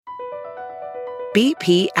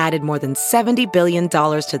BP added more than $70 billion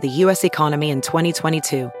to the U.S. economy in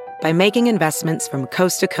 2022 by making investments from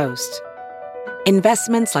coast to coast.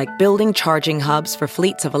 Investments like building charging hubs for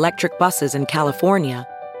fleets of electric buses in California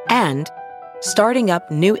and starting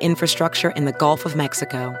up new infrastructure in the Gulf of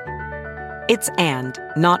Mexico. It's and,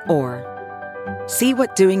 not or. See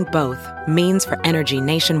what doing both means for energy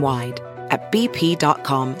nationwide at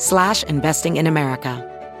bp.com/investing in America.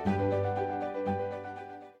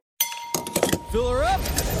 Fill her up.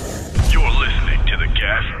 You're listening to the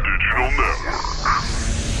Gas Digital Network.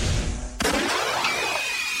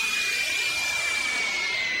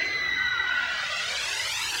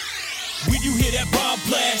 When you hear that bomb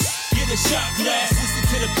blast, get a shot glass. Listen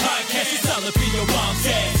to the podcast, it's all up in your mom's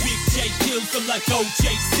ass. Big J kills them like O.J.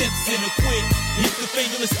 Simpson or quit. If the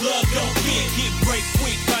fingerless glove don't fit, get break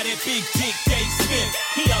quick by that big dick Dave Smith.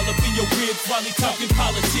 He all up in your ribs while he talking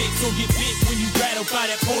politics. Or get bit when you rattled by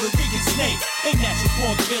that Puerto Rican snake. They natural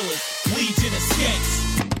born killers, legion of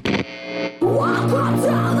skanks. Welcome to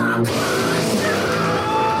the club.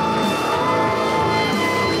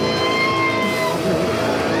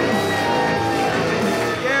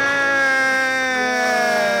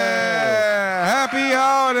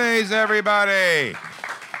 Everybody,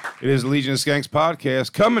 it is Legion of Skanks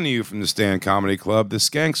podcast coming to you from the Stand Comedy Club. The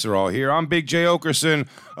Skanks are all here. I'm Big J Okerson.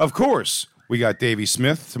 Of course, we got Davey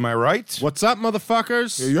Smith to my right. What's up,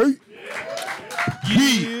 motherfuckers? Hey.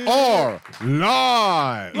 We are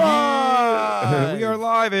live. We are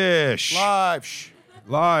live-ish. Live.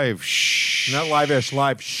 Not live-ish,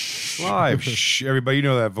 Live. Everybody, you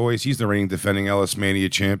know that voice. He's the reigning defending Ellis Mania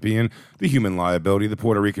champion, the human liability, the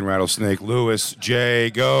Puerto Rican rattlesnake, Louis J.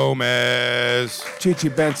 Gomez. Chichi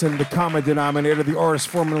Benson, the common denominator, the artist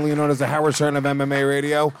formerly known as the Howard Stern of MMA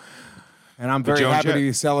radio. And I'm very happy to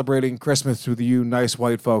be celebrating Christmas with you nice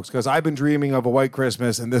white folks, because I've been dreaming of a white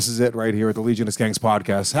Christmas, and this is it right here at the Legion of Skanks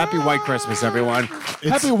podcast. Happy White Christmas, everyone.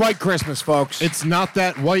 Happy White Christmas, folks. It's not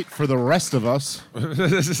that white for the rest of us.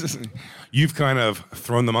 You've kind of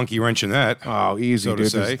thrown the monkey wrench in that. Oh, easy, so dude. to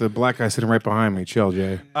say. There's the black guy sitting right behind me. Chill,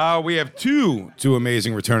 Jay. We have two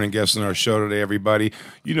amazing returning guests on our show today, everybody.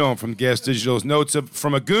 You know him from Gas Digital's Notes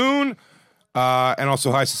from a Goon. And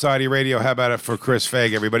also High Society Radio. How about it for Chris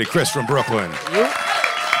Faga, everybody? Chris from Brooklyn.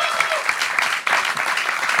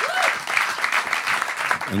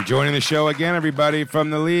 And joining the show again, everybody, from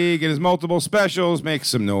the league and his multiple specials. Make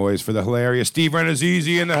some noise for the hilarious Steve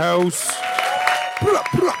Rannazzisi in the house.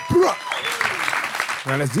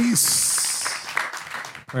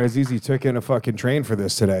 Rannazzisi took in a fucking train for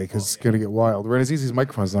this today, because it's going to get wild. Rannazzisi's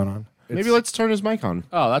microphone's not on. Maybe let's turn his mic on.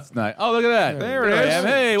 Oh, that's nice. Oh, look at that. There it is.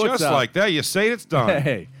 Hey, what's Just up? like that. You say it's done.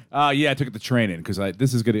 Hey. Yeah, I took the train in because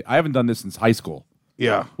this is good. I haven't done this since high school.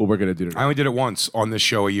 Yeah. What we're going to do today. I only did it once on this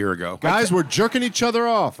show a year ago. Guys, we're jerking each other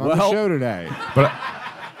off on the show today. But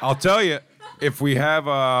I'll tell you, if we have,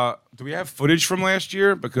 do we have footage from last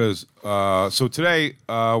year? Because, so today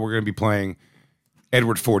we're going to be playing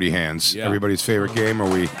Edward 40 Hands, everybody's favorite game,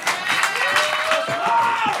 where we...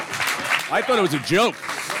 I thought it was a joke.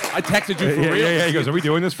 I texted you for real. Yeah. He goes, are we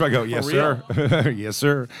doing this? I go, yes, sir. Yes,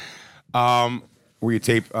 sir. Where you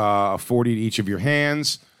tape 40 to each of your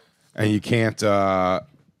hands, and you can't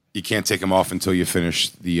take them off until you finish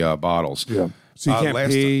the bottles. Yeah. So you can't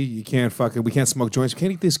pee, you can't we can't smoke joints, you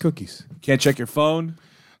can't eat these cookies. Can't check your phone?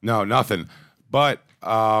 No, nothing. But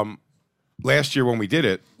last year when we did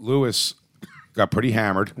it, Lewis got pretty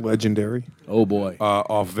hammered. Legendary. Oh, boy.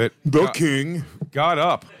 Off of it. The king. Got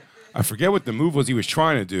up. I forget what the move was he was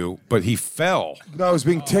trying to do, but he fell. No, I was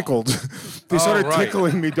being tickled. They started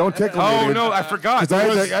tickling me. Don't tickle me. Oh, dude. no, I forgot.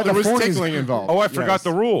 There was tickling involved. Oh, I forgot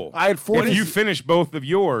the rule. I had 40. If you finish both of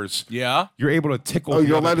yours, you're able to tickle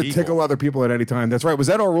you're other allowed to people. tickle other people at any time. That's right. Was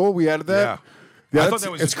that our rule? We added that? Yeah. I That's, thought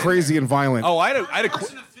that was it's crazy and violent. Oh, I had a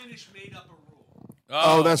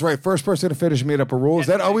Oh, that's right. First person to finish made up a rule. Is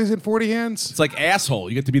that always in 40 hands? It's like asshole.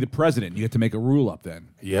 You get to be the president. You get to make a rule up then.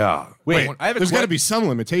 Yeah. Wait, I have There's got to be some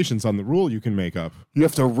limitations on the rule you can make up. You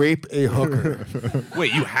have to rape a hooker.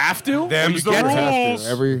 Wait, you have to? Them's the Have rules. to,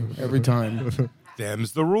 every time.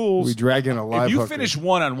 Them's the rules. We drag in a live If you hooker. finish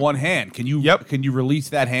one on one hand, can you can you release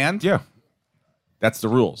that hand? Yeah. That's the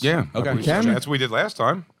rules. Yeah. Okay. We can? That's what we did last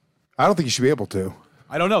time. I don't think you should be able to.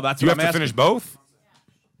 I don't know. That's You what have I'm to asking. finish both?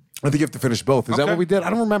 I think you have to finish both. Is that Okay. what we did?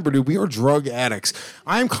 I don't remember, dude. We are drug addicts.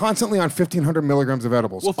 I am constantly on 1,500 milligrams of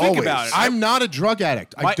edibles. Well, think Always. about it. I'm not a drug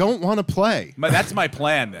addict. I don't want to play. That's my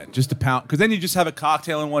plan then, just to pound. Because then you just have a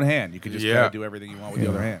cocktail in one hand. You can just kinda do everything you want with the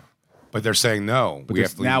other hand. But they're saying no. We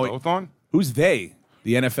have to leave now both on? Who's they?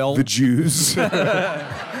 The NFL? The Jews. The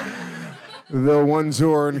ones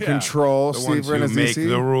who are in control. The Steve ones who make Rannazzisi.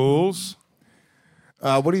 the rules.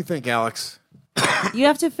 What do you think, Alex? You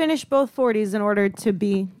have to finish both 40s in order to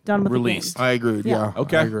be done with Released. the game. I agree. Yeah.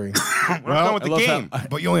 Okay. I agree. We're not done with the game,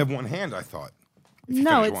 but you only have one hand, I thought.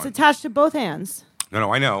 No, it's attached to both hands.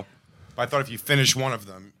 No, I know. But I thought if you finish one of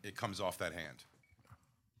them, it comes off that hand.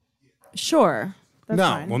 Sure. That's No.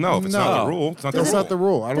 fine. Well, no, if it's not the rule, it's not the That's rule. not the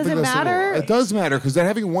rule. I don't Does think it that's matter? the rule. It does matter because then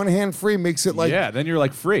having one hand free makes it like Yeah, then you're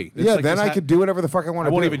like free. It's yeah. like then this I ha- could do whatever the fuck I want I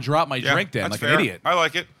to do. won't even drop my Yeah, drink then that's like fair. an idiot. I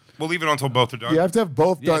like it. We'll leave it until both are done. You have to have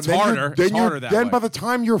both Yeah, done. it's Then harder. Then, It's harder that then way. by the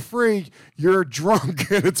time you're free, you're drunk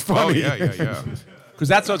and it's funny. Oh, yeah. Because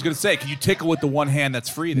that's what I was going to say. Can you tickle with the one hand that's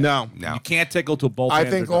free? Then? No. You can't tickle till both I hands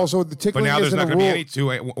think are done. also the But tickling now there's isn't not a going to rule.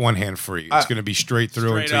 be any one hand free. It's going to be straight through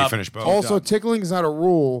straight until you up. finish both. Also, tickling is not a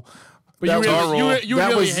rule. But you would That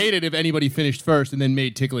really was- hate it if anybody finished first and then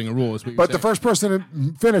made tickling a rule. Is what you're But the saying. first person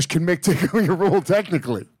to finish can make tickling a rule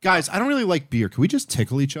technically. Guys, I don't really like beer. Can we just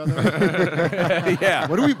tickle each other? yeah.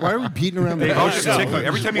 Why are we beating around the I'll bush? just tickle you.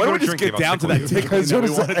 Every time you Why go don't we to just drink, get down to that tickling Because that we what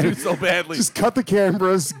is want to that? do so badly? Just cut the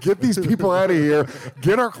cameras, get these people out of here,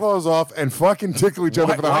 get our clothes off, and fucking tickle each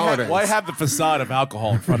other for the holidays. Why have the facade of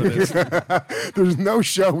alcohol in front of this? There's no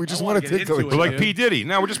show. We just want to get tickle into each it. We're other. like P. Diddy.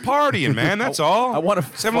 Now we're just partying, man. That's all. I want to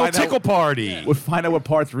Let's have a little tickle party. We'll find out what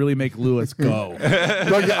parts really make Lewis go.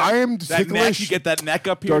 Dougie, I am that neck, ticklish. you get that neck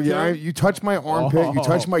up here. Dougie, too? you touch my armpit, you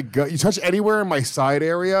touch my gut, you touch anywhere in my side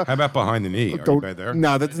area. How about behind the knee? Are you Don't- bad there?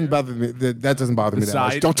 No, that doesn't bother me. That doesn't bother me that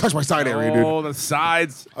much. side? Don't touch my side area, dude. Oh, the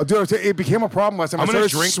sides. Oh, dude, it became a problem last time. I'm I gonna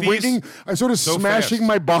started drink swinging. these I started so smashing fast.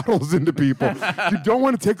 my bottles into people. You don't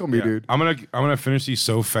want to tickle me, dude. I'm gonna finish these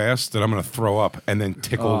so fast that I'm gonna throw up and then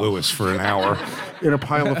tickle Lewis for an hour. In a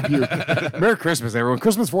pile of puke. Merry Christmas, everyone.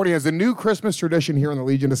 Christmas 40 hands, the new Christmas tradition here in the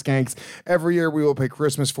Legion of Skanks. Every year we will play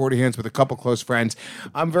Christmas 40 hands with a couple close friends.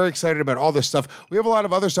 I'm very excited about all this stuff. We have a lot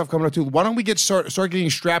of other stuff coming up too. Why don't we start getting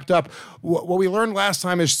strapped up? What we learned last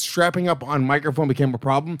time is strapping up on microphone became a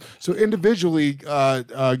problem. So individually,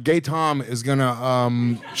 Gay Tom is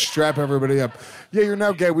gonna strap everybody up. Yeah, you're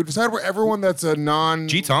now gay. We decided where everyone that's a non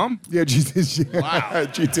G Tom? Yeah, GT. Wow.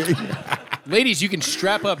 GT. Ladies, you can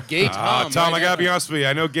strap up Gay Tom. Tom, right I gotta now. be honest with you.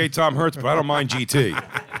 I know Gay Tom hurts, but I don't mind GT.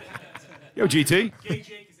 Yo, GT.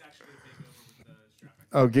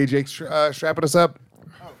 Oh, Gay Jake's strapping us up.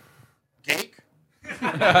 Cake?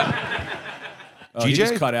 Oh, he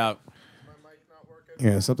just cut out.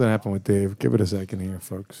 Yeah, something happened with Dave. Give it a second here,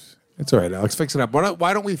 folks. It's all right, Alex. Fix it up.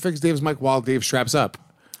 Why don't we fix Dave's mic while Dave straps up?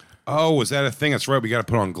 Oh, was that a thing? That's right. We got to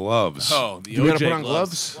put on gloves. Oh, the Do we got to OJ put on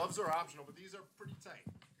gloves? Gloves are optional, but these are pretty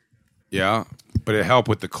tight. Yeah, but it helped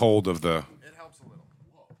with the cold of the. It helps a little.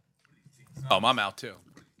 Oh, I'm out too.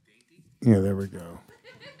 Yeah, there we go.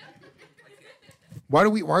 Why are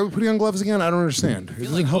we putting on gloves again? I don't understand. It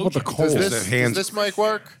doesn't help with the cold. Does the hands- Does this mic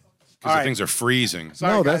work? Because the things are freezing.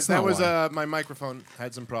 Sorry, No, guys, that's that not was why. my microphone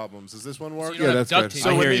had some problems. Does this one work? You don't have that's duct good. tape. So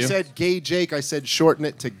I when hear they you. said gay Jake, I said shorten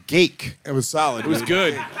it to Gake. It was solid. It was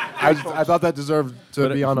good. I thought that deserved to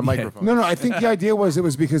be on a microphone. No, I think the idea was it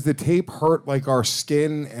was because the tape hurt like our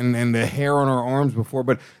skin and the hair on our arms before,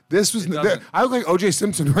 but this was. I look like O.J.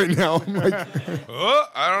 Simpson right now. I'm like, Oh,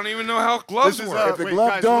 I don't even know how gloves This is, work. if the Wait, glove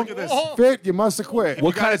guys, don't look at this. fit, you must have quit.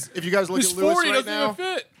 What kind of? If you guys look This at Lewis 40 right doesn't now, even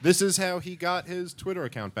fit. this is how he got his Twitter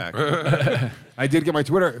account back. I did get my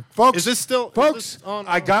Twitter, folks. Is this still- is folks? this on-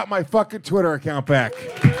 I got my fucking Twitter account back.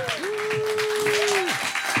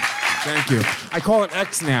 Thank you. I call it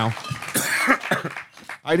X now.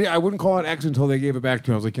 I wouldn't call it X until they gave it back to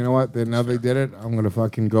me. I was like, you know what? Now they did it. I'm gonna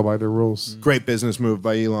fucking go by their rules. Great business move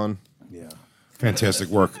by Elon. Fantastic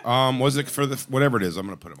work. Was it for the whatever it is? I'm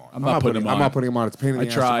gonna put them on. I'm not putting them on. I'm not putting them on. It's a pain in the I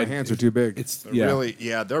ass. tried. My hands are too big. It's yeah. Really,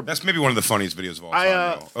 yeah, they're That's maybe one of the funniest videos of all I,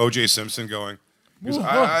 time. though. O.J. Simpson going. He's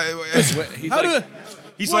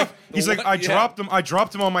like, I dropped them. I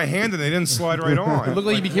dropped them on my hand and they didn't slide right on. It looked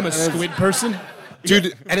like you became a squid person.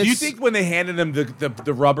 dude. And Do you it's, think when they handed him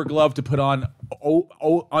the rubber glove to put on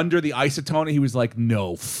under the isotone, he was like,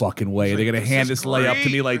 "No fucking way! They're gonna hand this layup to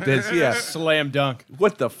me like this." Yeah, Slam dunk.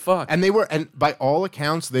 what the fuck? and they were, and by all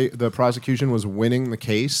accounts, the prosecution was winning the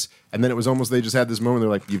case, and then it was almost they just had this moment. They're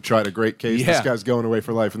like, "You've tried a great case. This Yeah. guy's going away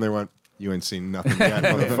for life," and they went, "You ain't seen nothing yet,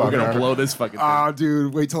 motherfucker." We're gonna blow this fucking thing. Ah,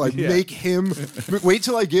 dude, wait till I make him. Wait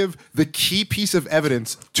till I give the key piece of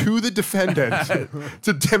evidence to the defendant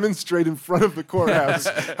to demonstrate in front of the courthouse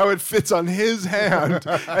how it fits on his hand,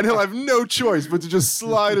 and he'll have no choice but to just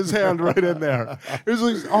slide his hand right in there. It was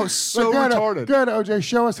like, so Good, retarded. Good, OJ.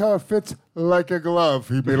 Show us how it fits like a glove.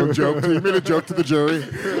 He made a joke. He made a joke to the jury.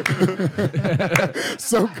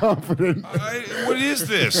 So confident. What is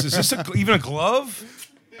this? Is this even a glove?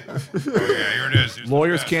 Oh, yeah, here it is. Here's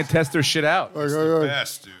Lawyers the best. can't test their shit out. It's the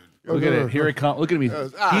best, dude. Look at it. Here it comes. Look at me.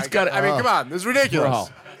 He's got. I mean, come on, this is ridiculous.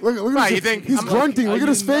 Bro. Look at Right, his, you think- he's I'm grunting. Look at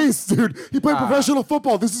his face, dude. He played professional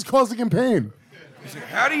football. This is causing him pain.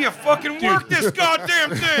 How do you fucking work this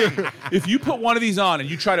goddamn thing? If you put one of these on and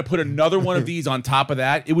you try to put another one of these on top of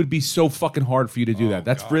that, it would be so fucking hard for you to do that.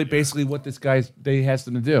 That's really basically what this they has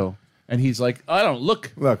them to do. And he's like, I don't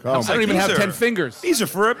look. I don't even have 10 fingers. These are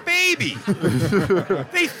for a baby.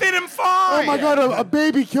 They fit him fine. Oh my god, a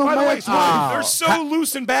baby killed By the my way, ex-wife. they're so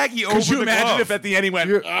loose and baggy over Could you the imagine glove. if at the end he went,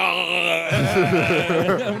 I'm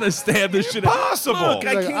gonna stab this shit out. Possible. Look,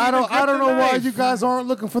 Like, can't I don't even know grip the why knife. you guys aren't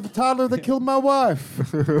looking for the toddler that killed my wife.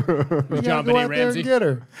 You gotta John go Benet out there Ramsey. and get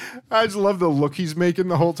her. I just love the look he's making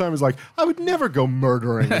the whole time. He's like, I would never go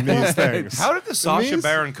murdering in these things. How did the Sacha These-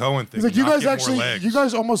 Baron Cohen thing? He's like, you not guys get more actually, legs? you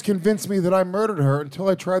guys almost convinced me that I murdered her until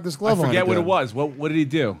I tried this I glove on. forget what it again. was. What did he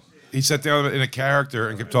do? He sat down in a character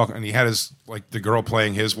and kept talking, and he had his the girl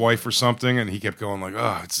playing his wife or something, and he kept going like,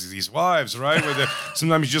 "Oh, it's these wives, right?" Where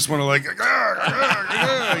sometimes you just want to like, you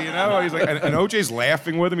know. He's like, and OJ's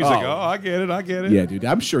laughing with him. He's like, "Oh, I get it. Yeah, dude.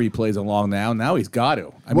 I'm sure he plays along now. Now he's got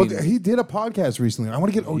to. I Well, mean, he did a podcast recently. I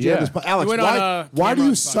want to get OJ Yeah. on this. Alex, He went why, on, why do you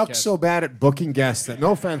Cameron's suck podcast. so bad at booking guests?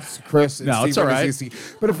 No offense, Chris. And No, Steve it's all right. Rannazzisi.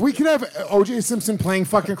 But if we could have OJ Simpson playing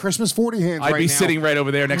fucking Christmas 40 hands I'd right be now, sitting right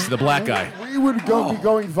over there next to the black guy. we would be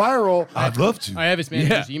going viral. I'd love to. I have his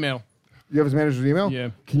manager's email. You have his manager's email?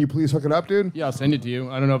 Yeah. Can you please hook it up, dude? Yeah, I'll send it to you.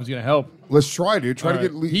 I don't know if it's gonna help. Let's try, dude. Try to All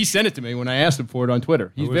get. right. He sent it to me when I asked him for it on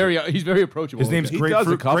Twitter. He's very approachable. His name's He does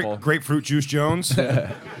a couple. Grapefruit Juice Jones.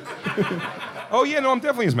 Oh yeah, no, I'm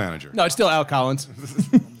definitely his manager. No, it's still Al Collins.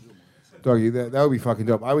 Doggy, that would be fucking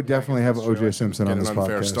dope. I would definitely have OJ Simpson on Get this an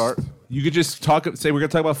unfair podcast. start. You could just say we're gonna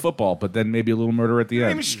talk about football, but then maybe a little murder at the His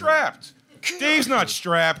name end. is strapped. Dave's not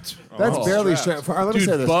strapped. That's barely strap. Let me say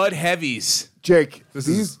Dude, this, Bud Heavies. Jake.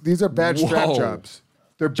 These are bad strap Whoa. jobs.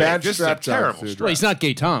 They're bad this is a strap terrible jobs, dude. strap. Well, he's not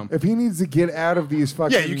Gay Tom. If he needs to get out of these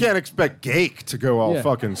fucking, Yeah, you can't expect Gake to go all Yeah.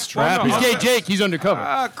 fucking strappy. He's Gay Jake. He's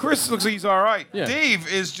undercover. Chris looks like he's all right. Yeah. Dave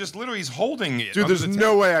is just literally he's holding it. Dude, under there's the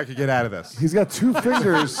no way I could get out of this. He's got two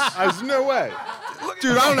fingers. There's no way.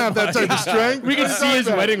 Dude, I don't have that type of strength. We can see his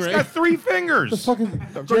wedding He's ring. got 3 fingers. Fucking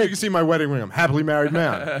Of course, you can see my wedding ring. I'm a happily married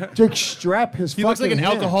man. Jake, strap his. He looks like an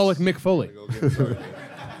fucking alcoholic Mick Foley. hands.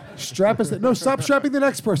 Strap his. No, stop strapping the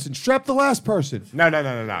next person. Strap the last person. No.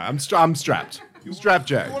 I'm strapped. Strap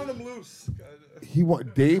Jack.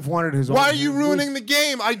 Dave wanted his own. Why are you ruining the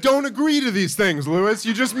game? I don't agree to these things, Lewis.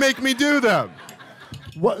 You just make me do them.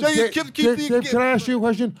 What, Dave, Dave, keep the- Dave, can I ask you a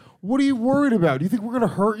question? What are you worried about? Do you think we're gonna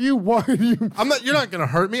hurt you? Why are you? I'm not. You're not gonna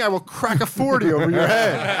hurt me. I will crack a 40 over your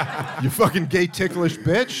head. You fucking gay ticklish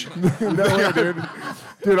bitch. No way, dude.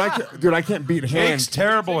 I can't beat Jake's hand.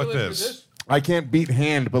 terrible at this. I can't beat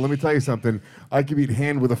hand, but let me tell you something. I can beat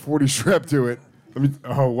hand with a 40 strap to it.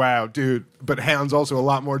 Oh wow, dude! But Hound's also a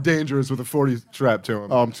lot more dangerous with a 40 strapped to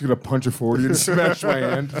him. Oh, I'm just gonna punch a 40 and smash my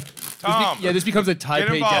hand. Tom. Yeah, this becomes a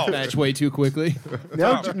Taipei involved. deathmatch way too quickly.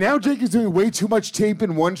 Now Jake is doing way too much tape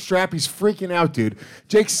in one strap. He's freaking out, dude.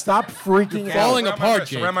 Jake, stop freaking out. falling Around my apart,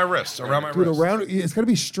 wrist, Jake. around my wrists. Around my Dude, wrists. it's gotta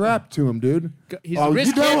be strapped to him, dude. His Oh,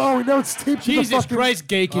 wrist you know, can't- no, it's taped to the Jesus fucking. Christ,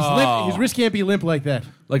 Gake. His wrist can't be limp like that.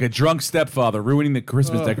 Like a drunk stepfather ruining the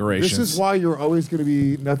Christmas decorations. This is why you're always gonna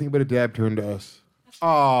be nothing but a dab turn to us.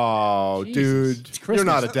 Oh, Jesus. dude, It's you're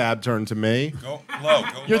not a Christmas. dab turn to me. Go low. Go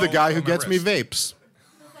You're the low guy who on my gets me wrist. vapes.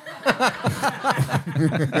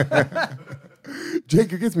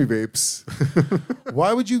 Jake, who gets me vapes?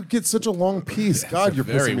 Why would you get such a long piece? God, you're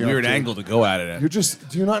very pissing me weird off, Jake. angle to go at it You're at. just.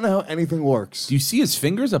 Do you not know how anything works? Do you see his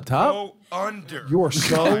fingers up top? Go under. You are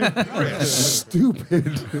so stupid.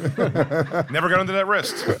 Never got under that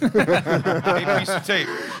wrist. 8 piece of tape.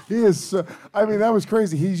 He is. I mean, that was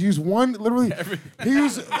crazy. He's used one. Literally, he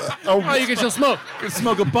used. Oh, you can still smoke. You can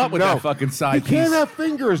smoke a butt with No. that fucking He side can't piece. have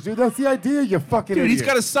fingers, dude. That's the idea. You fucking. Dude, he's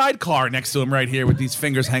idiot. got a sidecar next to him right here with these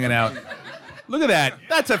fingers hanging out. Look at that.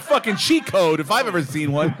 That's a fucking cheat code if I've ever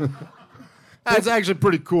seen one. That's actually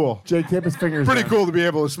pretty cool. Jake, keep his fingers. Pretty down. cool to be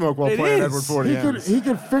able to smoke while It playing is. Edward 40 He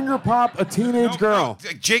could finger pop a teenage girl.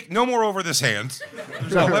 No, Jake, no more over this hand.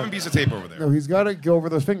 There's 11 pieces of tape over there. No, he's got to go over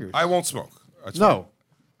those fingers. I won't smoke. That's No,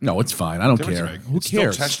 No, it's fine. I don't fine. care. Difference, Who it's still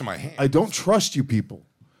cares? attached to my hand. I don't trust you people.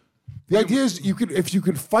 The idea is if you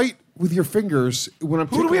could fight with your fingers when I'm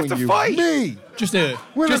Who do tickling we have to you. fight? Me. Just a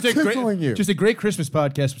We're just not a great tickling you. just a great Christmas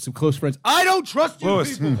podcast with some close friends. I don't trust you.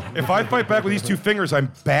 Lewis, if I fight back with these 2 fingers,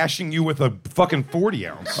 I'm bashing you with a fucking 40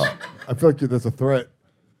 ounce. I feel like that's a threat.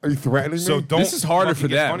 Are you threatening So me? don't This is harder fucking for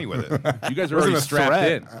get them. funny with it. You guys are Wasn't already a strapped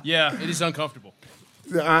threat. in. Yeah, it is uncomfortable.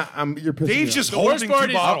 You're pissing Dave's me just The worst holding part two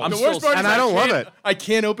is, bottles. the worst part And is I don't love can't- it. I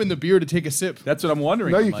can't open the beer to take a sip. That's what I'm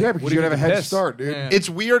wondering. No, I'm you like, can't because what you are have a gonna head piss? start, dude. Yeah. It's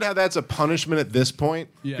weird how that's a punishment at this point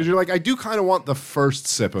because Yeah. you're like, I do kind of want the first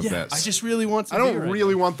sip of this. I just really want some I don't beer right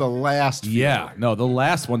really want the last. Yeah, no, the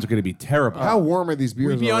last ones are going to be terrible. How warm are these now.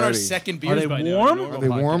 beers We'd be on our already? second Are beers they by now. warm? Are they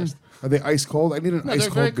warm? Are they ice cold? I need an ice they're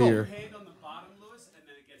very cold cold. beer.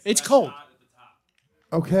 It's cold.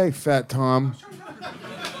 Okay, Fat Tom.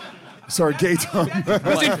 Sorry, Gay Tom.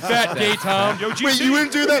 Wasn't fat gay Tom. Yo, GC. Wait, you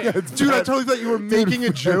wouldn't do that? Dude, I totally thought you were making a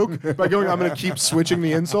joke by going, I'm going to keep switching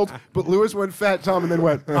the insult. But Lewis went Fat Tom and then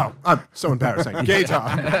went, oh, I'm so embarrassing. Gay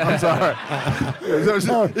Tom. I'm sorry.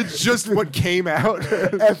 It's just what came out.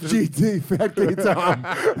 FGT, Fat Gay Tom.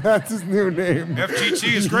 That's his new name.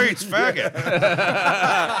 FGT is great. It's faggot.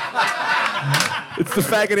 It's the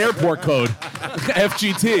faggot airport code.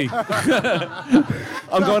 FGT.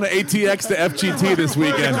 I'm going to ATX to FGT this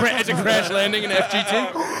weekend. It's a crash landing in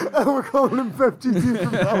FGT. We're calling him FGT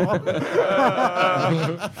from now on.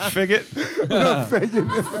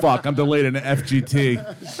 Faggot. Fuck, I'm delayed in FGT.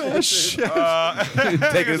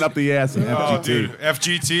 Taking it up the ass in Oh, FGT. dude.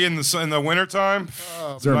 FGT in the wintertime?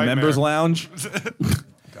 Is there a members lounge?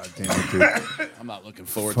 God damn it, dude. I'm not looking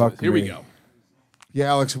forward Fuck to it. Here we me. go. Yeah,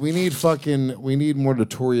 Alex, we need more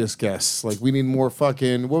notorious guests. Like, we need more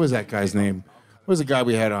fucking, what was that guy's name? What was the guy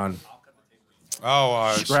we had on?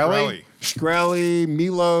 Oh, Shkreli? Shkreli,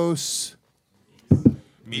 Milos.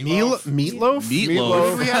 Meatloaf? Meatloaf?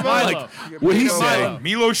 Meatloaf. We have Like, what he say?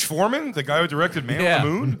 Milos Forman, the guy who directed Man Yeah.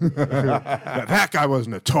 on the Moon? that guy was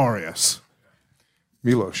notorious.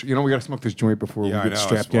 Milos. You know, we got to smoke this joint before Yeah, I we know, get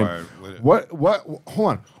that's strapped in. why I lit it. What, hold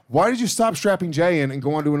on. Why did you stop strapping Jay in and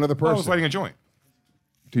go on to another I person? was lighting a joint.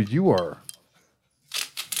 Dude, you are.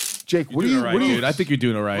 Jake, what do Doing you, all right, what do you, dude. I think you're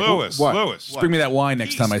doing all right. Lewis. What? Lewis. Just bring me that wine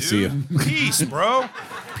next time I see you. Peace, bro.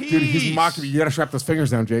 Peace. dude, he's mocking me. You got to strap those fingers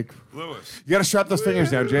down, Jake. Lewis. You got to strap those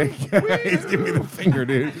fingers down, Jake. He's giving me the finger,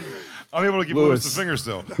 dude. I'm able to give Lewis. Lewis the finger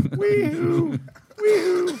still.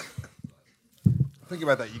 Think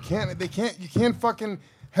about that. You can't fucking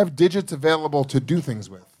have digits available to do things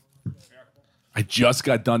with. I just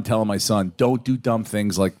got done telling my son, don't do dumb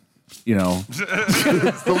things like, you know.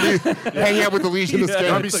 Hang out with the Legion of Skanks.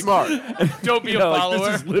 Gotta be smart. Don't be a like,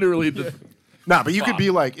 follower. this is literally the. Nah, but you could be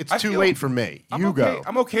like, it's I too feel- late for me. I'm You okay. go.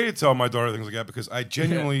 I'm okay to tell my daughter things like that because I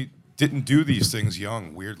genuinely didn't do these things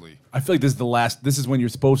young, weirdly. I feel like this is the last. This is when you're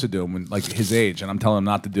supposed to do them, when like his age, and I'm telling him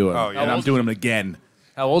not to do it, Oh, yeah. and I'm doing them again.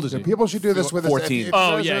 How old is he? People should do this with us. 14. If Oh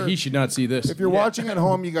you guys yeah, are- he should not see this. If you're watching at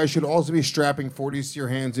home, you guys should also be strapping 40s to your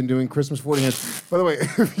hands and doing Christmas 40 hands. By the way,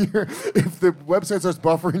 if the website starts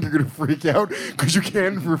buffering, you're going to freak out because you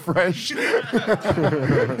can't refresh. You're like,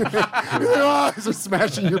 oh, so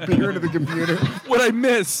smashing your beer into the computer. What I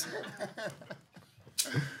miss?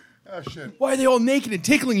 Oh, shit. Why are they all naked and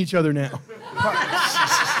tickling each other now?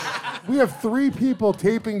 We have 3 people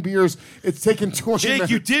taping beers. It's taken 20 Jake,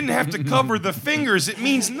 minutes. you didn't have to cover the fingers. It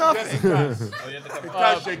means nothing.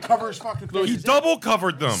 Jake, covers fucking He double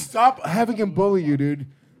covered them. Stop having him bully you, dude.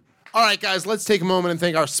 All right, guys, let's take a moment and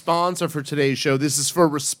thank our sponsor for today's show. This is for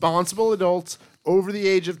responsible adults over the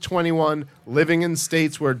age of 21 living in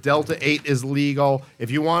states where Delta 8 is legal. If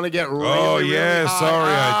you want to get really, Oh, really yeah, high,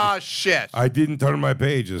 sorry, shit. I didn't turn my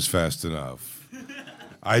pages fast enough.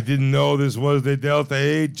 I didn't know this was the Delta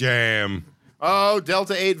 8 jam. Oh,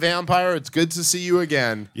 Delta 8 Vampire, it's good to see you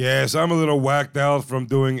again. Yes, I'm a little whacked out from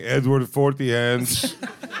doing Edward 40 hands.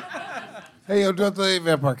 Hey, yo, don't leave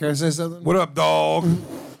Vampire. Can I say something? What up, dog?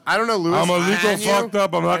 I don't know, Louis. I'm a little can you? fucked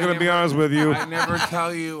up. I'm not going to be honest with you. I never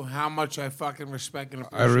tell you how much I fucking respect and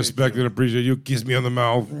appreciate I respect and appreciate you. Kiss me on the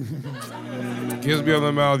mouth. Kiss me on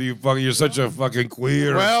the mouth, you fucking. You're such a fucking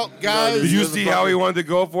queer. Well, guys. Did you see how he wanted to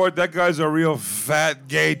go for it? That guy's a real fat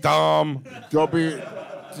gay Tom. Don't be.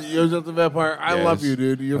 You're the vampire. I Yes. love you,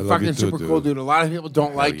 dude. You're I love fucking you too, super cool, dude. A lot of people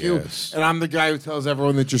don't like you, yes. and I'm the guy who tells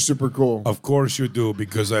everyone that you're super cool. Of course you do,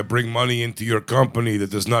 because I bring money into your company that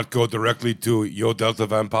does not go directly to Yo Delta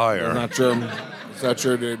Vampire. Not true. It's not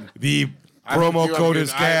true, dude. The I think promo you have code good-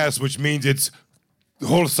 is gas, which means it's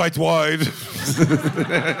whole site wide.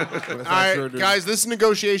 All right, guys, this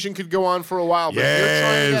negotiation could go on for a while, but if you're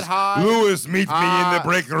trying to get Yes. high, Lewis, meet me in the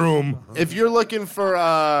break room. if you're looking for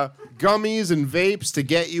gummies and vapes to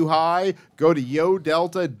get you high, go to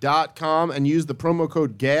yodelta.com and use the promo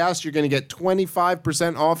code GAS. You're going to get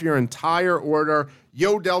 25% off your entire order.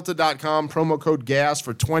 Yodelta.com, promo code GAS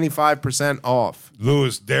for 25% off.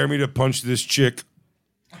 Lewis, dare me to punch this chick.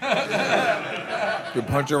 You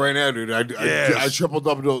punch her right now, dude. Yes. I triple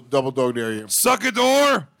double dog dare you. Suck a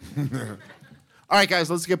door. All right, guys,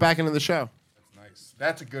 let's get back into the show. Nice.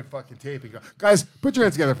 That's a good fucking taping. Guys, put your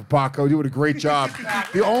hands together for Paco. Doing a great job.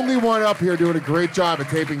 The only one up here doing a great job at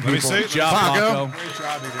taping people. Let me see. Good job, Paco. Great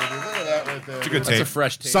job, you did. Look at that right there. It's a good That's tape. a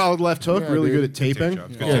fresh tape. Solid left hook. Yeah, really dude. good at taping. Good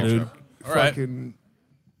tape job. dude. All right. Fucking,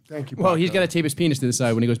 thank you, Well, Paco. he's got to tape his penis to the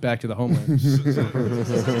side when he goes back to the homeland.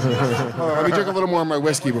 Hold on, let me drink a little more of my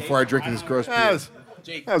whiskey before I drink this gross beer.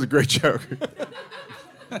 That was a great joke.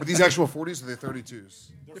 Are these actual 40s or are they 32s?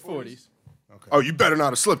 They're 40s. Oh, you better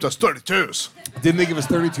not have slipped us 32s. Didn't they give us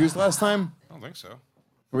 32s last time? I don't think so. Or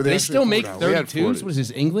were They actually still make 40s? We had 32s? 40s. What is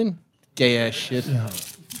this, England? Gay ass shit. Do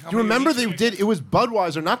you remember they did? It was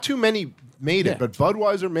Budweiser. Not too many made it, but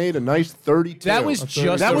Budweiser made a nice 32. That was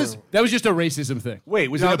just that a, was that was just a racism thing. Wait,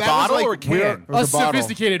 was No, it a that was bottle like or a can? weird- It was Us a bottle.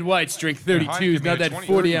 sophisticated whites drink 32s, Heineken not made that a 20.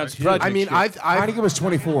 40-ounce project. I mean, shit. I think it was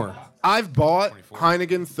 24. I've bought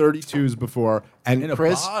Heineken 32s before, and In a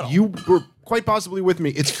Chris, bottle. you were quite possibly with me.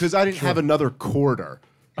 It's because I didn't have another quarter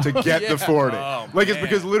to get the 40. It's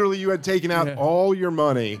because literally you had taken out all your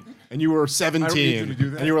money. And you were 17,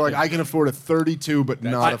 and you were like, I can afford a 32, but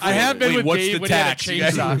not a 40. I have been Wait, with what's Dave the when he had a tax? You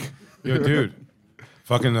guys- chainsaw. Yo, dude.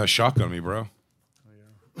 Fucking shotgun me, bro.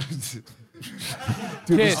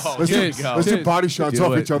 Let's do body shots Do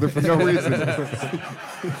off it. each other for no reason.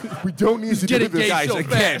 We don't need to Get do it this. gay Guys, so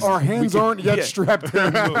again. fast. Our hands aren't yet strapped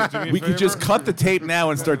in. We could just cut the tape now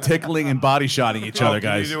and start tickling and body shotting each other,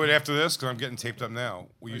 Can you guys. do it after this? Because I'm getting taped up now.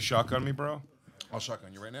 Will you shotgun me, bro? I'll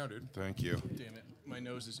shotgun you right now, dude. Thank you. Damn it. My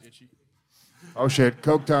nose is itchy. Oh, shit.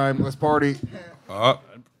 Coke time. Let's party. You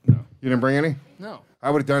didn't bring any? No. I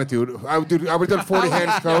would have done it, dude. I would have done 40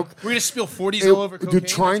 hands Coke. We're going to spill 40s all over cocaine? Dude,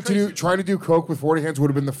 trying to do Coke with 40 hands would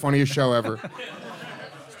have been the funniest show ever.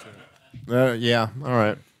 Yeah, all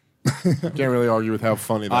right. Can't really argue with how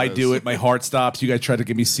funny that I is. do it. My heart stops. You guys try to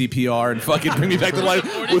give me CPR and fucking bring me back to life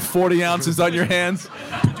with 40 ounces on your hands.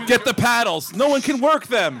 Get the paddles. No one can work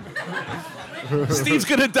them. Steve's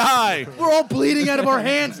gonna die. We're all bleeding out of our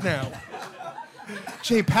hands now.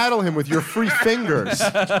 Jay, paddle him with your free fingers.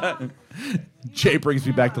 Jay brings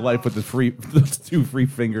me back to life with the two free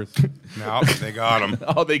fingers. No, they got him.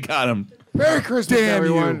 Oh, they got him. Merry Christmas,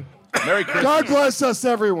 everyone. Merry Christmas. God bless us,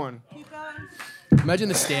 everyone. Imagine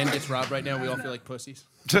the stand gets robbed right now. We all feel like pussies.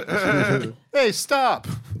 Hey, stop.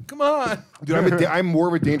 Come on. Dude, I'm more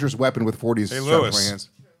of a dangerous weapon with 40s strapped to Lewis. my hands.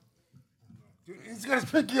 Dude, he's gonna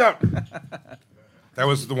pick you up. That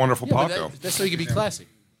was the wonderful Yeah, but Paco. that's so you can be classy.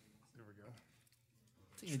 There we go.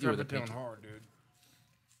 What's Strap it down hard, dude.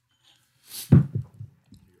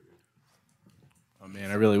 Oh,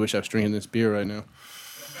 man, I really wish I was drinking this beer right now.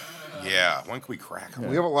 Yeah, when can we crack 'em?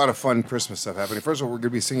 We have a lot of fun Christmas stuff happening. First of all, we're going to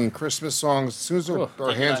be singing Christmas songs as soon as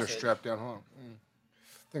our hands are strapped down. Hold on.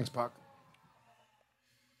 Thanks, Pac.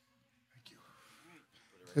 Thank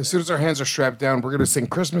you. As soon as our hands are strapped down, we're going to sing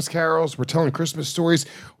Christmas carols. We're telling Christmas stories.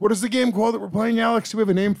 What is the game called that we're playing, Alex? Do we have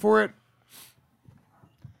a name for it?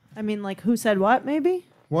 I mean, like, who said what, maybe?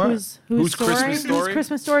 What? Whose Whose story? Christmas story? Whose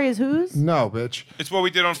Christmas story is whose? No, bitch. It's what we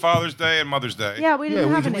did on Father's Day and Mother's Day. Yeah, we didn't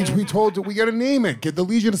have a name. we told we got to name it. Get the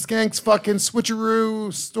Legion of Skanks fucking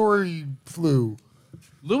switcheroo story flu.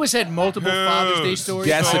 Lewis had multiple Father's Day stories.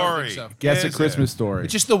 Guess I it. don't think so. Guess a Is Christmas story.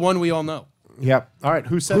 It's just the one we all know. Yep. All right,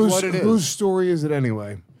 who said what it is? Whose story is it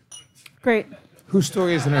anyway? Great. Whose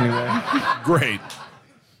story is it anyway? Great.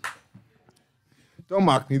 Don't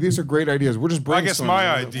mock me. These are great ideas. We're just brainstorming. I guess my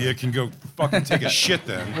idea can go fucking take a shit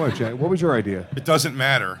then. What, Jay? What was your idea? It doesn't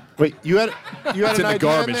matter. Wait, you had It's an in the idea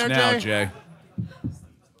garbage there, now, Jay? Jay.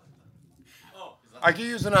 I can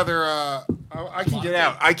use another. I can get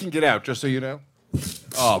out. I can get out. Just so you know.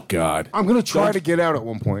 Oh God. I'm gonna try to get out at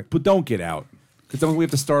one point. But don't get out. Because don't we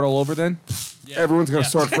have to start all over then? Everyone's gonna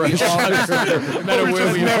start fresh.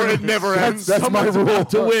 It never ends. That's my rule.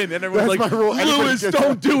 To win, and everyone's That's like, my rule. Anybody Lewis, gets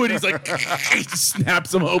don't do it. He's like, he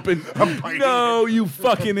snaps him open. No, you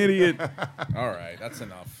fucking idiot. All right, that's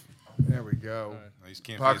enough. There we go. These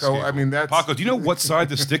can't be Paco, escaped. I mean, that's- Paco, do you know what side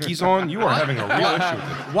the sticky's on? You are having a real issue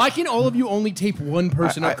with it. Why can all of you only tape one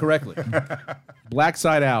person up correctly? Black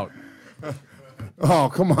side out. Oh,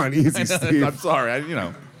 come on, easy, I'm Steve. sorry,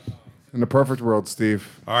 In the perfect world, Steve.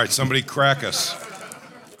 All right, somebody crack us.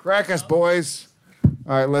 Crack us, boys.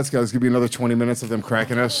 All right, let's go. There's gonna be another 20 minutes of them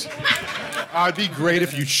cracking us. It'd be great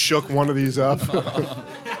if you shook one of these up.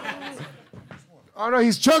 Oh no,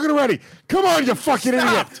 he's chugging already. Come on, you fucking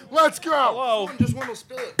idiot. Let's go. Whoa. Just one will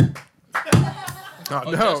spill it. No,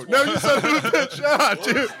 you said it was a shot,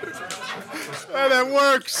 dude. Oh, that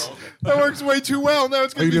works. That works way too well. Now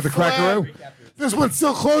it's Are gonna you be do the flat. crackaroo? This one's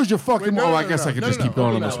still closed, you fucking. No, Oh, no, I no, guess no. I could No, just no, keep no.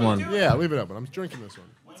 going on this one. Yeah, leave it open. I'm drinking this one.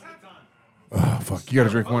 Oh fuck, you gotta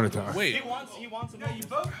drink one at a time. Wait.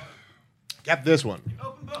 Get this one.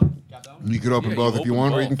 You can open both if you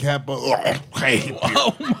want, or you can cap both.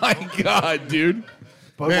 Oh my god, dude.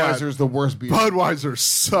 Budweiser is the worst beer. Budweiser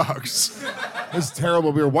sucks. It's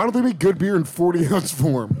terrible beer. Why don't they make good beer in 40-ounce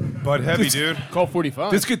form? Bud Heavy, dude. Call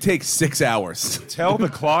 45. This could take 6 hours. Tell the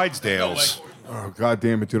Clydesdales. Oh, god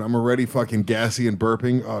damn it, dude. I'm already fucking gassy and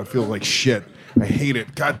burping. Oh, it feels like shit. I hate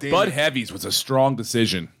it. God damn Bud it. Heavies was a strong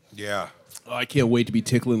decision. Yeah. Oh, I can't wait to be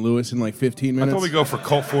tickling Lewis in like 15 I minutes. thought we go for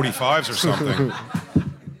Colt 45s or something.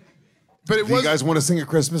 But it Do you was guys want to sing a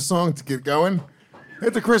Christmas song to get going?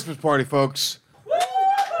 It's a Christmas party, folks.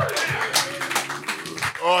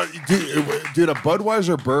 Oh, dude, a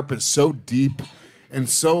Budweiser burp is so deep and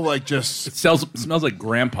so like just It smells like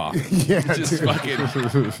grandpa. yeah, Just dude. fucking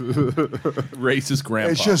racist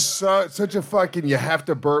grandpa. It's just such a fucking. You have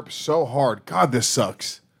to burp so hard. God, this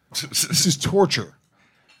sucks. This is torture.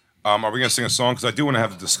 Are we going to sing a song? Because I do want to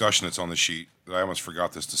have the discussion that's on the sheet. I almost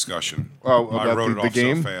forgot this discussion. Oh, I about wrote it the off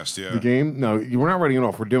game? so fast. Yeah. The game? No, we're not writing it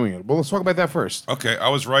off. We're doing it. Well, let's talk about that first. Okay, I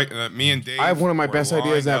was right. Me and Dave. I have one of my were best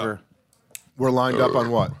ideas lined ever. we're lined up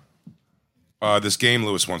on what? This game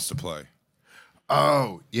Lewis wants to play.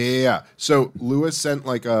 Oh, yeah. So Lewis sent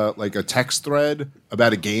like a text thread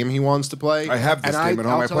about a game he wants to play. I have this game at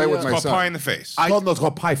home. I'll I tell play you, with my Called son. Pie in the Face. It's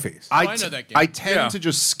called Pie Face. I know that game. I tend Yeah. to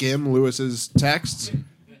just skim Lewis's texts,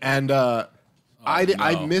 and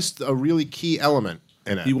I missed a really key element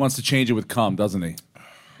in it. He wants to change it with cum, doesn't he?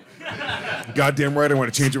 Goddamn right, I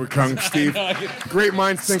want to change it with Kung, Steve. Great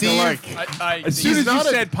minds think Steve, alike. As soon as you not a-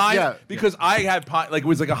 said pie, yeah. because I had pie, like it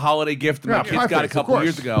was like a holiday gift that Yeah, my kids pie got face, a of couple course.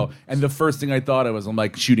 years ago, and the first thing I thought of was I'm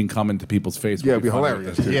like shooting cum into people's face. Yeah, would it'd be funny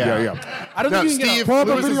hilarious, with dude. this. Yeah. I don't Now, think you can Steve, Pull up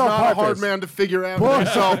a Lewis is video of not a Pie hard Face. man to figure out. But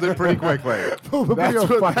he solved it pretty quickly. Pull up a video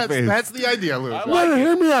of Pie Face. That's the idea, Lewis. No,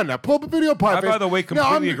 hear me on that. Pull up a video of Pie I, Face. by the way, No,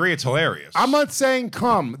 completely I'm- agree. It's hilarious. I'm not saying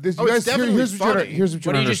come. This, Oh, you it's guys, definitely here's what you're funny. here's what Why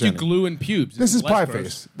you're don't you just do understanding. glue and pubes? This is Less Pie gross.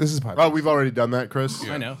 Face. This is Pie Face. Oh, we've already done that, Chris.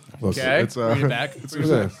 I know. Okay. It's Bring it back. Look at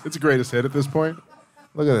this. it's a greatest hit at this point.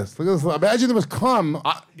 Look at this. Look at this. Imagine there was cum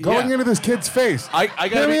going yeah. into this kid's face. I Hear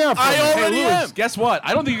gotta me be, out for a minute. hey, Lewis, guess what?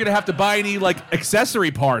 I don't think you're gonna have to buy any like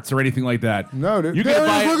accessory parts or anything like that. No, dude. You're There gonna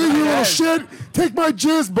it buy is. Look at you, little shit. Take my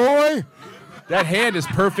jizz, boy. that hand is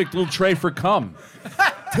perfect little tray for cum.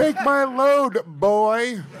 Take my load,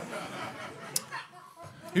 boy.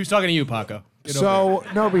 Who's talking to you, Paco? Get over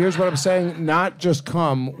So no, but here's what I'm saying. Not just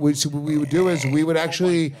cum. So what we would do is we would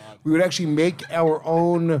actually make our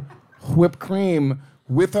own whipped cream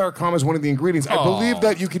with our cum as one of the ingredients. I believe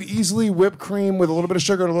that you could easily whip cream with a little bit of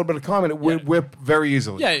sugar and a little bit of cum, and it would whip very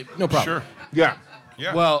easily. Yeah, no problem. Sure. Yeah.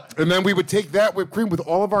 Yeah. Well, And then we would take that whipped cream with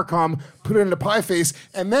all of our cum, put it in a Pie Face,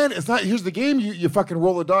 and then it's not, here's the game, you fucking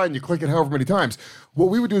roll a die and you click it however many times. What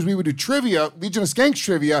we would do is we would do trivia, Legion of Skanks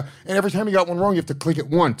trivia, and every time you got one wrong, you have to click it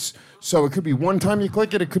once. So it could be one time you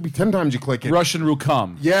click it could be 10 times you click it. Russian roux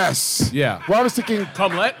cum. Yes. Yeah. Well, I was thinking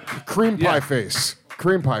cumlet. cream Yeah. pie face.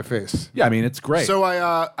 Cream pie face. Yeah, I mean it's great. So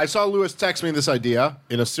I saw Lewis text me this idea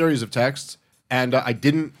in a series of texts, and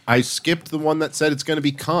I skipped the one that said it's going to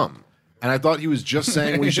be cum. And I thought he was just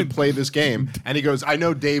saying we should play this game. And he goes, I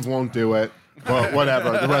know Dave won't do it. Well,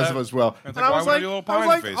 whatever. The rest of us will. And like, I why was wouldn't like, you do a little pie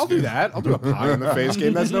in the face I'll do game? that. I'll do a pie in the face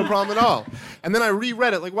game. That's no problem at all. And then I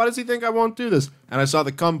reread it. Like, why does he think I won't do this? And I saw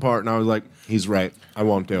the cum part, and I was like, he's right. I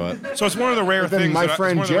won't do it. So it's one of the rare then things. my it's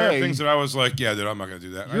friend one of the rare Jay- things that I was like, yeah, dude, I'm not going to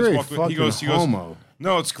do that. And I You're a just walked away. He fucking goes, homo.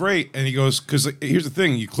 no, it's great. And he goes, because here's the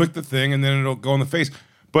thing: you click the thing, and then it'll go in the face.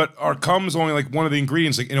 But our cum's only like one of the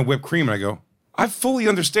ingredients, like in a whipped cream. And I go, I fully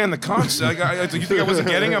understand the concept. You think I wasn't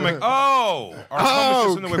getting? I'm like, oh, our cum is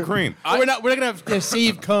just in the whipped cream. We're not gonna have to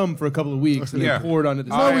save cum for a couple of weeks and Yeah. then pour it onto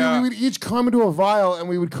this. No, we would each come into a vial and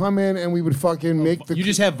we would come in and we would fucking make the. You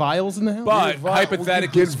just have vials in the house. but vial-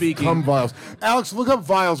 hypothetically we get speaking, cum vials. Alex, look up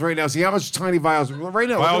vials right now. See how much tiny vials right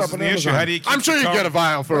now. look it Vials up is on the issue. Amazon. How do you? Keep I'm sure the you cum? get a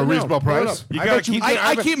vial for a reasonable price. You I gotta bet you keep. can.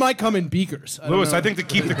 I keep my cum in beakers. I don't Lewis, know. I think to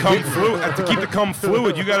keep the cum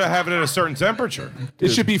fluid, you got to have it at a certain temperature. it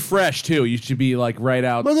should be fresh too. You should be like right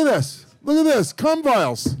out. Look at this. Look at this. Cum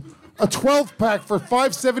vials. A 12-pack for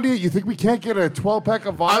 $5.78. You think we can't get a 12-pack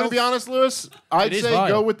of vials? I'm going to be honest, Lewis. I'd It is say vile.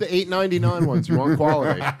 go with the $8.99 ones. You want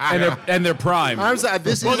quality. And they're prime. I'm saying,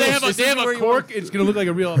 this Well, is they have this a is where you cork. It's gonna look like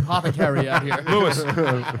a real apothecary out here. Lewis,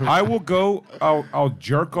 I will go. I'll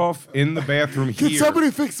jerk off in the bathroom Can here. somebody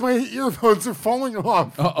fix my earphones? They're falling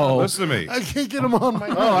off. Uh-oh. Listen to me. I can't get them on my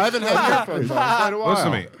Oh, I haven't had earphones on in quite a while.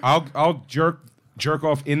 Listen to me. I'll jerk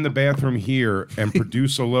off in the bathroom here and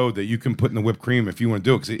produce a load that you can put in the whipped cream if you want to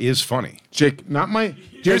do it because it is funny. Jake, not my.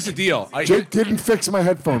 Here's the deal. Jake didn't fix my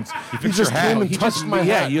headphones. He fixed just your hat. came and He touched just my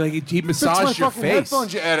yeah, hat. he Fix my massaged your fucking face.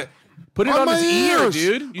 headphones, you edit. Put it on his ear,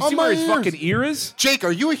 dude. You see where his fucking ear is? Jake,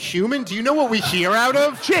 are you a human? Do you know what we hear out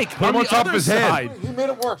of? Jake, Put him on top of his head. He made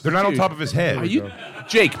it worse. They're not on top of his head. Are you,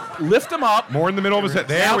 Jake? Lift him up. More in the middle of his head.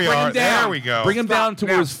 There Now we bring are. him down. There we go. Bring him down to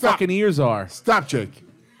where his fucking ears are. Stop, Jake.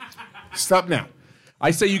 Stop now.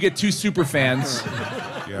 I say you get 2 super fans,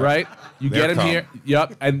 right? You Their get him cum. here,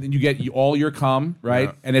 yep, and you get all your cum, right?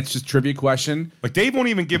 Yeah. And it's just trivia question. Like Dave won't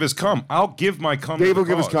even give his cum. I'll give my cum. Dave to the will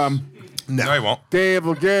give his cause. cum. No, he won't. Dave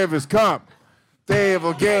will give his cum. Dave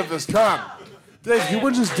will give his cum. Dave, you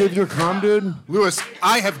wouldn't just give your cum, dude? Lewis,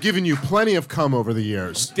 I have given you plenty of cum over the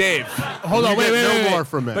years. Dave, Hold on, You wait, get wait, no wait. more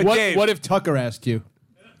from me. What, Dave- what if Tucker asked you?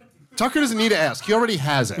 Tucker doesn't need to ask. He already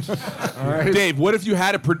has it. Dave, what if you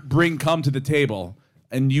had to bring cum to the table,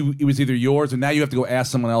 and it was either yours, and now you have to go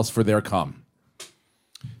ask someone else for their cum?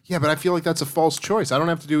 Yeah, but I feel like that's a false choice. I don't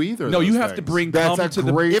have to do either. No, of those you have to things. bring That's cum a to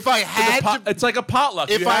the. great- If I had to, It's like a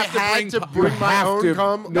potluck. if You I have to had bring to cum. bring my have own to-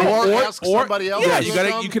 cum, no, or ask somebody else. Yeah, for you their gotta.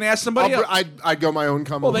 cum, You can ask somebody else. I'd go my own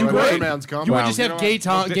cum. Well, then over another great. man's cum. You would Wow. just have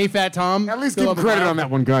gay fat Tom. At least fill give up a credit vial. on that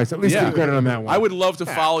one, guys. At least Yeah. give credit on that one. I would love to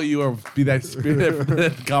follow you or be that spirit of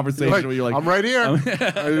that conversation Like, where you're like, I'm right here.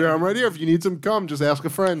 I'm right here. If you need some cum, just ask a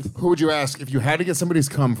friend. Who would you ask if you had to get somebody's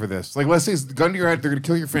cum for this? Like, let's say it's a gun to your head, they're going to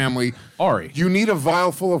kill your family. Ari. You need a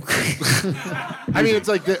vial full of. I mean, it's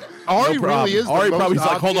like Ari really is. Ari the probably most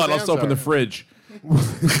like, hold on, obvious let's open the answer. fridge.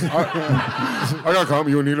 I got cum.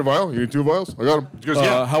 You need a vial? You need 2 vials? I got them. He goes,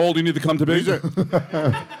 yeah. How old do you need the cum to be?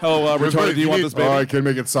 How retarded do you want this baby? I can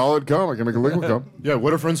make it solid cum. I can make it liquid cum. Yeah,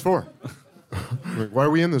 what are friends for? Like, why are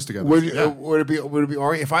we in this together? Would it be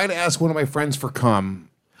Ari? If I had to ask one of my friends for cum,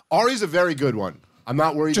 Ari's a very good one. I'm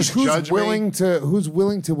not worried. just you judge who's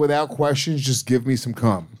willing to without questions just give me some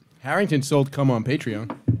cum? Harrington sold cum on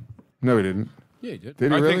Patreon. No, he didn't. Yeah, he did.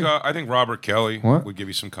 Did he really? I think Robert Kelly What? would give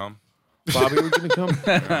you some cum. Bobby would give me cum.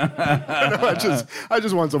 I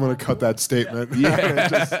just want someone to cut that statement. Yeah,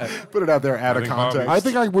 just put it out there out of think context. I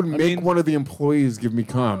think I would make one of the employees give me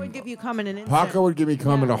I cum. would give you cum in an instant. Paco would give me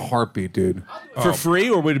cum in a heartbeat, dude. For free,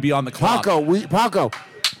 or would it be on the clock?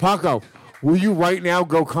 Paco, will you right now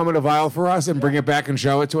go cum in a vial for us and bring it back and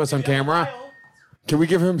show it to us on camera? Can we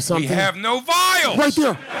give him We something? have no vials. Right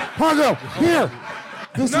there. Paco, here.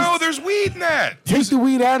 No, there's weed in that. Take the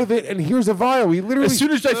weed out of it, and here's a vial. We literally. As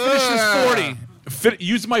soon as I finish this 40,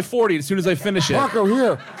 use my 40 as soon as I finish it. Paco,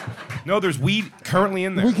 here. No, there's weed currently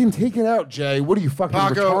in there. We can take it out, Jay. What are you, fucking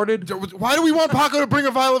retarded? Why do we want Paco to bring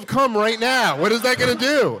a vial of cum right now? What is that going to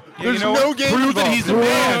do? There's you know no what? game Prove that involved. he's a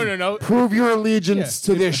man. No. Prove your allegiance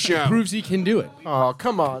to this show. Proves he can do it. Oh,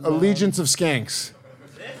 come on. man. Allegiance of skanks.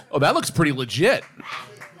 Oh, that looks pretty legit.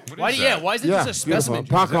 Why? Yeah. Why is it Yeah, just a beautiful. specimen?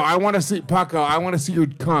 Paco, I want to see you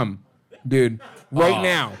cum, dude. Right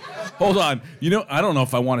now. Hold on. I don't know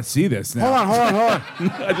if I want to see this now. Hold on.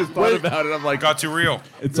 I just thought about it. I'm like, Got too real.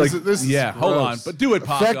 it's This like, is- this is yeah, hold on. gross. But do it,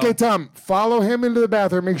 Paco. Feke Tom, follow him into the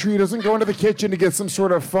bathroom. Make sure he doesn't go into the kitchen to get some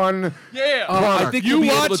sort of fun. Yeah. I think You you'll be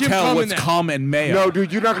able watch to him tell cum in what's that. cum and mayo. No,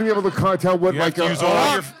 dude, you're not gonna be able to tell what You like have to use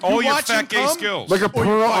all your watch him fat gay cum? skills. like a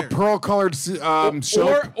pearl colored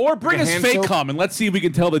soap. Or bring The us hand fake soap? cum and let's see if we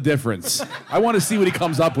can tell the difference. I want to see what he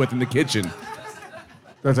comes up with in the kitchen.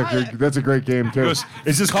 That's a great game too.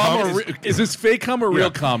 Is this Cum cum? or is this fake cum or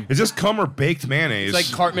real cum? Is this cum or baked mayonnaise? It's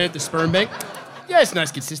like Cartman at the sperm bank. Yeah, it's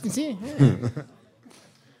nice consistency. Yeah.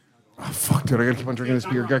 Fuck, dude, I gotta keep on drinking this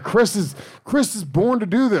beer. God, Chris is born to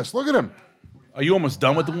do this. Look at him. Are you almost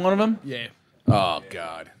done with one of them? Yeah. Oh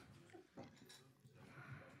God.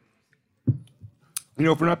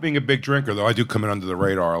 For not being a big drinker, though, I do come in under the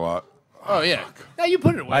radar a lot. Oh yeah. Now you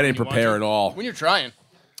put it away. I when didn't you want prepare to. at all. When you're trying.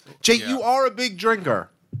 Jake, you are a big drinker.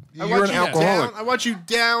 You're an alcoholic. I watch you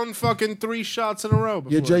down fucking 3 shots in a row.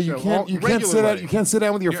 Yeah, before Jay, the you show. can't sit out. You can't sit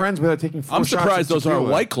down with your friends without taking 4 I'm shots. surprised of those aren't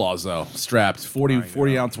tequila. White Claws though. Straps,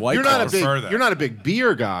 40 ounce White You're Claws. not a big. prefer that. You're not a big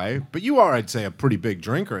beer guy, but you are, I'd say, a pretty big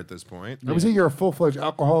drinker at this point. I would say you're a full-fledged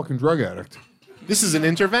alcoholic and drug addict. This is an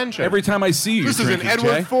intervention. Every time I see you, this is an drinking,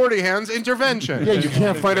 Edward Jay. 40 hands intervention. Yeah, you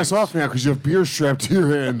can't fight us off now because you have beer strapped to your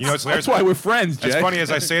hands. It's That's why we're friends, Jay. It's funny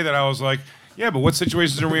as I say that I was like, yeah, but what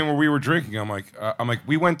situations are we in where we were drinking? I'm like,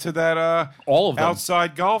 we went to that All of them.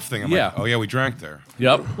 outside golf thing. I'm Yeah. like, oh yeah, we drank there.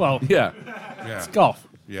 Yep. Well, Yeah. Yeah, it's golf.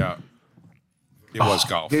 yeah, it was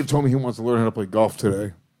golf. Dave told me he wants to learn how to play golf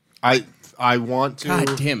today. I want to.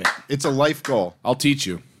 God damn it. It's a life goal. I'll teach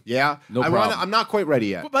you. Yeah. No I problem. I'm not quite ready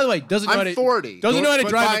yet. But by the way, doesn't know I'm how to, 40. Doesn't know how to But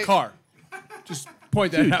drive by- a car. Just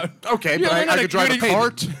point that out. Okay, You but don't know I how could to- drive a you don't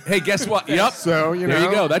cart. Hey, guess what? Yep. So, you there you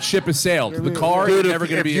know. go. That ship has sailed. The car Dude, is never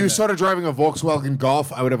going to if be you in started driving a Volkswagen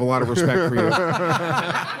Golf, I would have a lot of respect for you.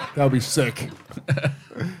 That would be sick.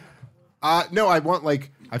 No,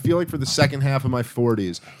 I feel like for the second half of my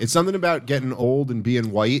 40s, it's something about getting old and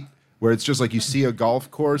being white where it's just like you see a golf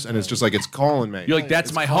course and it's just like it's calling me. You're like, that's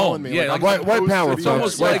It's my calling home. me. Yeah, Like, White power, it's folks.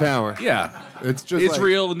 almost White like power. Yeah, It's just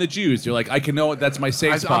Israel and the Jews. You're like, I can know that's my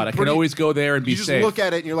safe I'm spot. I can pretty- always go there and be you just safe. look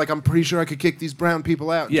at it and you're like, I'm pretty sure I could kick these brown people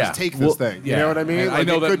out. And yeah, just take well, this thing. yeah. You know what I mean? And Like, I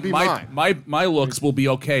know it that could be mine. my looks will be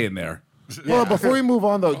okay in there. Well, before we move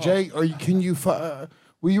on, though, Jay, will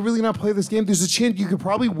you really not play this game? There's a chance you could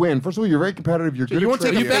probably win. First of all, you're very competitive. You're good You at want to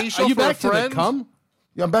take trivia. a facial Are you for back a to the friend? cum?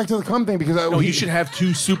 Yeah, I'm back to the cum thing because No, you should have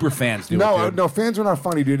 2 super fans do it. No, Dude. no, fans are not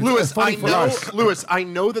funny, dude. It's funny for us. Lewis, I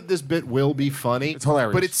know that this bit will be funny. It's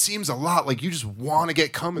hilarious. But it seems a lot like you just want to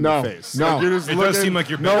get cum in No, the face. no. Like, you're just It looking, does seem like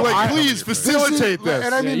you're no, being- like, I- please facilitate this.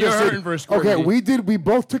 And I mean, you're this, hurting for a squirt. okay, we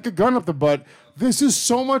both took a gun up the butt. This is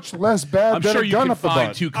so much less bad I'm than sure a you gun can up the find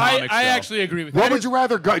butt. 2 I comics. though. actually agree with What that. would you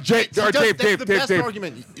rather, Dave? That's the best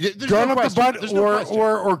argument. There's Gun no up the question. butt There's no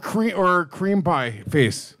question. or cream pie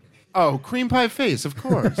face? Oh, cream pie face, of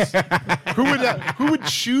course. who would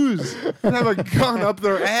choose to have a gun up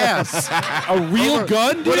their ass? A real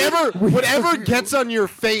gun, dude? Whatever gets on your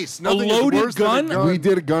face. Nothing loaded is worse than a gun? gun. We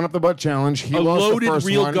did a gun up the butt challenge. He A lost loaded the first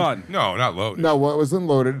real one. gun. No, not loaded. No, well, it wasn't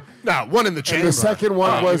loaded. Nah, one in the And chamber. the second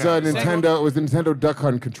one was a Second Nintendo. It was the Nintendo Duck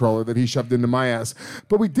Hunt controller that he shoved into my ass.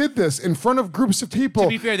 But we did this in front of groups of people. To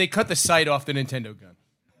be fair, they cut the sight off the Nintendo gun.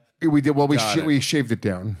 We did. Well, it. we shaved it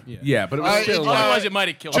down. Yeah, but it was still Otherwise, it might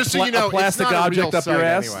have killed. just him. so you know, a plastic it's not a object real up your sight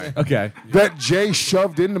ass. anyway. Okay. That Jay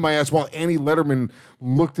shoved into my ass while Annie Letterman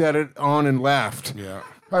looked at it on and laughed. Yeah.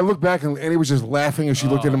 I looked back and Annie was just laughing as she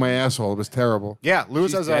looked into my asshole. It was terrible. Yeah,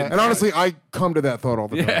 Lewis has a... And honestly, I come to that thought all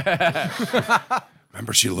the time.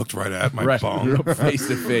 Remember, she looked right at my Right. bum. Face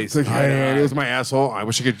to face. It's like, hey, it was my asshole. I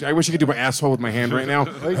wish I could do my asshole with my hand right now.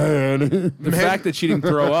 The fact that she didn't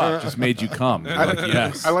throw up just made you come. You're like,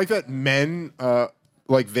 yes. I like that men,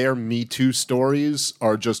 like their Me Too stories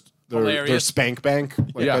are just their Hilarious. spank bank.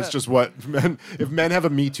 Like, Yeah. That's just what men. If men have a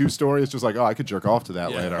Me Too story, it's just like, oh, I could jerk off to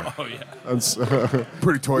that later. Oh yeah. That's,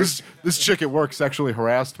 Pretty toys. this chick at work sexually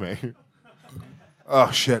harassed me.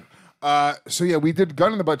 Oh shit. So yeah, we did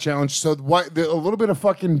gun in the butt challenge. So a little bit of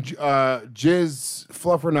fucking jizz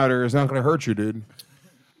fluffernutter is not going to hurt you, dude.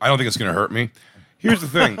 I don't think it's going to hurt me. Here's the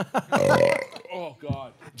thing. Oh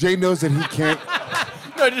god. Jay knows that he can't.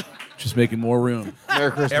 No, Just making more room. Merry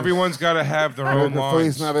Christmas. Everyone's got to have their own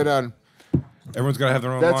Feliz lines. Navidad. Everyone's got to have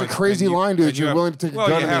their own That's lines. a crazy And line, dude. and You're have- willing to take a well,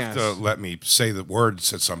 gun you in the have ass. to let me say the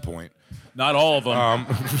words at some point. Not all of them.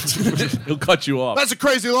 He'll cut you off. That's a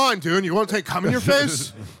crazy line, dude. You want to take cum in your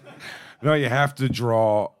face? No, you have to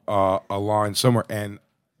draw a line somewhere, and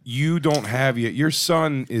you don't have yet. Your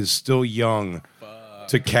son is still young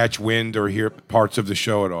to catch wind or hear parts of the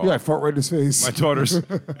show at all. Yeah, I fart right in his face.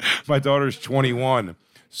 My daughter's 21,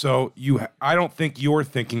 so I don't think you're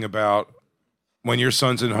thinking about when your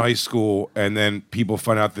son's in high school, and then people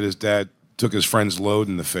find out that his dad took his friend's load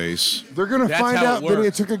in the face. They're gonna That's find how it out that he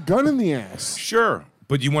works. took a gun in the ass. Sure,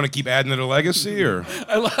 but you want to keep adding to the legacy, or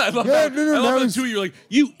I love Yeah, no, that that was- too. You're like,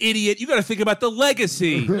 you idiot. You got to think about the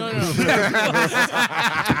legacy. no.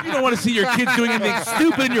 You don't want to see your kids doing anything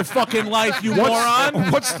stupid in your fucking life, you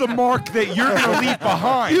moron. what's the mark that you're going to leave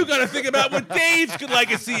behind? You got to think about what Dave's good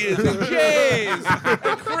legacy is, and Jay's, and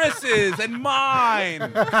Chris's, and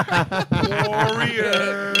mine.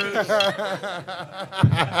 Warrior.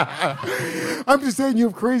 I'm just saying you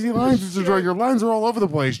have crazy lines to draw. Your lines are all over the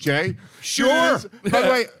place, Jay. Sure. By the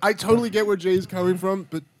way, I totally get where Jay's coming from,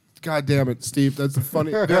 but God damn it, Steve, that's the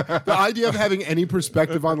funny. The idea of having any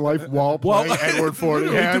perspective on life while playing Edward Forty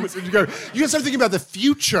Hands, you gotta start thinking about the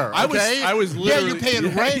future. I was Okay? literally- you're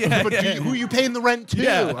paying rent, but who are you paying the rent to?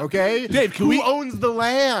 Yeah. Okay, Dave, can who we- owns the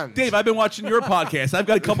land? Dave, I've been watching your podcast. I've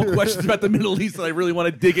got a couple questions about the Middle East that I really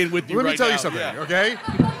want to dig in with you Let me right tell now. you something, Yeah. okay?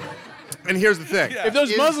 And here's the thing: If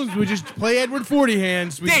those Muslims would just play Edward 40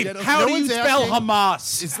 Hands, we'd Dave, get how No do you one's spell asking-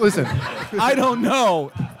 Hamas? listen, I don't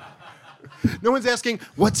know. no one's asking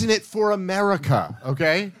what's in it for America.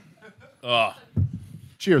 Okay.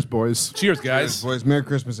 Cheers, boys. Cheers, guys. Boys, Merry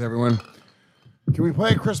Christmas, everyone. Can we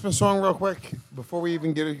play a Christmas song real quick before we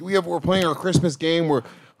even get it? We're playing our Christmas game.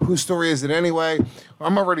 Whose story is it anyway?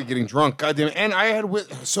 I'm already getting drunk. Goddamn it! And I had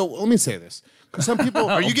so let me say this because some people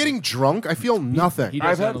Are you getting drunk? I feel nothing.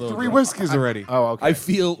 I've had 3 whiskeys already. Oh, okay. I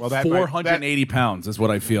feel that might- 480 pounds is what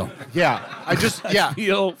I feel. Yeah, I just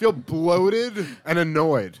feel bloated and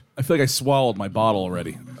annoyed. I feel like I swallowed my bottle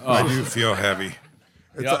already. I do feel heavy.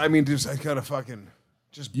 I mean, just I gotta fucking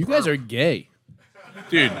just. You guys are gay.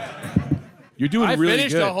 Dude, you're doing I really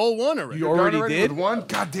finished good. a whole one already. You already Done did? with one.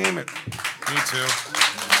 God damn it! Me too.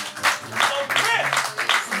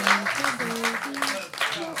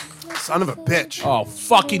 Son of a bitch. Oh,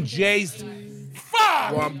 fucking Jay's.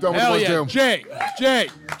 Well, I'm done with Hell one yeah. too.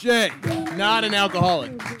 Jay. Not an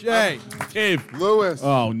alcoholic. Jay. Dave. Lewis.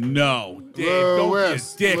 Oh, no. Dave, don't be a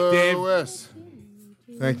dick, Dave. Lewis.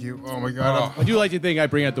 Thank you. Oh, my God. I do like to think I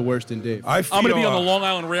bring out the worst in Dave. I'm going to be on the Long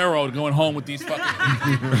Island Railroad going home with these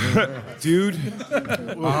fucking... Dude,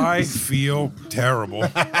 I feel terrible.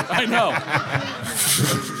 I know.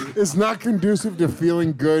 It's not conducive to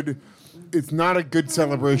feeling good. It's not a good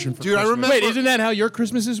celebration for Dude, I Christmas. remember. Wait, isn't that how your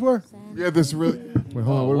Christmases were? Yeah, this really... Wait,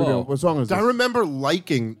 hold on. What are we doing? What song is this? I remember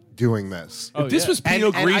liking doing this. If this was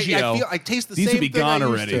Pinot Grigio, I taste the these same would be thing gone I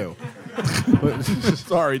used already. to.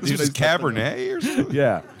 Sorry, dude. This is Cabernet or something?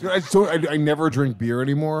 Yeah. Dude, I never drink beer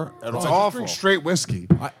anymore at all. It's I awful. drink straight whiskey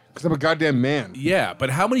because I'm a goddamn man. Yeah, but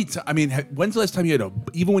how many I mean, when's the last time you had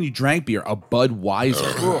even when you drank beer, a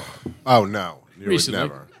Budweiser? Oh no, you would Recently.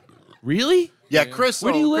 never. Really? Yeah, Chris.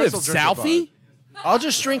 Where do you live? Chris will drink a Southie? I'll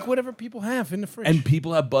just drink whatever people have in the fridge. And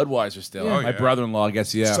people have Budweiser still. Yeah. Oh, My yeah. brother-in-law, I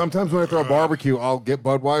guess, yeah. Sometimes when I throw a barbecue, I'll get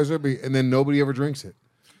Budweiser, and then nobody ever drinks it.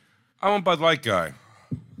 I'm a Bud Light guy.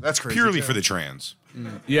 That's crazy. Purely too. for the trans.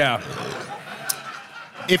 Yeah.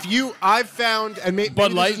 I've found, and maybe Bud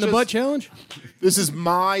this Light is in the just- butt challenge? This is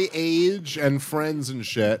my age and friends and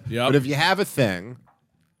shit. Yep. But if you have a thing,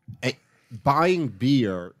 buying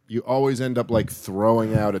beer, you always end up like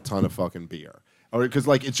throwing out a ton of fucking beer. Or because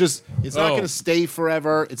like it's not going to stay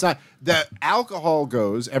forever. It's not the alcohol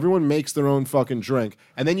goes. Everyone makes their own fucking drink,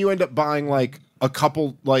 and then you end up buying like a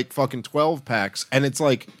couple like fucking 12 packs, and it's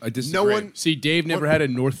like I disagree. no one. See, Dave never had a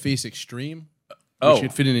North Face Extreme, Oh. which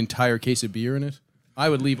could fit an entire case of beer in it. I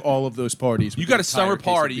would leave all of those parties. You with got an a summer entire case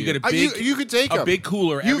of party. You beer. got a big. You could take a 'em. big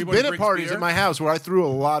cooler. You've Everyone been at brings parties beer. at my house where I threw a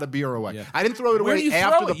lot of beer away. Yeah. I didn't throw it Where away do you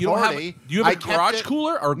after throw the it? You don't have. party. Do you I have a kept garage it-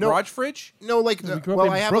 cooler or a No. garage fridge? No, like We grew up well,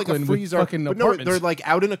 in I have Brooklyn like a with freezer. fucking But no, apartments. they're like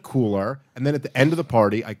out in a cooler, and then at the end of the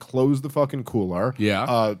party, I close the fucking cooler.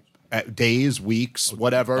 Yeah. At days, weeks,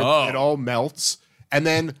 whatever, Oh. it all melts, and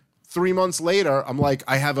then 3 months later, I'm like,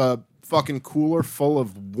 I have a fucking cooler full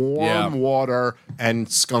of warm water and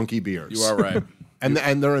skunky beers. You are right. and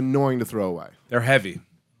they're annoying to throw away. They're heavy.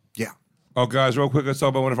 Yeah. Oh, guys, real quick, let's talk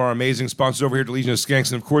about one of our amazing sponsors over here at the Legion of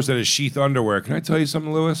Skanks, and of course, that is Sheath Underwear. Can I tell you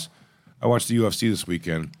something, Lewis? I watched the UFC this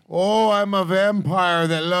weekend. Oh, I'm a vampire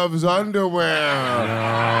that loves underwear.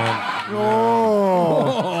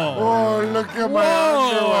 Oh, look at my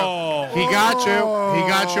underwear. He got you. He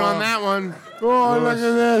got you on that one. Oh, look at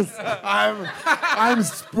this. I'm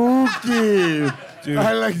spooky. Dude,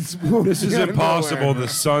 I like spooky. this is impossible. The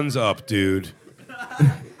sun's up, dude.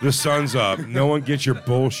 The sun's up. No one gets your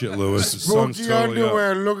bullshit, Lewis. The sun's Spooky totally up.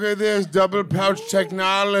 underwear. Look at this. Double pouch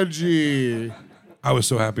technology. I was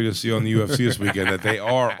so happy to see on the UFC this weekend that they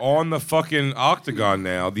are on the fucking octagon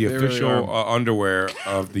now, the official underwear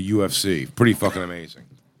of the UFC. Pretty fucking amazing.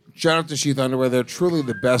 Shout out to Sheath Underwear. They're truly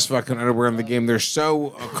the best fucking underwear in the game. They're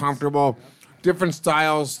so comfortable. Different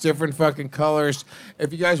styles, different fucking colors.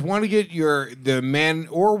 If you guys want to get the man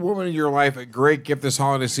or woman in your life a great gift this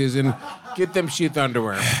holiday season, get them Sheath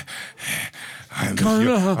Underwear.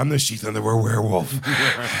 I'm the Sheath Underwear werewolf.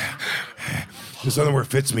 This underwear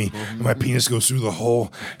fits me, and my penis goes through the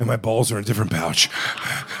hole, and my balls are in a different pouch.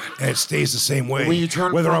 And it stays the same way, When you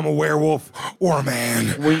turn whether from- I'm a werewolf or a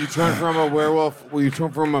man. When you turn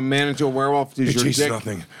from a man into a werewolf, does It your changes dick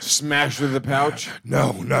nothing. smash through the pouch?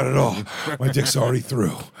 No, not at all. My dick's already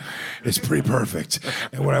through. It's pretty perfect.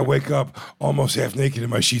 And when I wake up almost half naked in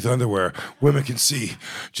my Sheath Underwear, women can see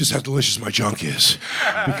just how delicious my junk is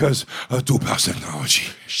because of dual pouch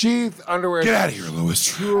technology. Sheath Underwear. Get out of here,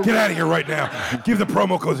 Lewis. Get out of here right now. Give the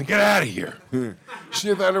promo codes and get out of here.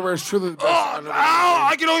 Sheath Underwear is truly the best underwear. Ow!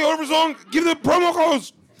 I get all the overzone. Give the promo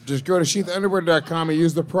codes. Just go to sheathunderwear.com and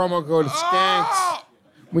use the promo code SKANKS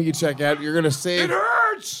when you check out. You're going to save It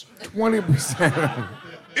hurts. 20%.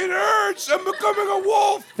 It hurts. I'm becoming a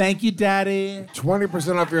wolf. Thank you, Daddy.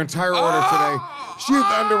 20% off your entire order today.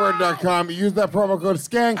 Sheathunderwear.com. Use that promo code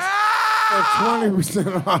SKANKS for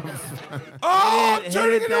 20% off. Oh, I'm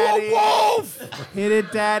turning into a wolf. Hit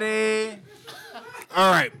it, Daddy. All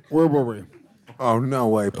right. Where were we? Oh, no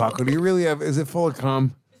way, Paco. Do you really have... Is it full of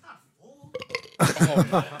cum?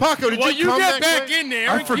 Paco, did you come get that back quick? in there.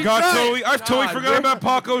 I and keep forgot going. totally. I totally forgot about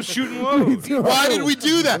Paco shooting loads. Why did we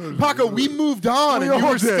do that? Paco, we moved on, and you all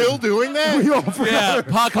were did. still doing that? We all forgot. Yeah,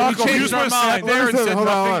 Paco, we You changed just our would have sat mind. there and Listen, said hold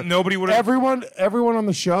on, nothing. hold on. Nobody would have. Everyone on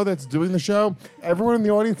the show that's doing the show, everyone in the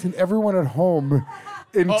audience, and everyone at home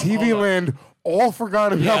in TV land all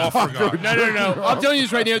forgot about Paco. No. I'm telling you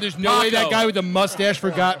this right now. There's no way that guy with the mustache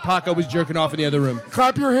forgot Paco was jerking off in the other room.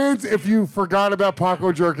 Clap your hands if you forgot about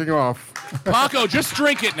Paco jerking off. Paco, just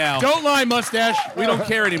drink it now. Don't lie, mustache. We don't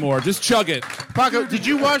care anymore. Just chug it. Paco, did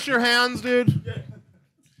you wash your hands, dude?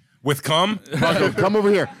 With cum? Come over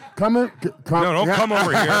here. Come. No, don't come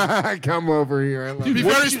over here. Come over here. Be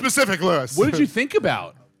very specific, Lewis. What did you think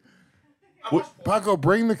about? Paco,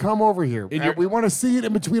 bring the cum over here. We want to see it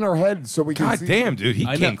in between our heads so we can God see. damn, dude. He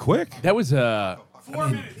came quick. That was 4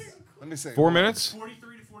 minutes. Let me see. 4 minutes?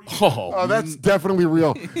 Oh, that's definitely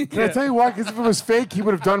real. Can I tell you why? Because if it was fake, he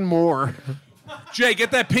would have done more. Jay,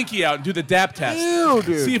 get that pinky out and do the DAP test. Ew,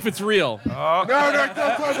 dude. See if it's real. No.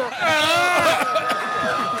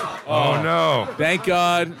 Oh, no. Thank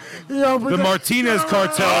God. The Martinez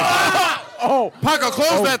cartel. Oh, Paco,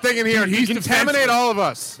 close that thing in here. He's contaminate all of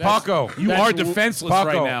us. Paco. You are defenseless Paco.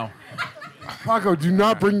 right now. Paco, do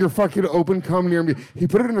not bring your fucking open cum near me. He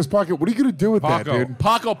put it in his pocket. What are you going to do with that, dude?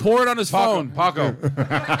 Paco, pour it on his phone. Paco.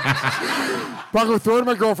 Paco, throw it in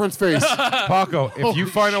my girlfriend's face. Paco, if you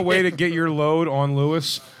find a way to get your load on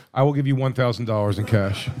Lewis, I will give you $1,000 in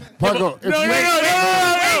cash. Paco, if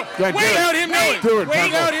Wait out him knowing. Do it, Wait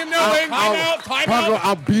Paco. out him knowing. Time Paco, out.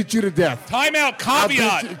 I'll beat you to death. Time out.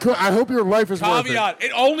 Caveat. I hope your life is worth it. Caveat.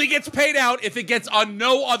 It only gets paid out if it gets on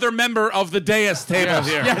no other member of the dais table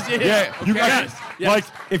here. Yes. You guys, like,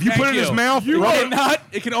 if you put it in his mouth, you cannot.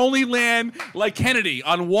 It can only land like Kennedy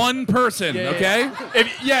on one person. Okay.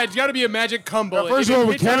 It's got to be a magic cum bullet. First of all,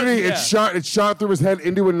 with Kennedy, it's shot through his head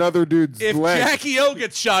into another dude's If leg. Jackie O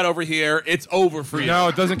gets shot over here, it's over for you. No,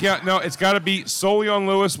 it doesn't count. No, it's got to be solely on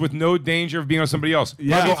Lewis with no danger of being on somebody else.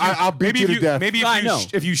 Paco, I'll beat you to death. Maybe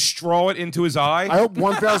if you straw it into his eye. I hope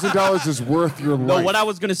 $1,000 is worth your life. No, what I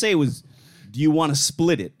was going to say was, do you want to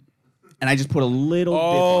split it? And I just put a little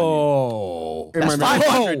bit on you. That's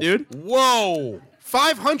 500, dude. Whoa.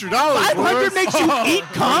 $500. 500 makes you eat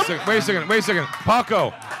cum? Wait a second.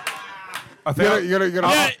 Paco. You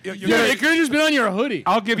gotta, It could have just been on your hoodie.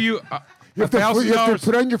 I'll give you you have to $1,000.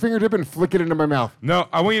 put on your fingertip and flick it into my mouth. No,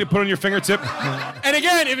 I want you to put on your fingertip. And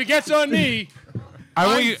again, if it gets on me,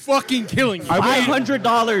 I'm fucking killing you.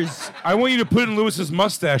 $500. I want you to put in Lewis's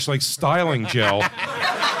mustache like styling gel.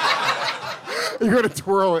 You're gonna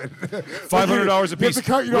twirl it. $500 a piece.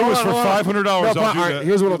 Lewis, for $500, I'll do that.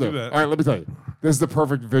 Here's what I'll do. that. All right, let me tell you. This is the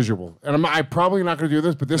perfect visual, and I'm probably not gonna do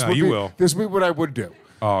this, but this would be what I would do.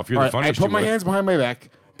 Oh, if you're All the right, funniest, I put my hands behind my back.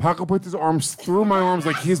 Paco puts his arms through my arms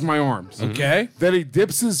like he's my arms. Okay. Then he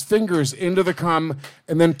dips his fingers into the cum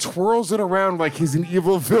and then twirls it around like he's an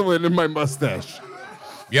evil villain in my mustache.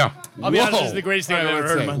 Yeah. I'll be honest, this is the greatest thing I've ever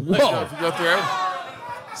heard in my life. Whoa. If you go through.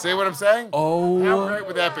 See what I'm saying? Oh. How great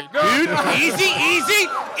would that be? No. Dude,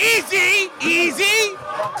 easy.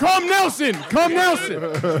 Come Nelson.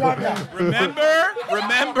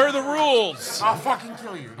 Remember the rules. I'll fucking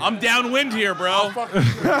kill you. I'm downwind here, bro. Come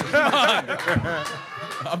on.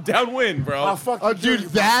 I'm downwind, bro. I'll fucking kill Dude, you.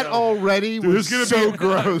 that already was so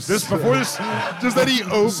gross. Just that he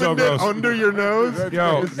opened it under your nose.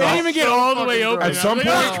 Yo, They didn't even get all the way open. at some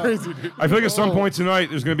point, Crazy, dude. I feel like at some point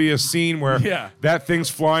tonight, there's going to be a scene where that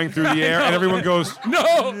thing's flying through the air and everyone goes, No.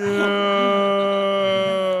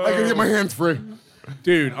 I can get my hands free.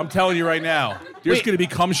 Dude, I'm telling you right now, there's going to be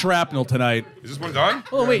cum shrapnel tonight. Is this one done?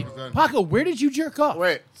 Oh, wait. Paco, where did you jerk off?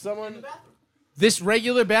 Wait, someone. This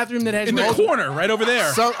regular bathroom that has In the corner, right over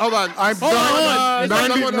there. Hold on. I'm Hold on.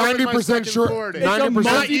 90% sure. 90%.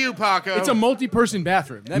 Not you, Paco. It's a multi-person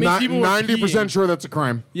bathroom. That means people were 90% peeing. sure that's a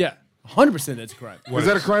crime. Yeah, 100% that's a crime. Is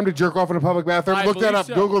that a crime to jerk off in a public bathroom? I Look that believe up.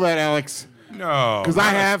 so. Google that, Alex. No. Because I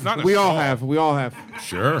have. Not in a We all stall. have. We all have.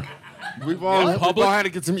 Sure. We've all had to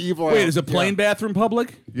get some evil. Wait, out. is a plain bathroom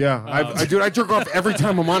public? Yeah, I jerk off every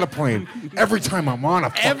time I'm on a plane. Every time I'm on a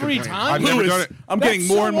fucking Every plane. time? I've never done it. I'm getting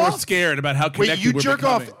more and more scared about how connected Wait, you we're jerk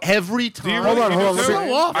off becoming. every time? Hold on. Let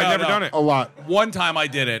me- I've never done it. A lot. One time I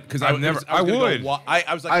did it because I I've never- was I gonna would.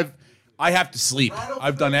 I was like, I have to sleep.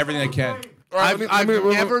 I've done everything I can. I've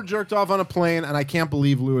never jerked off on a plane, and I can't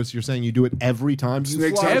believe, Lewis, you're saying you do it every time. You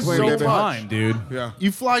Snakes fly on a plane, so baby. much. dude. Yeah.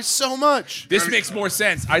 You fly so much. This makes more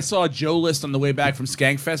sense. I saw Joe List on the way back from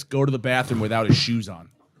Skankfest go to the bathroom without his shoes on.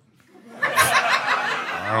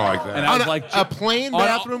 I don't like that. And I was like, A plane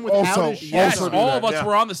bathroom without also- a shoe? yes, also do all that, of us yeah.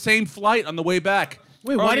 were on the same flight on the way back.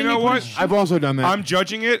 Wait, Oh, why you didn't know you what? I've also done that. I'm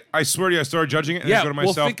judging it. I swear to you, I started judging it, and Yeah, I go to well,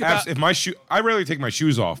 myself. think about- if my shoe, I rarely take my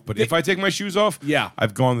shoes off, but if I take my shoes off, Yeah.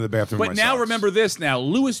 I've gone to the bathroom. But with now my socks. remember this now.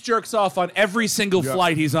 Lewis jerks off on every single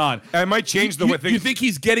flight he's on. I might change the way You think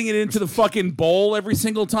he's getting it into the fucking bowl every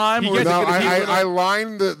single time? Or is it No, gonna be a little- I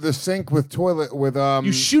line the sink with toilet with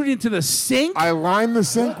You shoot it into the sink? I line the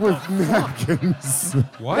sink with napkins.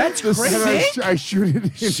 what? That's And crazy. I shoot it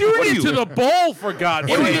in. Shoot it into the bowl, for God's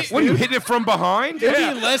sake. What are you hitting it from behind? Yeah, Would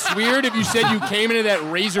it be less weird if you said you came into that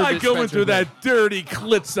razor I dispenser? go into that dirty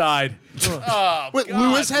clit side. Oh, Wait, God,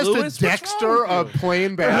 Lewis has Lewis, to Dexter a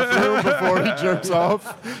plain bathroom before he jerks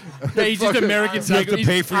off. Yeah, he's just American You have Psycho. to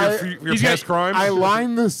pay for your past crimes. I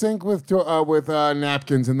line the sink with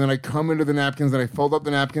napkins, and then I come into the napkins, and I fold up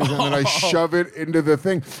the napkins, and then I shove it into the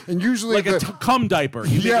thing. And usually, like a cum diaper.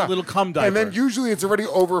 You make a little cum diaper. And then usually it's already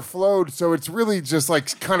overflowed, so it's really just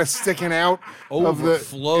like kind of sticking out.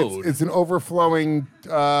 Overflowed. It's an overflowing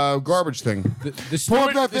garbage thing. The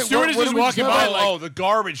stewardess is walking by like, the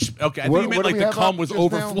garbage. Okay, I What- think you what meant do like we the have cum up was just now?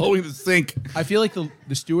 overflowing the sink. I feel like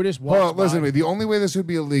the stewardess walks Well, listen to by. me. The only way this would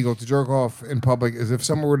be illegal to jerk off in public is if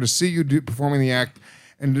someone were to see you performing the act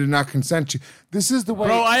and did not consent to. This is the way.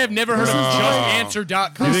 Bro, I have never heard of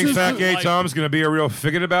justanswer.com. You think Fat Gay Tom's going to be a real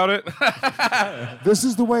figget about it? This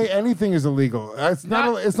is the way anything is illegal. It's not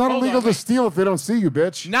hold illegal on, to wait. steal if they don't see you,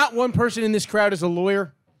 bitch. Not one person in this crowd is a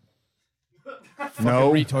lawyer.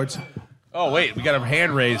 No. Retards. Oh wait, we got a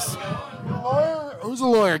hand raised. Who's a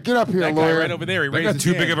lawyer? Get up here, That guy lawyer. right over there. He That raised got his too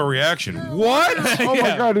hand. big of a reaction. What? Oh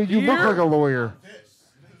my God, dude, you look like a lawyer.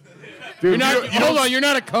 Dude, Hold on, you're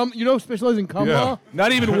not a cum. You don't specialize in cum law.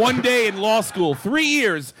 Not even one day in law school. 3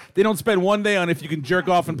 years. They don't spend one day on if you can jerk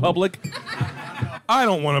off in public. I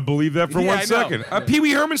don't want to believe that for Yeah, I 1 know. second. Pee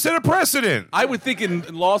Wee Herman set a precedent. I would think in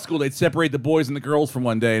law school they'd separate the boys and the girls from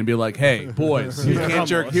one day and be like, "Hey, boys, you can't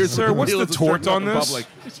jerk. Here's Sir, what's the tort on this? Public.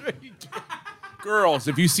 Girls,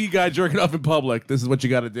 if you see a guy jerking off in public, this is what you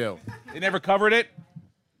got to do." They never covered it.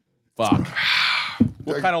 Fuck.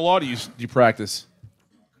 What kind of law do you practice?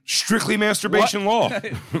 Strictly masturbation law.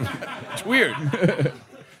 It's weird.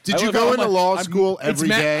 Did you go into law school every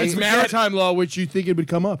day? It's maritime law, which you think it would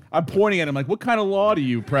come up. I'm pointing at him like, "What kind of law do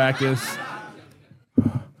you practice?"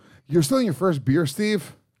 You're still in your first beer,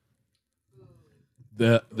 Steve?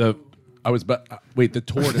 The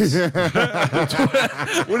tortoise.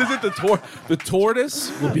 What is it? The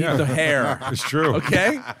tortoise will be the hare. It's true.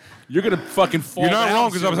 Okay, you're gonna fucking fall. You're not down wrong,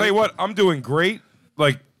 because I'll soon. tell you what, I'm doing great,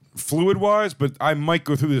 like fluid-wise, but I might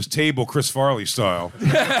go through this table Chris Farley style.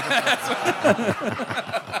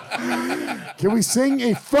 Can we sing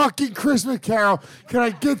a fucking Christmas carol? Can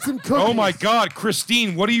I get some cookies? Oh my God,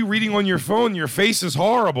 Christine, what are you reading on your phone? Your face is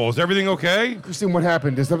horrible. Is everything okay? Christine, what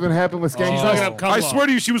happened? Did something happen with Skanky? He's looking up cum I law. swear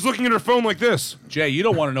to you, she was looking at her phone like this. Jay, you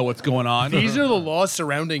don't want to know what's going on. These are the laws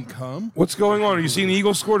surrounding cum. What's going on? Are you seeing the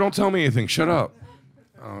Eagles score? Don't tell me anything. Shut up.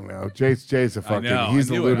 Oh no, Jay's a fucking. know,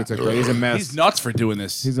 He's I a knew it. lunatic. Bro. He's a mess. He's nuts for doing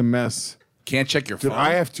this. He's a mess. Can't check your Dude, phone.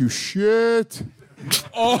 I have to shit.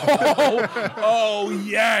 Oh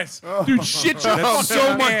yes, dude, shit your That's fucking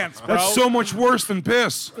so much. pants, bro. That's so much worse than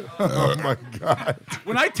piss. Oh my God.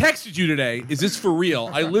 When I texted you today, is this for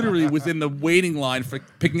real? I literally was in the waiting line for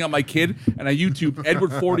picking up my kid, and I YouTube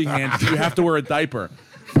Edward 40 hands. You have to wear a diaper.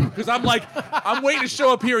 Because I'm like, I'm waiting to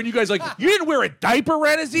show up here, and you guys are like, you didn't wear a diaper,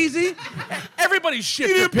 Rannazzisi? Everybody shit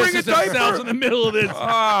You their didn't bring pisses a diaper? themselves in the middle of this.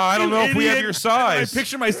 I don't You know if we have idiot. your size. I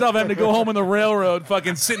picture myself having to go home on the railroad,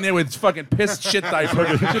 fucking sitting there with fucking pissed shit diaper.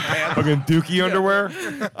 Fucking dookie underwear.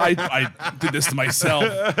 I did this to myself.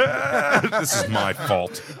 This is my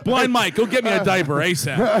fault. Blind Mike, go get me a diaper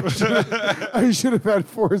ASAP. I should have had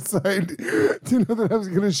foresight to know that I was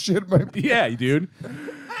gonna shit my. Yeah, dude.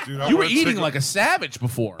 Dude, I You were wanna eating tickle- like a savage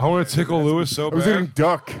before. I want to tickle Lewis so I was eating bad.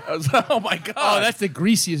 duck. I was, oh my god. Oh, that's the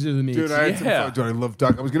greasiest of the meats. Dude, I had some Yeah. fun. Dude, I love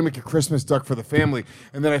duck. I was gonna make a Christmas duck for the family,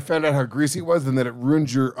 and then I found out how greasy it was, and that it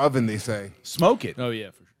ruins your oven. They say. Smoke it. Oh yeah,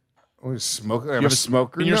 for sure. Oh, smoker. I have have a a-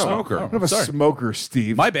 smoker. in your No. smoker. I don't have a Sorry. smoker,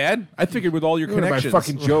 Steve. My bad. I figured with all your You're gonna buy connections.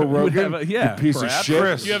 fucking Joe you would Rogan. have a- yeah, you piece perhaps. of shit.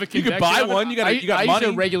 Chris. You have a You could convection buy oven? one. You got I money. used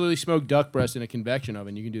to regularly smoke duck breast in a convection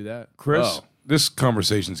oven. You can do that. Chris, Oh. this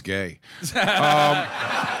conversation's gay.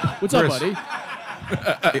 What's up, Chris.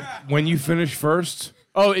 buddy? When you finish first.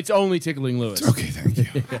 Oh, it's only tickling Lewis. Okay, thank you.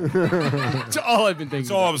 That's all I've been thinking.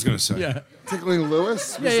 That's all I was going to say. Yeah. Tickling Lewis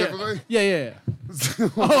specifically. Yeah.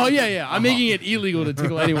 Oh yeah. I'm making it illegal to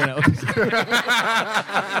tickle anyone else.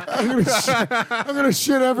 I'm gonna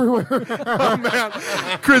shit everywhere. Oh, man.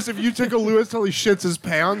 Chris, if you tickle Lewis till he shits his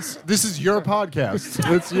pants, this is your podcast.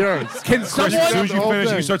 It's yours. Can Chris, as soon someone? as you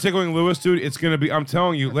finish, you start tickling Lewis, dude, it's going to be, I'm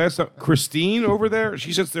telling you, last time, Christine over there,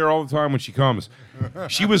 she sits there all the time when she comes.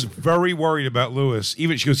 She was very worried about Lewis.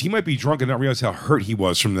 Even she goes, he might be drunk and not realize how hurt he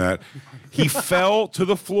was from that. He fell to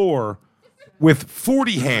the floor with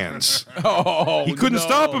 40 hands. Oh, He couldn't no.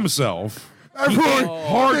 stop himself. Everyone,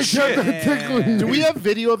 Hard they shit. kept tickling. Do we have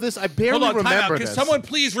video of this? I barely Hold on, time out. remember Can this. someone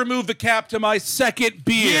please remove the cap to my second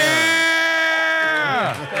beer?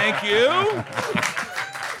 Yeah! Thank you.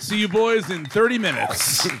 See you boys in 30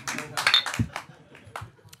 minutes.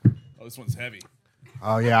 Oh, this one's heavy.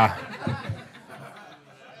 Oh, yeah.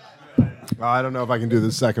 I don't know if I can do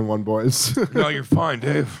the second one, boys. No, you're fine,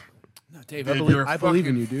 Dave. No, Dave, I believe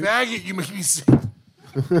in you, dude. Faggot, you make me sick.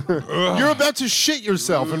 You're about to shit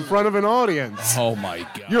yourself in front of an audience. Oh my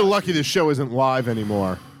god. You're lucky this show isn't live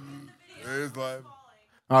anymore. It is live.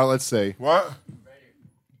 All right, let's see. What?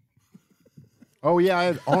 Oh, yeah, I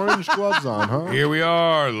had orange gloves on, huh? Here we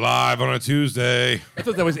are, live on a Tuesday. I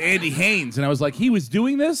thought that was Andy Haynes, and I was like, he was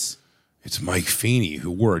doing this? It's Mike Feeney who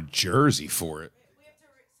wore a jersey for it.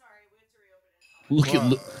 Look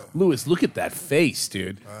at Lewis, look at that face,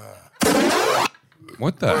 dude.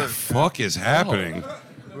 What the fuck is happening?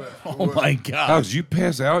 Oh my god. How did you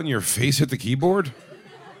pass out and your face hit the keyboard?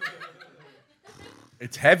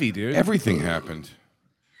 It's heavy, dude. Everything happened.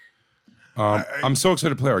 I'm so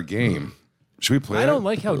excited to play our game. Should we play I it? don't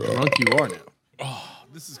like how drunk you are now. Oh,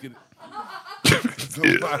 this is good.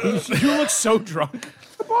 You look so drunk.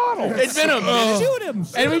 It's been a minute.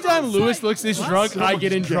 Every time Lewis looks this drunk, I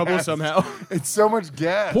get in trouble somehow. It's so much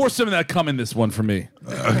gas. Pour some of that cum in this one for me.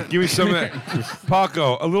 Give me some of that.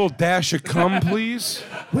 Paco, a little dash of cum, please.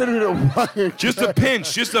 Wait a minute, why? Just a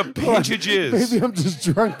pinch of jizz. Maybe I'm just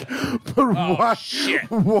drunk, but why? Shit.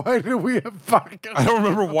 Why do we have vodka? I don't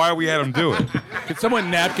remember why we had him do it. Could someone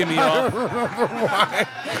napkin me off?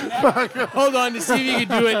 Hold on to see if you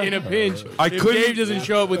can do it in a pinch. If couldn't- Dave doesn't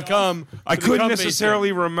show up with cum. I the couldn't cum face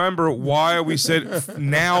necessarily remember why we said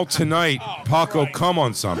now tonight Paco come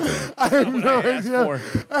on something. I have no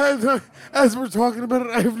idea. As we're talking about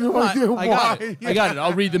it, I have no idea I why. got it. I got it.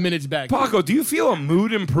 I'll read the minutes back. Paco, do you feel a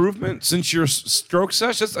mood improvement since your stroke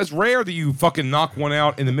session? That's rare that you fucking knock one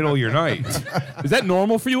out in the middle of your night. Is that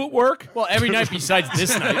normal for you at work? Well, every night besides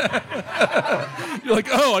this night. You're like,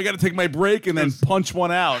 oh, I got to take my break and then punch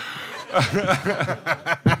one out.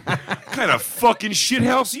 What kind of fucking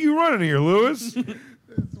shithouse are you running here, Lewis?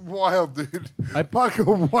 Wild, dude.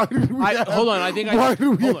 Paco, why do we Hold on. I think I. why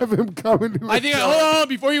do we hold on. have him coming to I think. Hold on.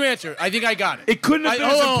 Before you answer, I think I got it. It couldn't have been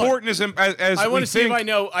as hold on. important as I we want to see think. if I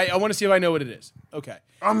know. I want to see if I know what it is. Okay.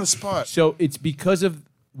 on the spot? So it's because of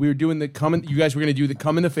we were doing the cum. You guys were going to do the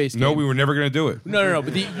cum in the face game. No, we were never going to do it. No.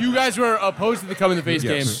 But you guys were opposed to the cum in the face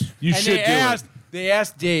Yes. game. You and should they do asked, They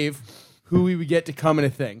asked Dave who we would get to cum in a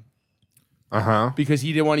thing because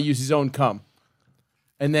he didn't want to use his own cum.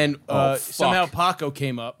 And then somehow Paco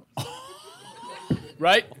came up.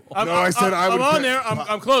 Right? I said I would I'm on pick- there.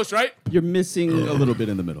 I'm close, right? You're missing a little bit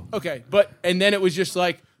in the middle. Okay, and then it was just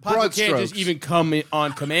like Paco Broad can't just strokes. even come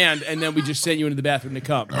on command, and then we just sent you into the bathroom to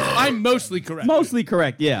come. I'm mostly correct. Mostly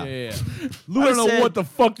correct, yeah. Yeah. I don't know said- what the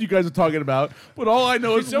fuck you guys are talking about, but all I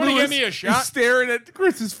know is somebody Lewis get me a shot? is staring at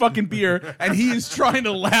Chris's fucking beer, and he is trying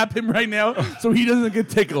to lap him right now so he doesn't get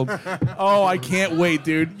tickled. Oh, I can't wait,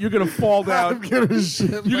 dude. You're gonna fall down. You're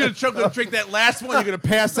gonna drink that last one. You're gonna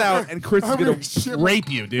pass out, and Chris is gonna rape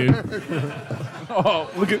you, dude. Oh,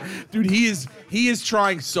 look at, dude. He is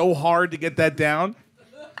trying so hard to get that down.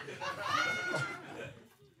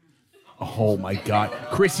 Oh my God,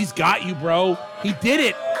 Chris, he's got you, bro. He did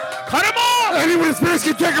it. Cut him off. Anyone in Spanish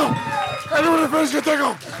can tickle. Anyone in Spanish can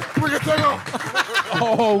tickle. We can tickle.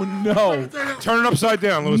 Oh no. Turn it upside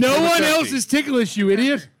down, Lewis. No Prove it's one empty. else is ticklish, you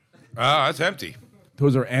idiot. Ah, that's empty.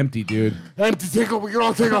 Those are empty, dude. Empty tickle. We can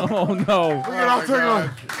all tickle. Oh no. We can all tickle.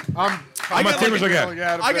 How much timbers I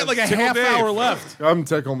got? I got like a half Dave. hour left. Come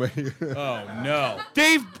tickle me. Oh, no.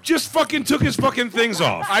 Dave just fucking took his fucking things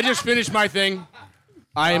off. I just finished my thing.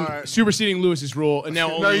 I am superseding Lewis's rule, and now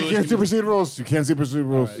only No, you Lewis can't can- supersede rules. You can't supersede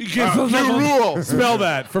rules. You can't new rule. Spell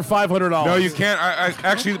that for $500. No, you can't. I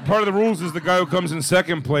actually, part of the rules is the guy who comes in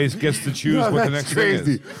second place gets to choose what the next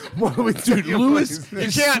crazy. thing is. What are we doing? Lewis You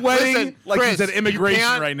is can't sweating listen, like Chris, he's at immigration you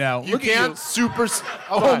can't- right now. You Look at can't you. supersede.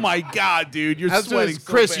 Oh my God, dude, you're sweating.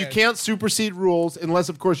 So Chris, bad. you can't supersede rules unless,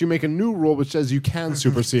 of course, you make a new rule which says you can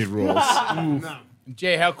supersede rules.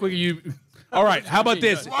 Jay, how quick are you? All right, how about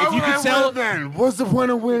this? Why If you would I could sell, win then? What's the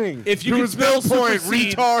point of winning? if you There could was spell no point,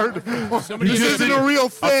 supersede, retard. Somebody This just isn't a real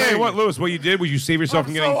thing. I'll tell you what, Lewis. What you did was you saved yourself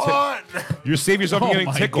from getting. so hot. You saved yourself from Oh getting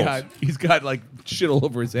my tickled. God, he's got like shit all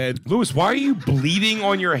over his head. Lewis, why are you bleeding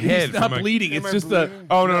on your head? He's not from a- bleeding. It's just a.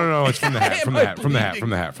 Oh no! It's from the hat. From the hat. From the hat. From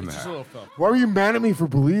the hat. From the hat. Why were you mad at me for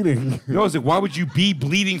bleeding? No, it's like why would you be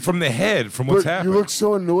bleeding from the head from what's But you happening? look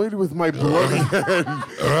so annoyed with my bloody head.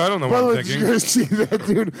 I don't know By the what way, I'm did you thinking. guys see that,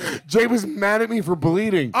 dude? Jay was mad at me for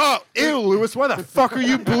bleeding. Oh, ew, Lewis, why the fuck are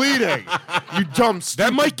you bleeding? You dumb That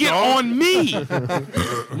stupid might get dog. on me.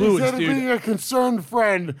 Instead of being a concerned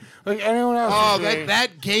friend like anyone else. Oh, would be.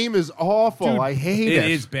 that game is awful. I hate it.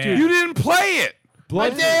 It is bad. You didn't play it, I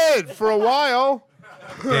did for a while.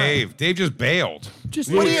 Dave. Dave just bailed.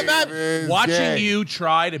 What do you mean? Watching you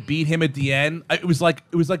try to beat him at the end, it was like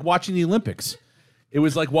watching the Olympics. It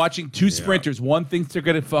was like watching two sprinters. One thinks they're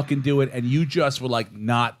gonna fucking do it, and you just were like,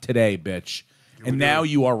 "Not today, bitch." And now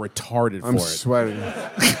you are retarded I'm for it. sweating.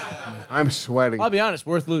 I'm sweating. I'll be honest,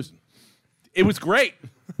 worth losing. It was great.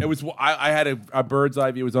 It was. I had a bird's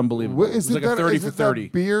eye view. It was unbelievable. What, it was like a 30 for 30.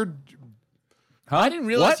 Beard. Huh? I didn't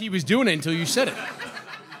realize What? he was doing it until you said it.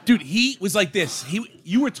 Dude, he was like this.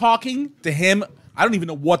 You were talking to him. I don't even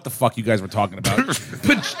know what the fuck you guys were talking about.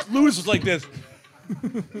 But Lewis was like this.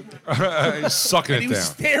 He's sucking And he it was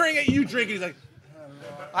down. staring at you drinking. He's like,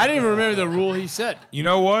 I didn't even remember the rule he said. You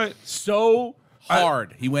know what? so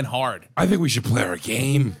hard. He went hard. I think we should play our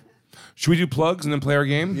game. Should we do plugs and then play our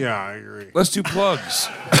game? Yeah, I agree. Let's do plugs.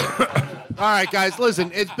 All right, guys,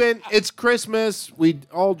 listen. It's Christmas. We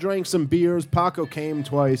all drank some beers. Paco came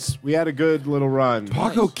twice. We had a good little run.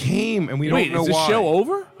 Paco came, and we Wait, don't know is the why. show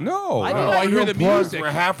over? No. I don't know. I hear the music.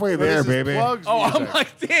 We're halfway there, baby. Oh, I'm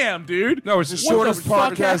like, damn, dude. No, it's the What shortest the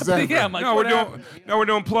fuck podcast happened? ever. Yeah, I'm like, no, what we're happened?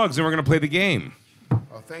 doing plugs, and we're gonna play the game.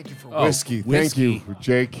 Oh, thank you for whiskey. Thank whiskey. you,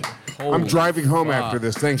 Jake. Holy I'm driving home fuck. after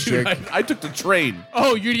this. Thanks, Dude, Jake. I took the train.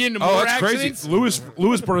 Oh, you're getting into more Oh, that's accidents? crazy.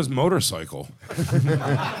 Lewis brought his motorcycle.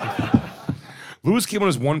 Lewis came on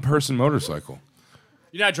his one-person motorcycle.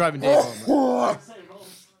 You're not driving Dave home.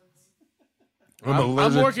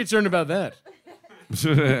 I'm more concerned about that.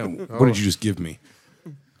 What did you just give me?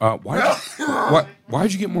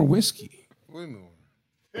 Why'd you get more whiskey?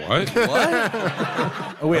 What?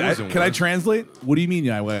 Oh, wait, can I translate? What do you mean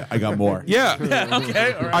I got more? Yeah.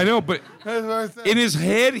 Okay, all right. I know, but in his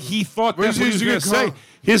head, he thought that's what he was going to say.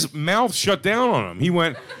 His mouth shut down on him. He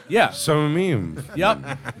went, Yeah. so me.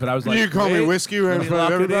 Yep. But I was like, You call me wait, whiskey right let in me front of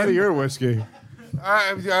lock it everybody. in. You're whiskey.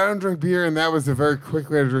 I don't drink beer, and that was a very quick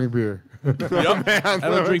way to drink beer. Yep. I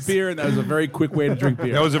don't drink beer, and that was a very quick way to drink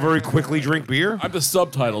beer. That was a very quickly drink beer. I'm the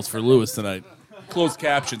subtitles for Lewis tonight. Closed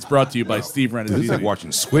captions brought to you by Steve It's like Rannazzisi.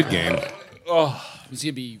 watching Squid Game. It's going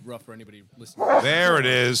to be rough for anybody listening. There it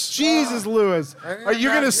is. Jesus, Lewis.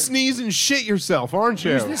 You're going to sneeze and shit yourself, aren't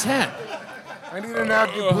you? Where's this hat? I need a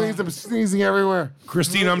napkin, please. I'm sneezing everywhere.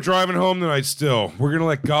 Christine, I'm driving home tonight still. We're going to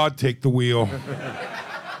let God take the wheel.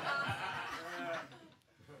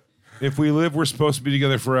 If we live, we're supposed to be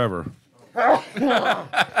together forever. Well,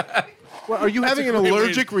 are you having an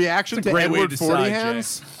allergic reaction that's a to great way Edward to Forty decide,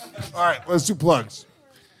 Hands? All right, let's do plugs.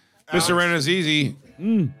 Mr.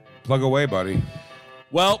 Rannazzisi, plug away, buddy.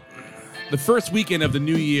 Well, the first weekend of the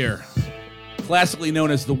new year, classically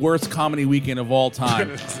known as the worst comedy weekend of all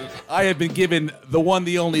time, I have been given the one,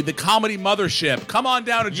 the only, the comedy mothership. Come on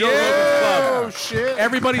down to Joe Rogan's Club. Oh, shit.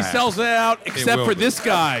 Everybody sells it out except will for be. this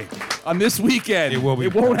guy on this weekend. It will be.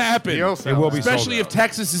 It won't happen. He'll sell It will be Especially sold if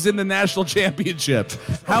Texas is in the national championship.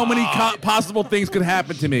 How many possible things could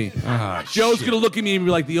happen to me? Joe's going to look at me and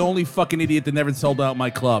be like, the only fucking idiot that never sold out my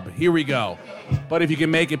club. Here we go. But if you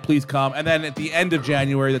can make it, please come. And then at the end of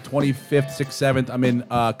January, the 25th, 6th, 7th, I'm in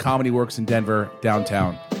Comedy Works in Denver,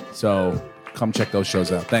 downtown. So come check those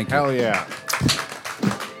shows out. Thank you. Hell yeah.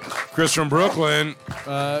 Chris from Brooklyn.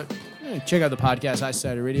 Check out the podcast, High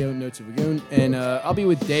Society Radio, Notes of a Goon. And I'll be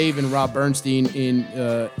with Dave and Rob Bernstein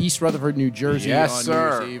in East Rutherford, New Jersey Yes, on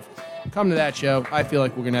sir. New Year's Eve. Come to that show. I feel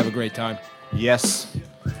like we're going to have a great time. Yes,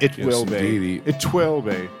 it will be. indeedy. It will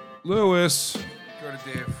be. Lewis. Go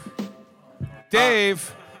to Dave.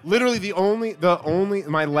 Dave. Literally the only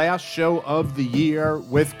my last show of the year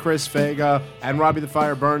with Chris Faga and Robbie the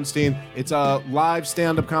Fire Bernstein. It's a live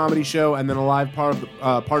stand-up comedy show and then a live part of the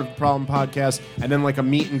Problem podcast and then like a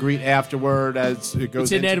meet and greet afterward as it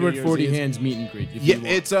goes. It's an into Edward New Year's 40 Eve. Hands meet and greet. if Yeah, you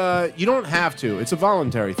want. it's you don't have to. It's a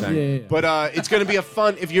voluntary thing. Yeah. But it's going to be a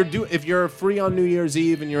fun if you're free on New Year's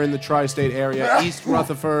Eve and you're in the tri-state area, East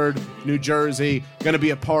Rutherford, New Jersey, going to be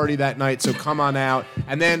a party that night. So come on out.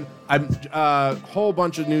 And then a whole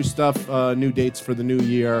bunch of new stuff, new dates for the new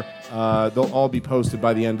year. They'll all be posted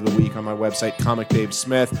by the end of the week on my website, Comic Dave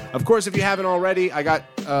Smith. Of course, if you haven't already, I got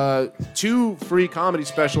 2 free comedy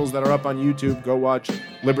specials that are up on YouTube. Go watch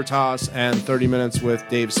Libertas and 30 Minutes with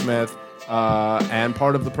Dave Smith. And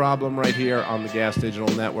Part of the Problem right here on the Gas Digital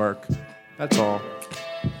Network. That's all.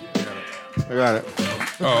 I got it.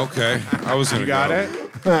 Oh, okay. I was going to You got go. it?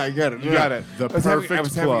 I got it. You got it. The perfect I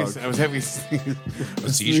was plug. having a sneeze. A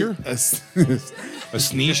seizure? A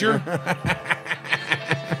sneezer?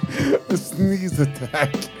 A sneeze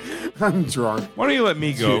attack. I'm drunk. Why don't you let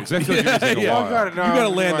me go? Because I feel like you're going to take a I while. got it. No, You got to no,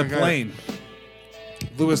 land I the got it. plane.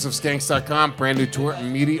 LewisofSkanks.com, brand new tour,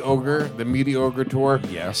 Meaty Ogre, the Meaty Ogre tour.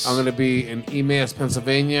 Yes. I'm going to be in Emmaus,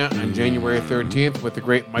 Pennsylvania on January 13th with the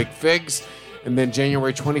great Mike Figs. And then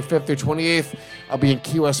January 25th or 28th, I'll be in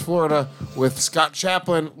Key West, Florida with Scott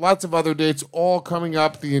Chaplin. Lots of other dates all coming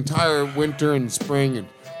up the entire winter and spring and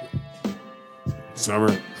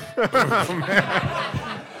summer.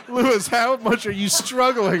 Lewis, how much are you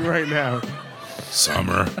struggling right now?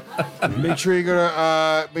 Summer. Make sure you go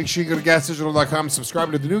to gasdigital.com.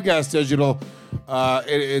 Subscribe to the new Gas Digital.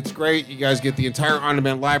 It's great. You guys get the entire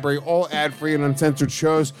on-demand library, all ad-free and uncensored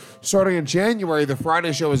shows. Starting in January, the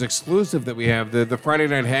Friday show is exclusive that we have. The Friday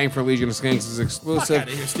Night Hang for Legion of Skanks is exclusive.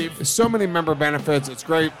 Here, Steve. There's so many member benefits. It's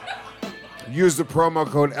great. Use the promo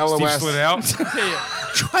code LOS. Steve slid out.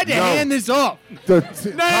 Tried to hand this off.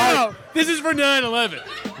 No. This is for 9/11.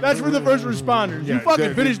 That's for the first responders. You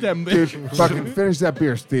fucking finish that, bitch. Dude, fucking finish that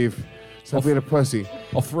beer, Steve. Stop being a pussy.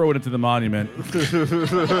 I'll throw it into the monument.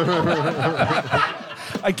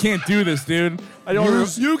 I can't do this, dude.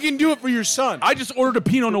 You can do it for your son. I just ordered a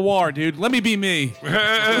Pinot Noir, dude. Let me be me. All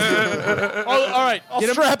right. I'll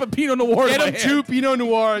strap a Pinot Noir to Get my him hand. 2 Pinot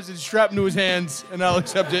Noirs and strap them to his hands, and I'll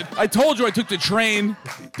accept it. I told you I took the train.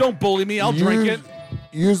 Don't bully me. I'll drink it.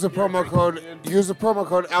 Use the promo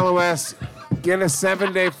code LOS. Get a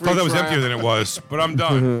 7-day free I thought that was trial. emptier than it was, but I'm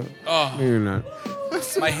done. No, you're not.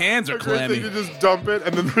 My hands are Great thing clammy. to just dump it,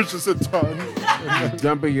 and then there's just a ton.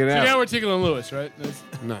 Dumping it So now out. we're tickling Lewis, right?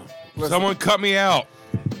 No. Someone cut me out.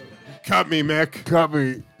 Cut me, Mick. Cut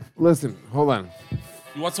me. Listen, hold on.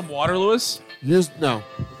 You want some water, Lewis? No.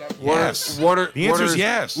 Yes. Water. The answer is water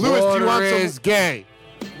yes. Lewis, do you want Water some? is gay.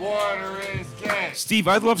 Water is gay. Steve,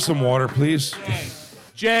 I'd love some water, please.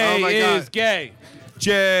 Jay Oh my is God. gay.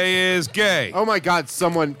 Jay is gay. Oh my God!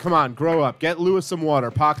 Someone, come on, grow up. Get Lewis some water.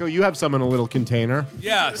 Paco, you have some in a little container.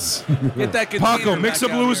 Yes. Get that container Paco, mix back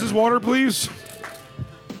up out Lewis's here. water, please.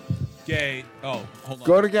 Gay. Oh, hold on.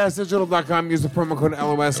 Go to gasdigital.com, use the promo code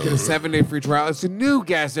LOS, get a 7-day free trial. It's a new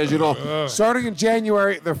Gas Digital. Starting in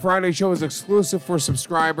January, the Friday show is exclusive for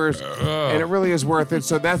subscribers, and it really is worth it.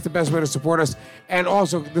 So that's the best way to support us. And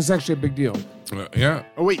also, this is actually a big deal. Yeah,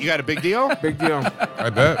 Oh wait, you got a big deal? Big deal. I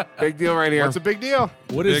bet. Big deal right here. What's a big deal?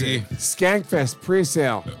 What is Biggie. it? Skankfest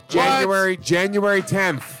pre-sale. January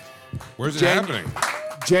 10th. Where's it Jan- happening?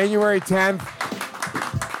 January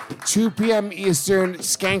 10th, 2 p.m. Eastern,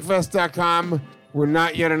 skankfest.com. We're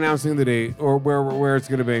not yet announcing the date or where it's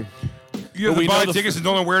going to be. You have we to buy know the- tickets and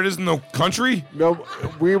don't know where it is in the country? No,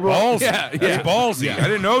 we will. Ballsy. Yeah, That's yeah. ballsy. I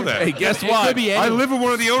didn't know that. Hey, guess It what? could be I any- live with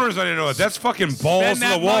one of the owners. I didn't know that. That's fucking balls Spend to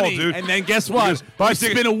that the wall, money, dude. and then guess what? Buy You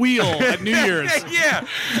tickets. spin a wheel at New Year's. Yeah.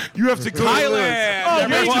 You have to go Thailand. Oh,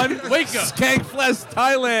 everyone. wake up. Skankfest,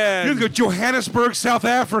 Thailand. You have to go Johannesburg, South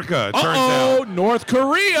Africa, it turns Uh-oh, out. North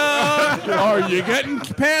Korea. Are you getting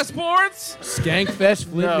passports? Skankfest,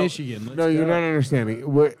 Flint, No. Michigan. Let's No, you're go. not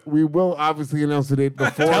understanding. We will obviously announce the date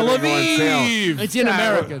before Tel they go on sale. Aviv. It's in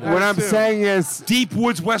America. What I'm saying is, Deep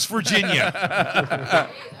Woods, West Virginia.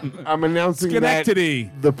 I'm announcing Schenectady.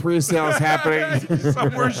 that the pre-sale is happening.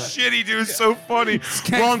 Somewhere shitty, dude. It's so funny.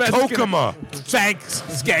 Skankfest, Ronkonkoma. Thanks,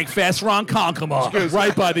 Skankfest, Ronkonkoma.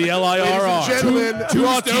 Right by the LIRR. Ladies and gentlemen,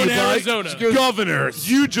 Brought to you Tombstone, by Arizona. Governors.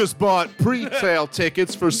 you just bought pre-sale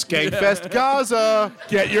tickets for Skankfest Gaza.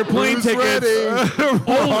 Get your plane Who's tickets. ready?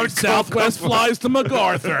 Only Southwest flies to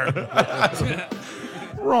MacArthur.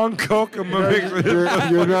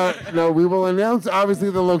 Ronkonkoma. You're not. No, we will announce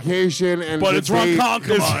obviously the location and. But the it's date.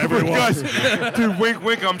 Ronkonkoma, everyone. Guys, dude, wink,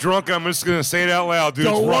 wink. I'm drunk. I'm just going to say it out loud, dude.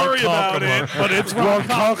 Don't it's worry about Ronkonkoma. it, but it's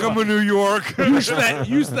Ronkonkoma, New York.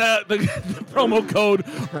 Use the promo code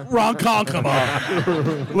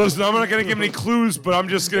Ronkonkoma. Listen, I'm not going to give any clues, but I'm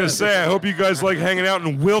just going to say I hope you guys like hanging out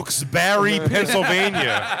in Wilkes-Barre,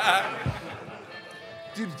 Pennsylvania.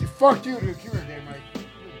 Dude, fuck you. Dude, come here, Dave, Mike.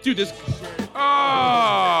 Dude, this.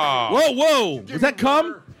 Oh. Whoa. Was that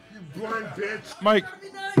cum? Mike.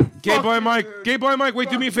 Gay blind Mike. Gay blind Mike, wait,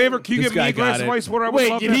 do me a favor. Can you This give me guy a glass got of it. ice water? I would Wait,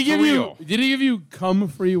 love did that he for give real. you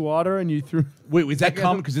cum-free water and you threw? Wait, was that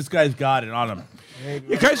cum? Because this guy's got it on him.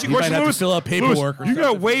 You guys, you might question have to Lewis, fill out paperwork or Lewis, you got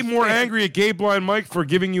something. way more angry at Gay Blind Mike for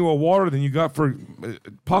giving you a water than you got for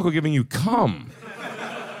Paco giving you cum.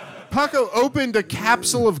 Paco opened a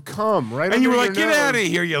capsule of cum right And you were under like, your get nose." out of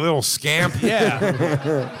here, you little scamp.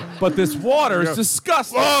 Yeah. But this water is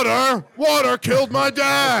disgusting. Water killed my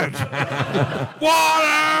dad.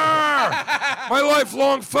 Water! My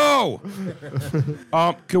lifelong foe.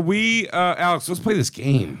 Can we, Alex, let's play this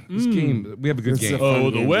game. This game, we have a good game. Oh,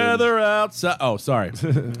 the weather outside. Oh, sorry. I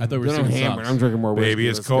thought we were I'm singing hammered. I'm songs. drinking more whiskey. Baby,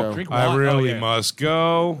 it's Let's cold. go. Drink I water. really Oh, yeah. must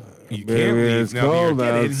go. You Baby, can't leave it's now that you're cold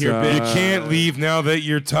get in here, bitch. You outside. can't leave now that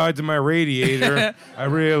you're tied to my radiator. I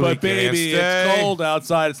really But can't baby, stay. it's cold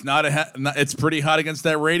outside. It's not it's pretty hot against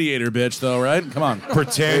that radiator, bitch. Though, right? Come on.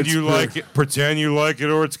 Pretend you like it. Pretend you like it,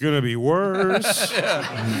 or it's gonna be worse.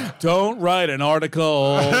 Don't write an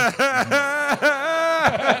article.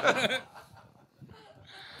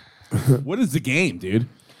 What is the game, dude?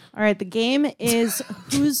 All right, the game is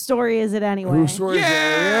whose story is it anyway? Whose story is it?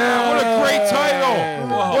 Yeah, what a great title!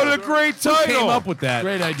 What a great title! Who came up with that?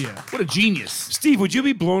 Great idea. What a genius. Steve, would you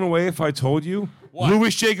be blown away if I told you? What?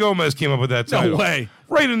 Luis J. Gomez came up with that title. No way.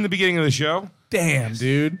 Right in the beginning of the show. Damn,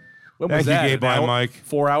 dude. When Thank was you, that? Gay An Blind hour- Mike.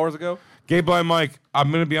 4 hours ago? Gay Blind Mike,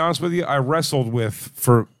 I'm going to be honest with you. I wrestled with,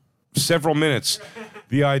 for several minutes,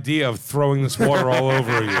 the idea of throwing this water all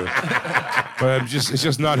over you. But it's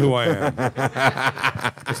just not who I am.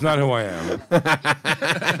 It's not who I am.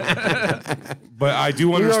 But I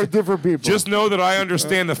do understand. We are different people. Just know that I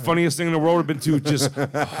understand the funniest thing in the world would have been to just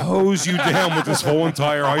hose you down with this whole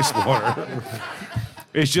entire ice water.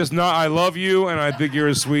 It's just not. I love you, and I think you're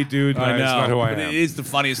a sweet dude. And I know. It's not who I but am. It is the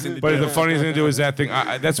funniest thing to But do. the funniest thing to do is that thing.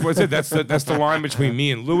 That's what I said. That's the line between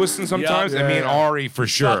me and Lewis, and sometimes, and me and Ari for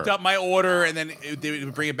sure. Fucked up my order, and then they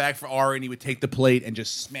would bring it back for Ari, and he would take the plate and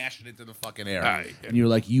just smash it into the fucking air. And you're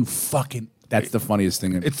like, you fucking. That's the funniest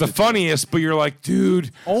thing. It's the funniest, but you're like,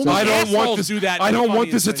 dude, Only I don't want assholes this. do that. I The don't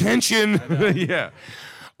want this funniest thing. attention. Yeah,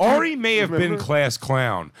 Ari may have been class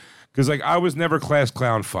clown. Because like I was never class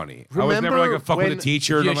clown funny. I was never like a fuck with a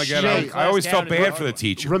teacher and you I'm like shit that. I always class felt clown bad is- for the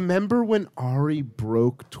teacher. Remember when Ari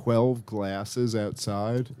broke 12 glasses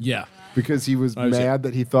outside? Yeah. Because he was was mad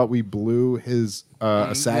that he thought we blew his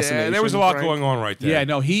assassination. Yeah, there was a lot prank. going on right there. Yeah,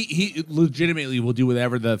 no, he legitimately will do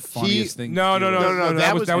whatever the funniest thing. No.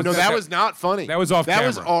 That was not funny. That was off That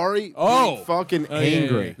was camera. Ari Oh. being fucking yeah,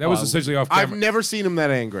 angry. yeah. That was essentially off camera. I've never seen him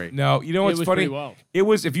that angry. No, you know what's was funny? pretty wild. It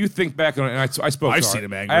was, if you think back on it, and I spoke I've to Ari. seen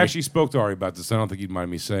him angry. I actually spoke to Ari about this. I don't think he'd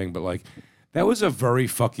mind me saying, but like, that was a very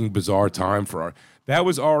fucking bizarre time for Ari. That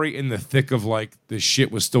was Ari in the thick of like, the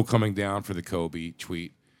shit was still coming down for the Kobe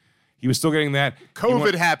tweet. He was still getting that.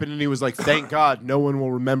 COVID happened, and he was like, thank God no one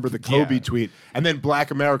will remember the Kobe tweet. And then Black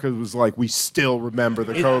America was like, we still remember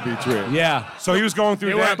the Kobe tweet. Yeah, So he was going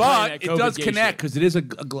through that. but that it COVID does gay connect because it is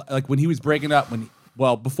like when he was breaking up.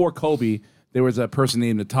 Before Kobe, there was a person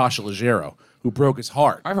named Natasha Leggero who broke his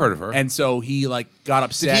heart. I've heard of her. And so he like got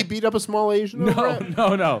upset. Did he beat up a small Asian? over it?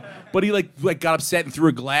 No. But he like got upset and threw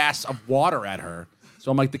a glass of water at her. So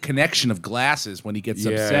I'm like the connection of glasses when he gets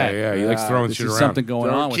upset. Yeah, he likes throwing This shit is around. something going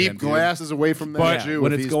on with Keep him. dude. glasses away from that But Jew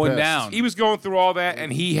when if it's he's going pissed. down. He was going through all that,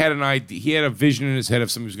 and he had an idea. He had a vision in his head of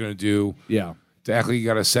something he was going to do. Yeah. To actually he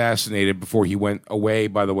got assassinated before he went away,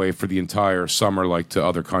 by the way, for the entire summer, like to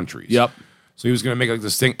other countries. Yep. So he was going to make like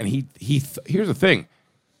this thing, and here's the thing,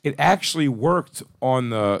 it actually worked on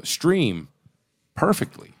the stream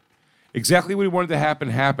perfectly. Exactly what he wanted to happen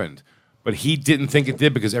happened, but he didn't think it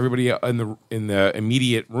did because everybody in the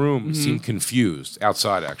immediate room seemed confused.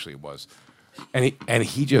 Outside, actually, it was, and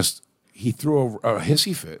he threw a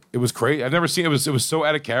hissy fit. It was crazy. I've never seen it. It was so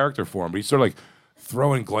out of character for him. But he started like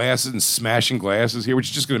throwing glasses and smashing glasses here, which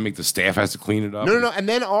is just going to make the staff has to clean it up. No. And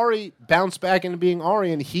then Ari bounced back into being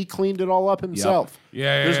Ari, and he cleaned it all up himself.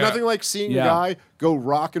 Yeah, There's yeah. nothing like seeing Yeah. a guy go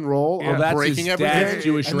rock and roll Well, on that's breaking his everything, dad's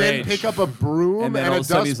Jewish and rage. then pick up a broom And then and all a of a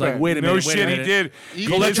sudden he's like, dustpan. wait a minute. No wait a shit, he minute. did. He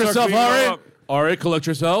Collect did yourself, start cleaning it Ari. up. Ari, collect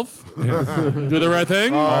yourself. Do the right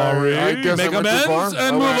thing. I guess Make I went too far. amends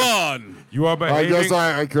and move on. You are I behaving. guess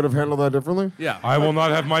I could have handled that differently. Yeah. I will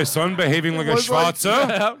not have my son behaving like a was like-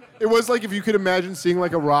 schwarzer. It was like if you could imagine seeing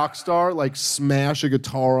like a rock star like smash a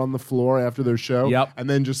guitar on the floor after their show, Yep. and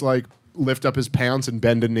then just like lift up his pants and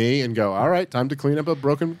bend a knee and go, all right, time to clean up a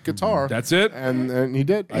broken guitar. That's it. And he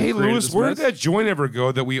did. Hey, Lewis, where did that joint ever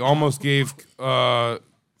go that we almost gave Paco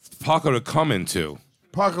to come into?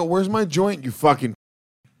 Paco, where's my joint, you fucking...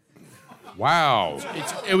 Wow.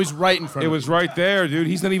 It was right in front It of was right there, dude.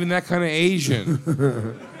 He's not even that kind of Asian.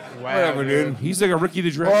 Whatever, dude. He's like a Ricky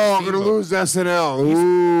the Dragon. Oh, I'm going to lose SNL.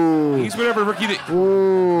 Ooh. He's whatever Ricky the...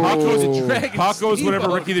 Paco's a dragon. Paco's whatever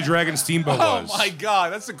Steamboat. Ricky the Dragon Steamboat Oh was. my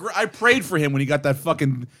God, that's a great. I prayed for him when he got that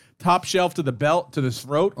fucking top shelf to the belt to the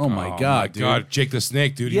throat. Oh my God, dude. God, Jake the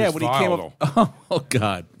Snake, dude. Yeah, he was when he came vile. up. Oh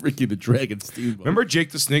God, Ricky the Dragon Steamboat. Remember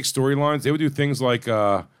Jake the Snake storylines? They would do things like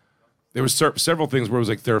there was several things where it was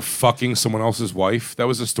like they're fucking someone else's wife. That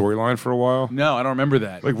was a storyline for a while. No, I don't remember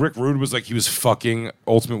that. Like Rick Rude was like he was fucking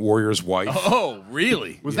Ultimate Warrior's wife. Oh,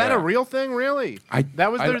 really? Was that a real thing? Really?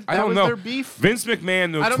 That was their beef. Vince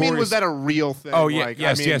McMahon. Notorious. I don't mean was that a real thing. Oh yeah, like,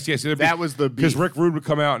 yes. That was the beef. Because Rick Rude would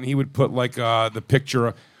come out and he would put like the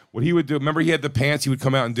picture. What he would do? Remember, he had the pants. He would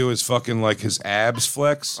come out and do his fucking like his abs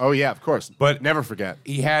flex. Oh yeah, of course. But never forget.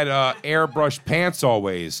 He had airbrushed pants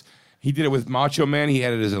always. He did it with Macho Man. He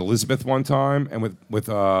had it as Elizabeth one time, and with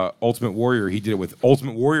Ultimate Warrior, he did it with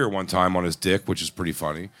Ultimate Warrior one time on his dick, which is pretty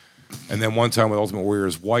funny. And then one time with Ultimate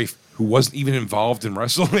Warrior's wife, who wasn't even involved in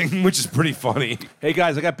wrestling, which is pretty funny. Hey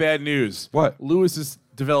guys, I got bad news. What? Lewis is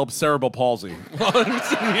developed cerebral palsy.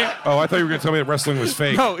 Oh, I thought you were going to tell me that wrestling was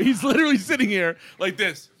fake. No, he's literally sitting here like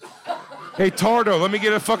this. Hey, Tardo, let me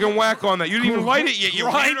get a fucking whack on that. You didn't even light it yet.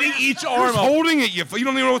 You're grinding each arm up. Holding it. You don't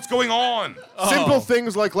even know what's going on. Simple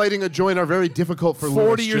things like lighting a joint are very difficult for 40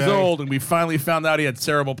 Lewis years J. old, and we finally found out he had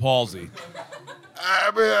cerebral palsy.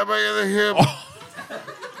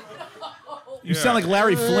 You sound like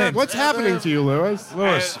Larry Flint. What's happening to you, Lewis?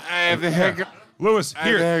 Lewis. I have the hiccups. Lewis,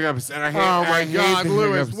 here. Oh my God,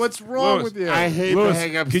 Lewis, what's wrong with you? I hate Lewis, the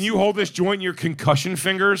hiccups. can you hold this joint in your concussion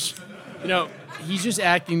fingers? You know, he's just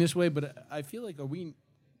acting this way, but I feel like, are we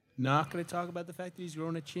not going to talk about the fact that he's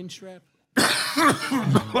growing a chin strap?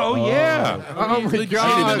 Oh, yeah. Oh my God!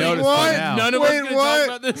 I didn't notice by now. None of us going to talk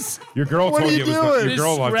about this. Your girl What told are you you it was doing? your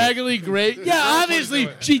girl loved it. Scraggly great. Yeah, obviously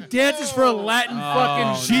she dances for a Latin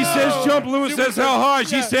fucking. She says jump, Lewis says how high.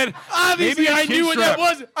 She said Obviously, maybe a I chin knew what that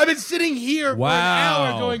strap. was. I've been sitting here for an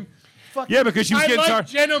hour going. Fucking, Yeah, because she was I getting like tired.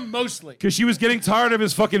 Jenna mostly. Because she was getting tired of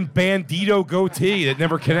his fucking bandito goatee that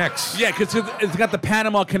never connects. Yeah, because it's got the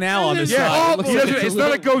Panama Canal on this Yeah, side. It looks he like doesn't- it's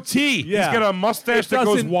not a goatee. Yeah. He's got a mustache It that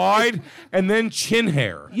goes doesn't- wide and then chin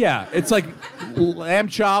hair. Yeah, it's like lamb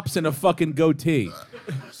chops and a fucking goatee.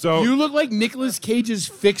 So You look like Nicolas Cage's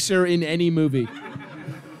fixer in any movie.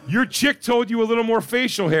 your chick told you a little more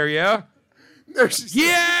facial hair, yeah?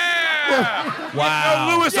 Yeah!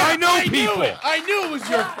 Wow. Lewis, I know I people. knew it. I knew it was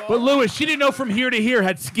your fault. But Lewis, she didn't know from here to here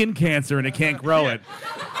had skin cancer and it can't grow it.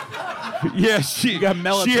 Yeah, she got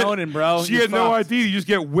melatonin, she had, bro. She You're had no fucked. idea. You just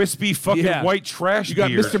get wispy fucking Yeah. white trash You got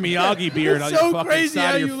beard. Mr. Miyagi beard on your so fucking crazy side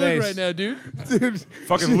how of your you face. look right now, dude. Dude,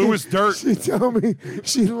 Fucking Lewis Dirt. She told me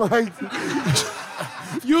she liked.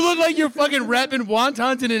 You look like you're fucking wrapping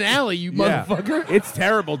wontons in an alley, you Yeah. motherfucker. It's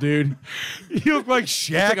terrible, dude. You look like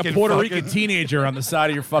Shaq. It's like a and Puerto fucking- Rican teenager on the side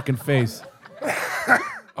of your fucking face.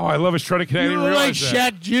 Oh, I love his trying to connect. I You didn't look like realize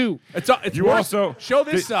that. Shaq Jew. It's You worse. also Show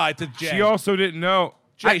this did- side to Jay. She also didn't know.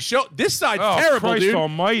 Jay, show this side's Oh, terrible, Christ dude.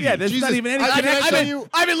 almighty. Yeah, there's not Jesus, even any I- connection.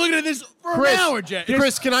 I've been looking at this for Chris, an hour, Jay.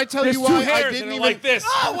 Chris, can I tell There's you two why I hairs didn't that are even? like this.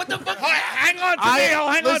 Oh, what the fuck? Hang on to I- me. I'll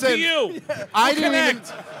hang on to listen, you. I didn't even.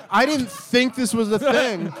 I didn't think this was a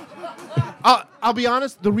thing. I'll be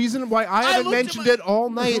honest. The reason why I haven't looked at mentioned my- it all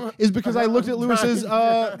night is because I looked at Lewis's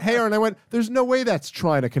hair and I went, "There's no way that's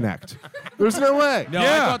trying to connect. There's no way. No, I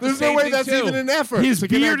Yeah. thought the There's no same way thing that's too. even an effort." His to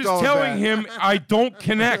beard connect is all of telling that. him, I don't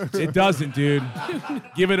connect. It doesn't, dude.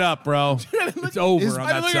 Give it up, bro. It's over on I've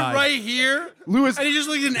that been looking side. right here, Lewis. and he just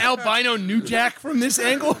looked at an albino New Jack from this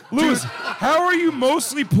angle. Lewis, how are you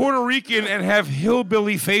mostly Puerto Rican and have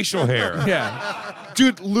hillbilly facial hair? Yeah.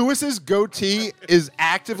 Dude, Lewis's goatee is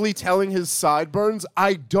actively telling his sideburns,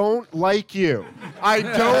 "I don't like you. I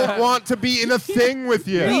don't want to be in a thing with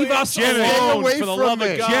you. Leave us Jenna, alone, away for the from love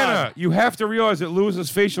me." of God. Jenna, you have to realize that Lewis's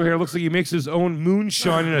facial hair looks like he makes his own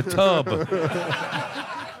moonshine in a tub.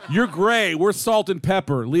 You're gray. We're salt and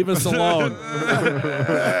pepper. Leave us alone.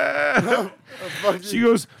 She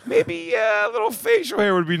goes, maybe a little facial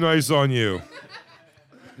hair would be nice on you.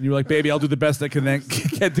 And you were like, baby, I'll do the best I can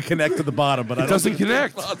get to connect to the bottom, but I It don't doesn't think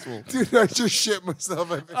connect. it's possible. Dude, I just shit myself.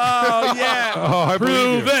 Oh, yeah. Oh, I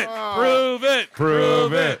believe Prove you. it. Prove it.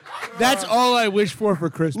 Prove it. That's all I wish for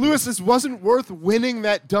Christmas. Lewis, this wasn't worth winning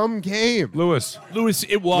that dumb game. Lewis, Lewis,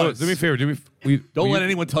 it was. do me a favor. Don't will let you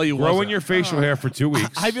anyone tell you grow wasn't. in your facial hair for 2 weeks.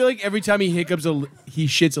 I feel like every time he hiccups, he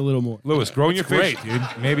shits a little more. Lewis, grow in your great, facial. Dude.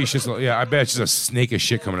 Maybe it's just, yeah, I bet it's just a snake of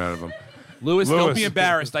shit coming out of him. Lewis, don't Lewis. be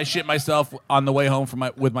embarrassed. I shit myself on the way home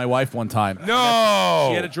with my wife one time. No.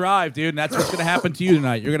 She had to drive, dude, and that's what's going to happen to you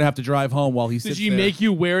tonight. You're going to have to drive home while he sits Did she there. make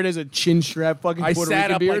you wear it as a chin strap fucking I Puerto sat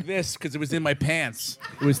Rican up beard? like this because it was in my pants.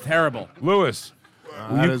 It was terrible. Lewis,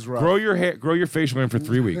 That you is rough. grow your hair, grow your facial hair for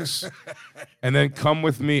 3 weeks, and then come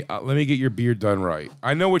with me. Let me get your beard done right.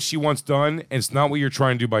 I know what she wants done, and it's not what you're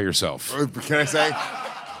trying to do by yourself. Can I say?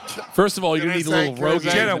 First of all, you Can I need a say- little can I rogue. say-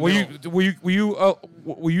 Jenna,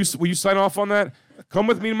 will you sign off on that? Come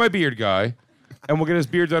with me to my beard guy, and we'll get his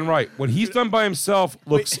beard done right. What he's done by himself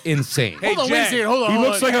looks insane. Hey, Hold on, wait a Jay. second. Hold on. He hold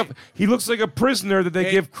looks on. like he looks like a prisoner that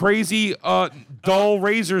they give crazy dull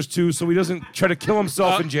razors to, so he doesn't try to kill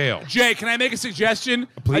himself in jail. Jay, can I make a suggestion?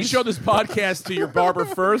 Please? I show this podcast to your barber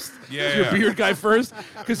first, Yeah, to your yeah. beard guy first,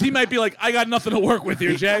 because he might be like, I got nothing to work with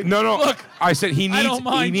here, Jay. No. Look, I said he needs. I don't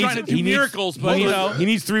mind he needs, trying to do he needs- miracles, but, he you needs- know. he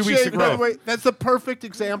needs 3 weeks Jay, to by the grow. way, that's the perfect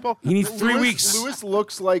example. He needs 3 weeks. Lewis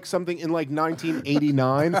looks like something in like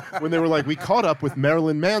 1989 when they were like, "We caught up with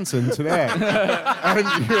Marilyn Manson today,"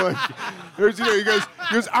 and you're like, he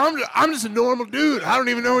goes, I'm just a normal dude. I don't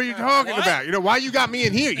even know what you're talking about. You know why you got me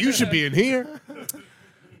in here? You should be in here.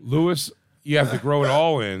 Lewis, you have to grow it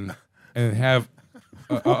all in and have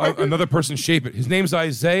another person shape it. His name's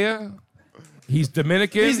Isaiah. He's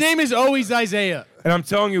Dominican. His name is always Isaiah. And I'm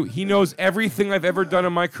telling you, he knows everything I've ever done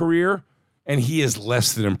in my career, and he is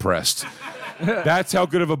less than impressed. That's how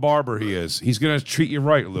good of a barber he is. He's going to treat you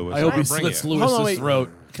right, Lewis. I hope he slits Hold on, Lewis's wait. throat.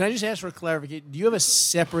 Can I just ask for a clarification? Do you have a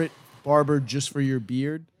separate barber just for your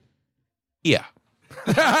beard? Yeah.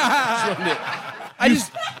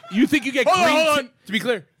 You think you get Hold green on. To be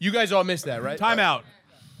clear, you guys all missed that, right? Time out.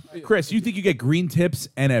 Chris, you think you get green tips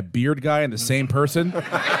and a beard guy in the same person? You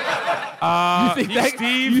think that,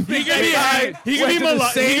 Steve, you think he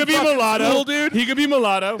could be mulatto, dude. He could be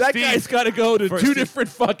mulatto. That guy's got to go to two different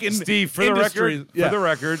fucking Steve, for industries. the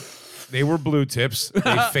record, they were blue tips.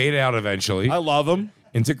 They fade out eventually. I love them.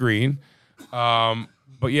 Into green.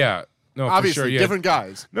 But yeah. No, obviously, for sure, yeah. different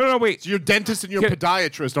guys. No, wait. So your dentist and your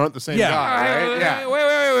podiatrist aren't the same Yeah. guy, right? Yeah.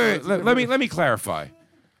 Wait. Let me clarify.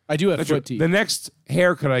 I do have foot teeth. The next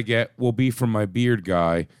haircut I get will be from my beard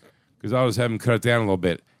guy because I was having cut it down a little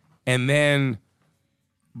bit. And then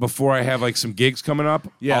before I have like some gigs coming up,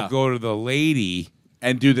 I'll go to the lady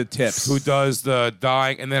and do the tips who does the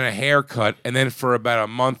dyeing and then a haircut. And then for about a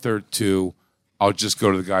month or two, I'll just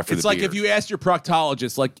go to the guy for It's the like beard. if you asked your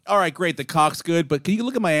proctologist, like, all right, great, the cock's good, but can you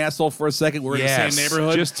look at my asshole for a second? We're in the same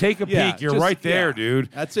neighborhood. Just take a peek. You're right there, dude.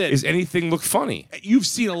 That's it. Does anything look funny? You've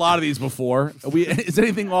seen a lot of these before. Is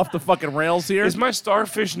anything off the fucking rails here? Is my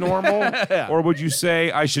starfish normal? Or would you say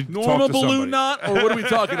I should normal talk to balloon somebody? knot? Or what are we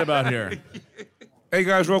talking about here? Hey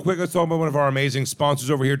guys, real quick, let's talk about one of our amazing sponsors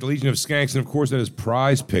over here at the Legion of Skanks, and of course that is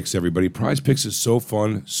Prize Picks, everybody. Prize Picks is so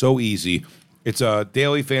fun, so easy. It's a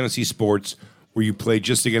daily fantasy sports where you play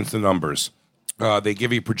just against the numbers. They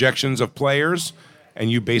give you projections of players, and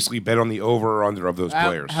you basically bet on the over or under of those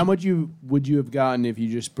players. How much would you have gotten if you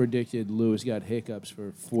just predicted Lewis got hiccups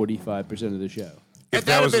for 45% of the show? If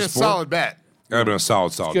that would have been a sport, solid bet. That would have been a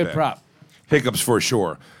solid Good bet. prop. Hiccups for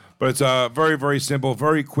sure. But it's a very, very simple,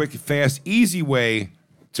 very quick, fast, easy way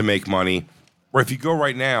to make money. Where if you go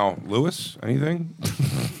right now, Lewis, anything?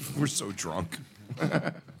 We're so drunk.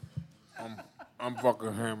 I'm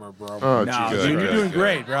fucking hammered, bro. Oh, No, Jesus. dude, you're doing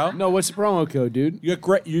great, bro. No, what's the promo code, dude? You're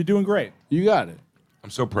great. You're doing great. You got it. I'm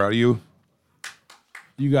so proud of you.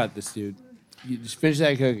 You got this, dude. You just finish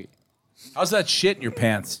that cookie. How's that shit in your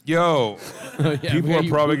pants? Yo, people are you-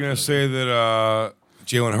 probably going to say that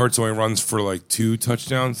Jalen Hurts only runs for like 2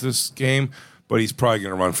 touchdowns this game, but he's probably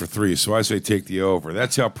going to run for 3. So I say take the over.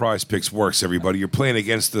 That's how Prize Picks works, everybody. You're playing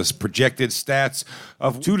against this projected stats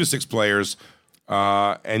of 2 to 6 players,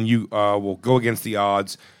 and you will go against the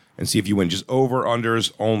odds and see if you win. Just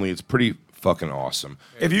over-unders only. It's pretty fucking awesome.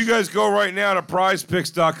 If you guys go right now to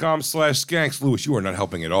prizepicks.com/skanks, Lewis, you are not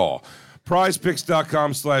helping at all.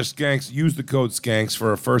 prizepicks.com/skanks. Use the code skanks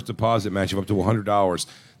for a first deposit match of up to $100.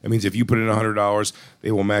 That means if you put in $100,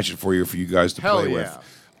 they will match it for you guys to play with.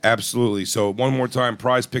 Absolutely. So one more time,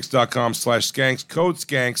 prizepicks.com/skanks, code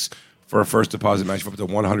skanks for a first deposit match of up to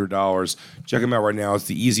 $100. Check them out right now. It's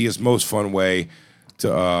the easiest, most fun way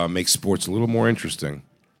to make sports a little more interesting.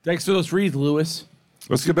 Thanks for those reads, Lewis.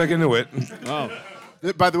 Let's get back into it.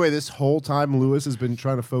 By the way, this whole time Lewis has been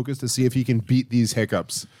trying to focus to see if he can beat these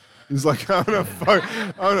hiccups. He's like, I'm gonna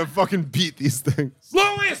fucking beat these things.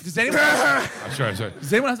 Lewis! Does anyone Sorry.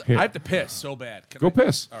 Does anyone else? I have to piss so bad. Can Go I-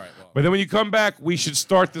 piss. All right, well. But then when you come back, we should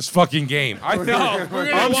start this fucking game. I think we're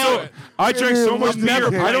gonna love it. I drank so much never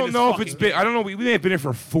beer. play I don't this know if fucking it's been. I don't know. We may have been here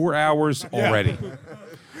for 4 hours already.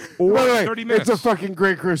 Or By the way, 30 minutes. it's a fucking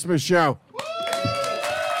great Christmas show.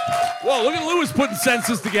 Whoa, look at Lewis putting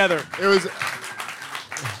sentences together. It was.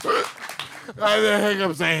 The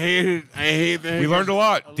hiccups, I hate it. I hate the hiccups. We learned a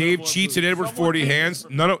lot. Dave cheats at Edward 40 hands.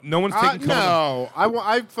 No one's taking cum. No,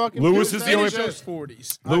 I fucking. Lewis is the only Finish those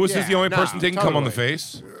 40s. Lewis is the only nah, person taking cum on the totally.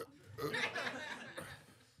 face.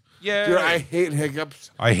 Yeah, Dude, I hate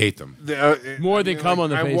hiccups. I hate them. More than cum on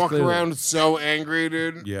the I face, walk clearly. around so angry,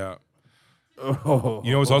 dude. Yeah. You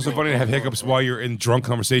know, it's also funny to have hiccups while you're in drunk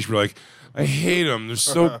conversation. You're like, I hate them. They're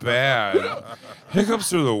so bad.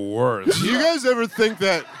 Hiccups are the worst. Do you guys ever think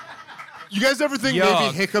that? You guys ever think Yuck.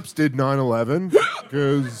 maybe hiccups did 9/11?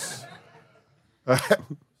 Because.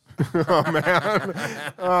 Oh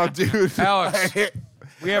man. Oh dude. Alex,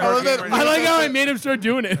 we have our game right I now. like how I made him start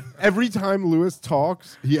doing it. Every time Lewis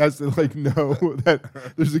talks, he has to like know that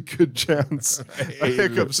there's a good chance a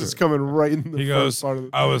hiccups is coming right in the He first goes, part of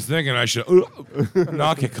the. I was thinking I should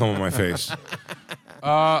not get cum on my face.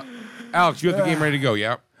 Alex, you have the game ready to go,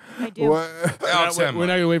 yeah? I do. Alex, We're not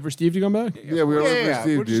gonna wait for Steve to come back. Yeah, we were Yeah,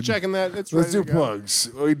 Steve, we're just dude. checking that. It's Let's do ready to go. plugs.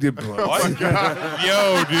 We did plugs.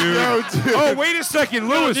 Yo, dude. Oh, wait a second,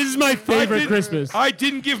 Lewis. This is my favorite Christmas. I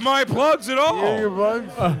didn't give my plugs at all.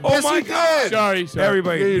 Oh Yes, my you God. Sorry.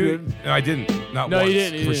 Everybody. Yeah, you dude. No, I didn't. Not No, once. you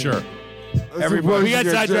didn't, you for didn't. sure. Everybody. We got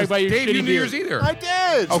sidetracked by your Dave, shitty you New beer. Year's either. I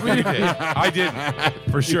did. Okay, you did. I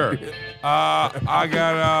didn't, for sure. I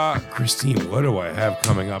got Christine. What do I have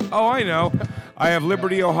coming up? Oh, I know. I have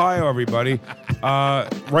Liberty, Ohio. Everybody,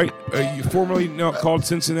 formerly called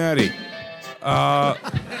Cincinnati.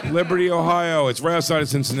 Liberty, Ohio. It's right outside of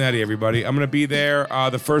Cincinnati. Everybody, I'm going to be there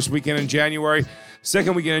the first weekend in January.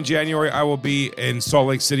 Second weekend in January, I will be in Salt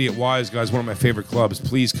Lake City at Wise Guys, one of my favorite clubs.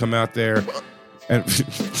 Please come out there and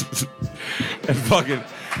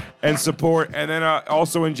and support. And then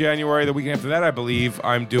also in January, the weekend after that, I believe,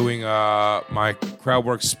 I'm doing my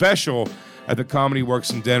Crowdwork special at the Comedy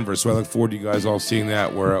Works in Denver. So I look forward to you guys all seeing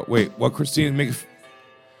that. Where wait, what, Christine?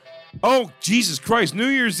 Oh, Jesus Christ. New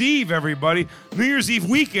Year's Eve, everybody. New Year's Eve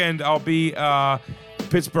weekend, I'll be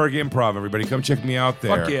Pittsburgh Improv, everybody. Come check me out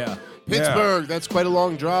there. Fuck yeah. Pittsburgh, that's quite a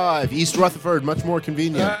long drive. East Rutherford, much more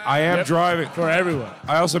convenient. I am driving. For everyone.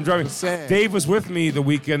 I also am driving. Dave was with me the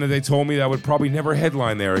weekend that they told me that I would probably never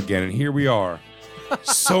headline there again, and here we are.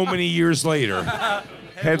 So many years later,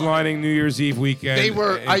 headlining New Year's Eve weekend. They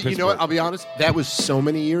were, you know what, I'll be honest, that was so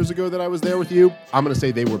many years ago that I was there with you. I'm going to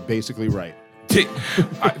say they were basically right.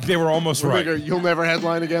 They were almost right. You'll never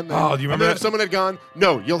headline again? Then? Oh, do you remember that? If someone had gone,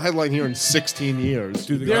 no, you'll headline here in 16 years.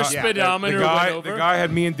 Dude, Their speedometer went over. The guy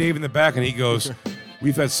had me and Dave in the back, and he goes,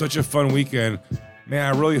 we've had such a fun weekend.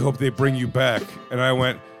 Man, I really hope they bring you back. And I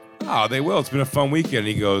went, oh, they will. It's been a fun weekend. And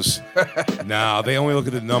he goes, nah, they only look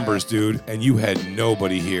at the numbers, dude, and you had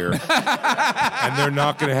nobody here. And they're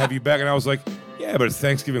not going to have you back. And I was like, yeah, but it's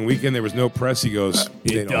Thanksgiving weekend. There was no press. He goes,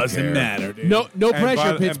 it doesn't matter, dude. No and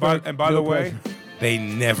pressure, Pittsburgh. And by the way, they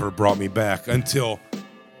never brought me back until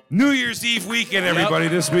New Year's Eve weekend, everybody,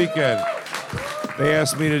 this weekend. They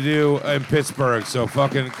asked me to do in Pittsburgh, so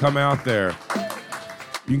fucking come out there.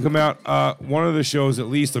 You can come out. One of the shows, at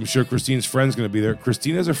least, I'm sure Christine's friend's going to be there.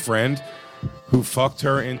 Christine has a friend who fucked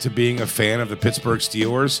her into being a fan of the Pittsburgh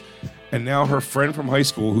Steelers, and now her friend from high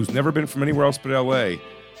school, who's never been from anywhere else but L.A.,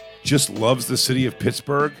 just loves the city of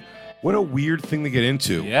Pittsburgh. What a weird thing to get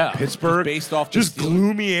into. Yeah. Pittsburgh. Just based off just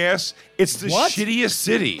gloomy ass. It's the shittiest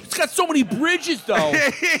city. It's got so many bridges, though.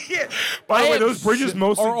 By the way, those bridges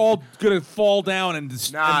mostly are all going to fall down and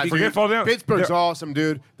forget fall down. Pittsburgh's awesome,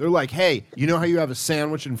 dude. They're like, hey, you know how you have a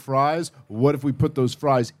sandwich and fries? What if we put those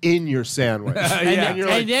fries in your sandwich? And you're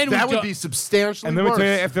like, that would be substantially and then we worse tell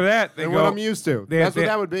you after that, than what I'm used to. That's what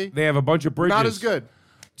that would be. They have a bunch of bridges. Not as good.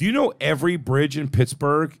 Do you know every bridge in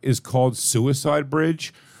Pittsburgh is called Suicide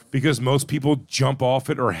Bridge because most people jump off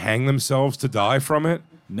it or hang themselves to die from it?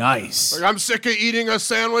 Nice. Like, I'm sick of eating a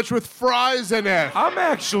sandwich with fries in it. Why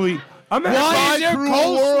is there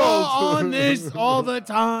coleslaw on this all the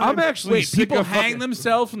time? I'm actually Wait, sick people of hang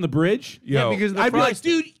themselves from the bridge? Yo. Yeah, because I'd be like,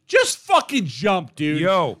 dude, just fucking jump, dude.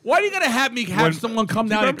 Yo. Why do you gotta have me have someone come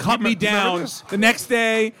down and cut me down the next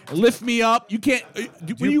day, lift me up? You can't.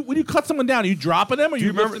 When you cut someone down, are you dropping them or are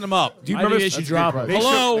you lifting them up? Do you remember? They should drop them.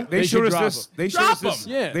 Hello. They showed us this.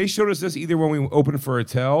 They showed us this either when we opened for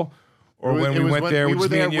Attell or when we went there, we which were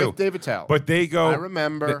is me there and you. with David Tell. But they go. I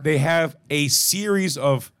remember. They have a series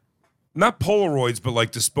of not Polaroids, but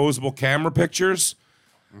like disposable camera pictures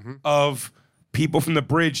of people from the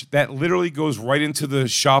bridge that literally goes right into the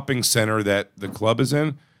shopping center that the club is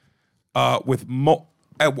in, with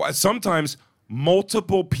sometimes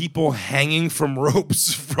multiple people hanging from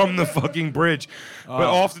ropes from the fucking bridge, but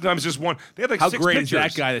oftentimes just one. They have like How 6 great pictures.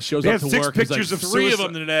 is that guy that shows They up have to 6 work? He's pictures like, of 3 of suicide.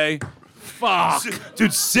 them today. Fuck.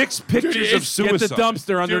 Dude, 6 pictures of suicide. Get the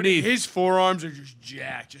dumpster underneath. His forearms are just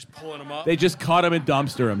jacked, just pulling him up. They just caught him and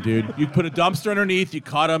dumpster him, dude. You put a dumpster underneath, you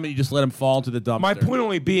caught him, and you just let him fall into the dumpster. My point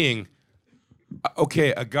only being,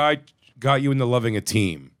 okay, a guy got you into loving a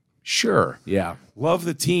team. Sure. Yeah. Love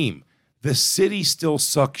the team. The city still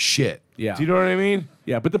sucks shit. Yeah. Do you know what I mean?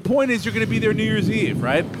 Yeah, but the point is you're going to be there New Year's Eve,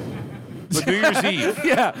 right? But New Year's Eve.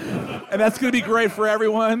 Yeah. And that's going to be great for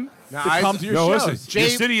everyone to come to your shows. Listen, the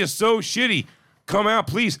city is so shitty. Come out,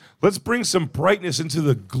 please. Let's bring some brightness into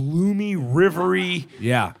the gloomy, rivery.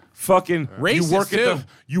 Yeah. Fucking Racist,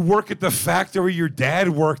 you work at the factory your dad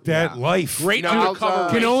worked at. Life. Great No, to I'll- recover.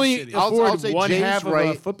 Can only I'll afford say one Jay's half of a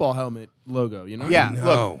right. football helmet logo, you know? Yeah, No.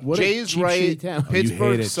 look, What a Jay's cheap right. shitty town. Pittsburgh You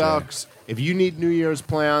hate it, Jay. sucks. If you need New Year's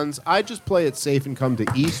plans, I just play it safe and come to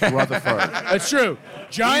East Rutherford. That's true.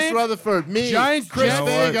 East Giants, Rutherford, me, Giants, Chris Jets.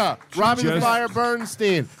 Vega, Robbie the Just- Fire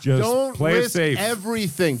Bernstein. just Don't play it risk safe.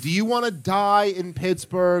 everything. Do you want to die in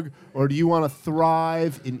Pittsburgh or do you want to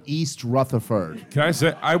thrive in East Rutherford? Can I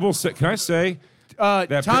say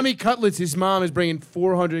that Tommy Cutlets, his mom is bringing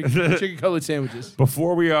 400 chicken cutlet sandwiches.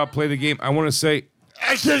 before we play the game, I want to say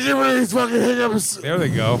I can't get rid of these fucking hiccups. there they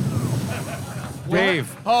go.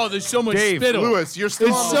 Dave. Oh, there's so much Dave, spittle. Lewis, you're still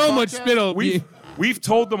There's on the so much podcast? spittle. we've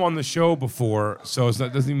told them on the show before, so it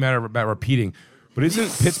doesn't even matter about repeating. But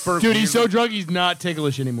isn't Pittsburgh... Dude, he's so drunk, he's not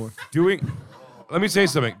ticklish anymore. Let me say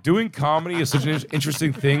something. Doing comedy is such an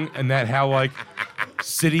interesting thing, and that how, like,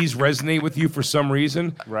 cities resonate with you for some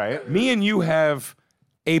reason. Right. Me and you have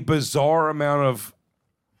a bizarre amount of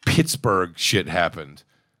Pittsburgh shit happened.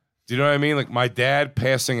 Do you know what I mean? Like, my dad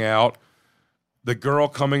passing out, the girl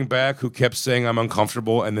coming back who kept saying I'm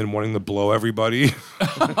uncomfortable and then wanting to blow everybody.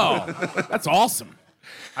 Oh, that's awesome.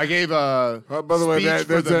 I gave a speech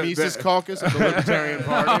for the Mises Caucus of the Libertarian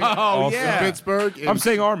Party. Yeah. In Pittsburgh. I'm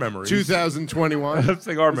saying our memories. 2021. I'm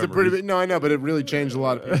saying our memories. No, I know, but it really changed a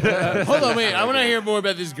lot of people. Hold on, wait. I want to hear more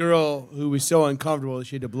about this girl who was so uncomfortable that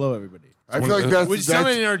she had to blow everybody. I feel like that's... Was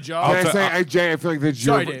someone in her job? Jay, I feel like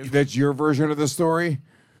that's your version of the story.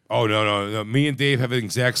 Oh, no. Me and Dave have an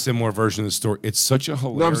exact similar version of the story. It's such a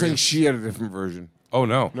hilarious... No, I'm saying she had a different version. Oh,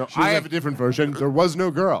 no. No, I have a different version. There was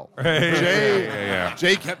no girl.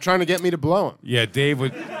 Jay kept trying to get me to blow him. Yeah, Dave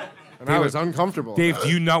would... And I was uncomfortable. Dave, do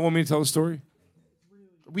you not want me to tell the story?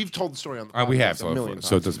 We've told the story on the podcast We have, a million times.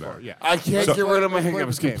 so it doesn't matter. Yeah. I can't get rid of my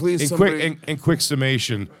hiccups. Please, somebody... In quick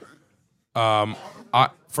summation,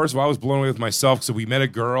 first of all, I was blown away with myself because we met a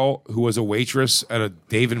girl who was a waitress at a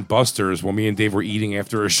Dave & Buster's when me and Dave were eating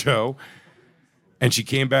after a show. And she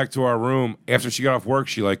came back to our room after she got off work.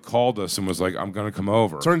 She like called us and was like, "I'm gonna come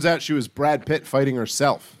over." Turns out she was Brad Pitt fighting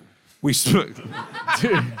herself. We Tyler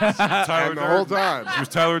the whole time. She was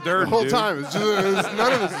Tyler Durden. The whole dude. time.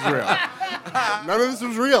 None of this is real. None of this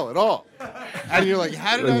was real at all. And you're like,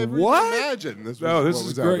 how did I ever imagine this? This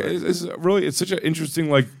is great. This is really. It's such an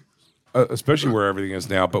interesting especially where everything is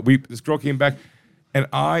now. But this girl came back, and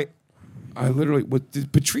I literally.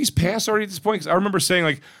 Did Patrice pass already at this point? Because I remember saying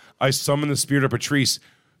like. I summoned the spirit of Patrice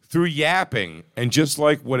through yapping and just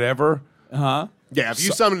like whatever. Yeah, if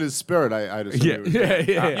you summoned his spirit, I'd assume. You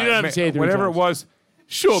don't have to say it 3 whatever times. it was.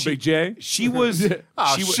 Sure, Big J. She was.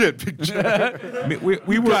 Shit, Big J.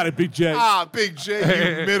 we were. Got it, Big J. Big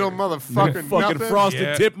J, you middle motherfucker. Fucking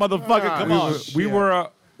frosted tip, motherfucker. Come on.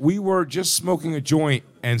 We were just smoking a joint,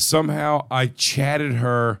 and somehow I chatted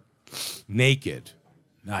her naked.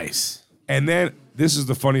 Nice. And then this is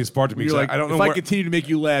the funniest part to me. You're like, I don't know. If I continue to make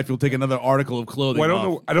you laugh, you'll take another article of clothing.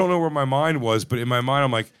 Well, I don't know where my mind was, but in my mind,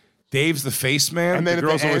 I'm like, Dave's the face man. And then the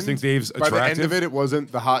girls always think Dave's attractive. By the end of it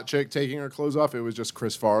wasn't the hot chick taking her clothes off. It was just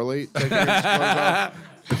Chris Farley taking his clothes off.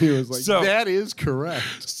 He was like, that is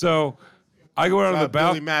correct. So I go out on the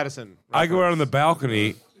balcony. Billy Madison. I go out on the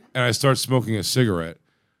balcony and I start smoking a cigarette.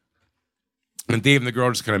 And Dave and the girl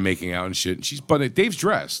are just kind of making out and shit. And Dave's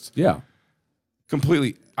dressed. Yeah.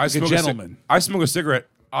 Completely. I smoke a gentleman. I smoke a cigarette.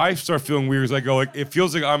 I start feeling weird as I go. Like it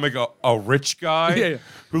feels like I'm like a rich guy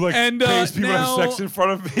who like pays people to have sex in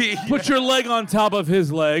front of me. Put your leg on top of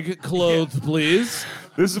his leg, clothed, please.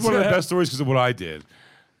 This is one of the best stories because of what I did.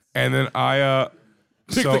 And then I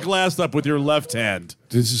pick the glass up with your left hand.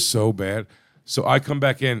 This is so bad. So I come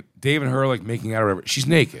back in. Dave and her are like making out or whatever. She's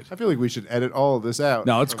naked. I feel like we should edit all of this out.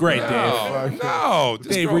 No, it's great, Dave. No,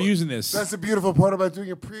 Dave, we're using this. That's the beautiful part about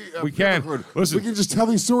doing a we can. Listen, we can just tell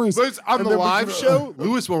these stories. On the live show,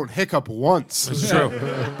 Lewis won't hiccup once. It's true.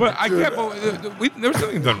 But I can't. There was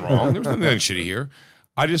nothing done wrong. There was nothing shitty here.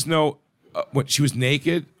 I just know when she was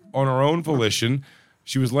naked on her own volition.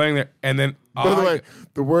 She was laying there, and then by the way,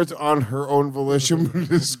 the words "on her own volition" were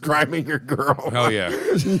describing your girl. Hell yeah.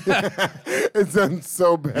 It sounds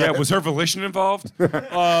so bad. Yeah, was her volition involved?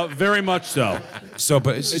 Very much so.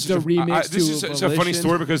 But it's a remix. This is such a funny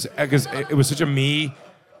story because it was such a me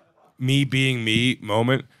being me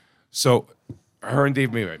moment. So her and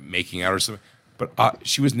Dave maybe making out or something, but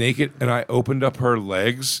she was naked, and I opened up her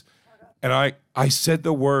legs, and I said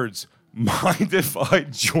the words, "Mind if I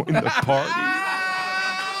join the party?"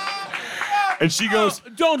 And she goes,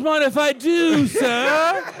 "Don't mind if I do,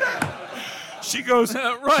 sir." She goes,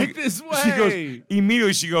 this way. She goes,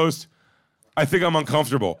 immediately she goes, "I think I'm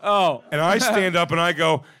uncomfortable." Oh. And I stand up and I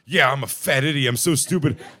go, "Yeah, I'm a fat idiot. I'm so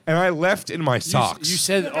stupid." And I left in my socks. You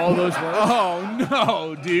said all those words? Oh,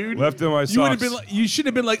 no, dude. Left in my socks. You should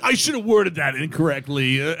have been like, I should have worded that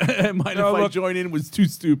incorrectly. Mind if I join in was too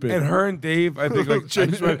stupid. And her and Dave, I think,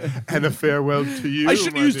 and a farewell to you. I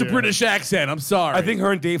should have used a British accent. I'm sorry. I think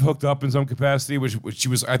her and Dave hooked up in some capacity, which she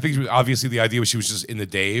was, I think obviously the idea was she was just in the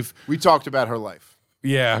Dave. We talked about her life.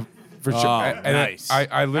 Yeah, for sure. And nice.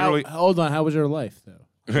 I literally. Hold on. How was her life, though?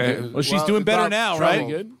 Well, she's doing better now, right?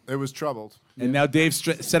 Good. It was troubled. And now Dave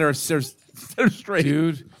set her straight.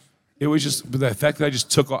 Dude, it was just the fact that I just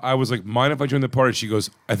took. I was like, "Mind if I join the party?" She goes,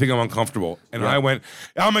 "I think I'm uncomfortable," and I went,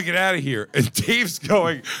 "I'm gonna get out of here." And Dave's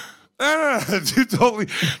going, "No, dude, totally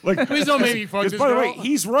like." Please don't make me fuck this by the girl. way,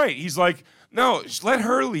 he's right. He's like, No, just let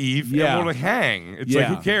her leave and we'll like hang. It's like,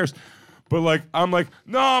 who cares? But like, I'm like,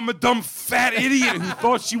 no, I'm a dumb fat idiot who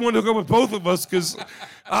thought she wanted to hook up with both of us because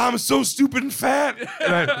I'm so stupid and fat.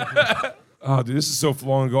 And oh, dude, this is so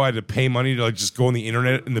long ago. I had to pay money to like just go on the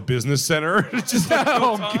internet in the business center. Just like,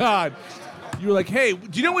 oh God. You were like, hey,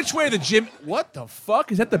 do you know which way the gym? What the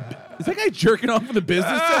fuck is that? Is that guy jerking off in the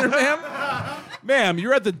business center, ma'am? Ma'am,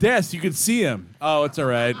 you're at the desk. You can see him. Oh, it's all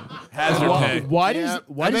right. Hazard pay. Why does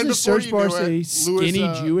the search bar say skinny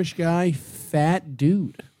Jewish guy, fat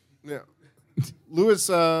dude? Yeah. Lewis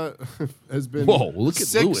has been look at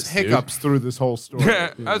 6 Lewis, hiccups through this whole story.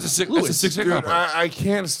 That's a 6 hiccup. I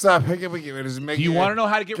can't stop hiccuping. Do you want to know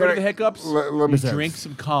how to get rid of the hiccups? Let me drink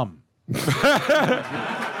some cum.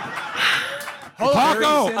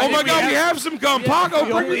 Paco! Oh my God, we have some gum. Paco,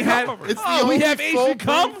 bring the cum over. We have Asian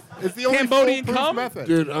cum? It's the only Cambodian foolproof cum? method.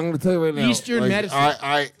 Dude, I'm going to tell you right now. Eastern medicine.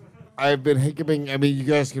 I've been hiccuping. I mean, you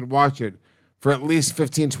guys can watch it for at least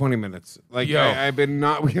 15, 20 minutes. Like, I've been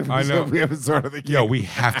not. We haven't started the game. Yo, we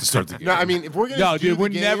have to start the game. No, I mean, if we're going to do dude, the we're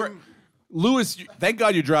game, never. Lewis, thank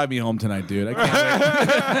God you drive me home tonight, dude. I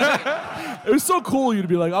can't wait. It was so cool of you to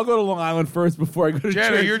be like, I'll go to Long Island first before I go to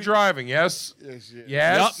Jenna, Jersey. you're driving, yes? Yes.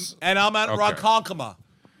 Yes? Yep. And I'm at Ronkonkoma.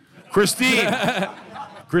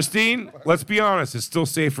 Christine, let's be honest. It's still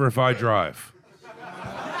safer if I drive.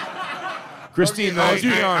 Christine, let's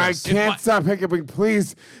be honest. I can't stop hiccuping.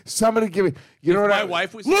 Please, somebody give me. You know what? My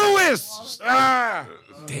wife was Lewis!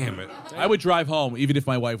 Damn it. I would drive home even if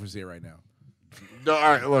my wife was here right now. No,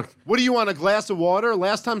 all right, look. What do you want, a glass of water?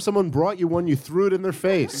 Last time someone brought you one, you threw it in their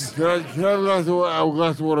face. Can I have a glass of water? A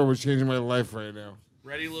glass of water was changing my life right now.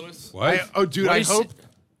 Ready, Lewis? What?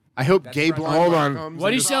 I hope gay blind. Hold on. comes What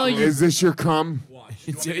are you and- selling? Is this your cum?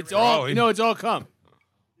 It's all it's all cum.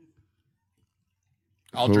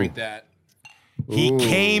 I'll drink that. He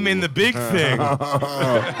came in the big thing.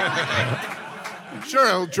 Sure,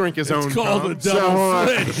 he'll drink his own. Called cum. a double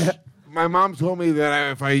fish. My mom told me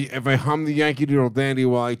that if I hummed the Yankee Doodle Dandy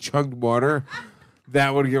while I chugged water,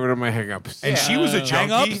 that would get rid of my hiccups. And she was a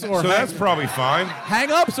junkie, hang-ups or so that's probably fine.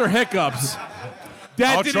 Hang-ups or hiccups?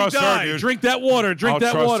 Dad I'll didn't trust her, die. dude. Drink that water. Drink I'll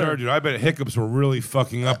that trust water. her, dude. I bet hiccups were really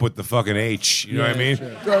fucking up with the fucking H. You know what I mean?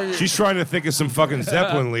 Sure. She's trying to think of some fucking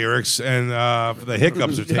Zeppelin lyrics, and the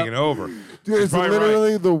hiccups are taking over. Dude, it's probably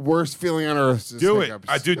literally the worst feeling on earth. Do hiccups. it.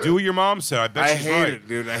 I do what your mom said. I bet I she's hate right. it,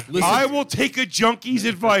 dude. I will take a junkie's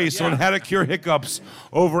advice on how to cure hiccups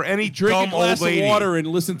over any Drink dumb a glass old lady. of water and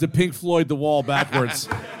listen to Pink Floyd The Wall backwards.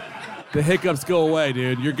 The hiccups go away,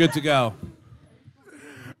 dude. You're good to go.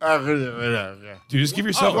 Dude, just give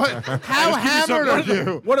yourself How hammered are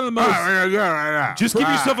you? One of the most just give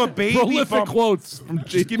yourself a baby prolific bump. quotes from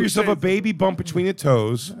Just give yourself a baby bump between the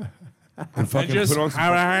toes and fucking just put on some.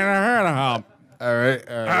 All right.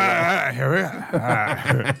 Here we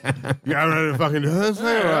are. You got ready to fucking do this thing?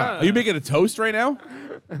 Or what? Are you making a toast right now?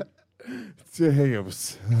 It's your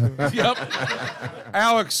hiccups. Yep.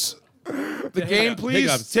 Alex, the game, please.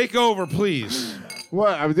 Hiccups. Take over, please.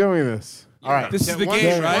 What? I'm doing this. All right. This is the one,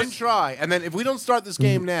 game, right? One try, and then if we don't start this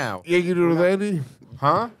game now, Yankee Doodle Dandy?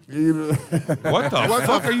 huh? What the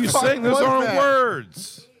fuck are you saying? Those was aren't that?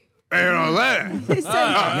 words.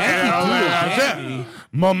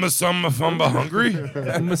 Mama samba famba hungry.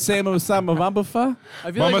 Mama say mama sama vambafa.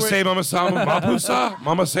 Mama say mama sama mapusa.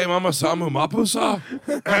 Mama say mama samu mapusa.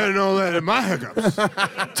 I don't know that in my hiccups.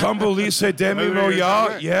 Tumbulise demi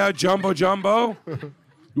moya. Yeah, jumbo jumbo.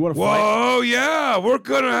 You want to fight? Whoa, yeah, we're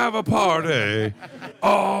gonna have a party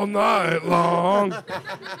all night long.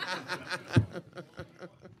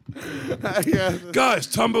 Guys,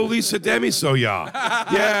 Tumbulisa demi soya.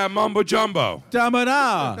 Yeah, mumbo jumbo.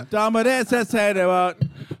 Damada. Damada says about.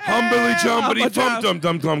 Humbly jumbly dum dum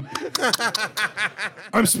dum dum.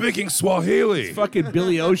 I'm speaking Swahili. Fucking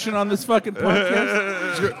Billy Ocean on this fucking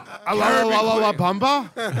podcast. La bamba?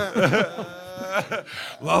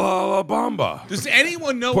 La la la bamba. Does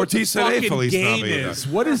anyone know what the Portisa de fucking Feliz game Navidad. is?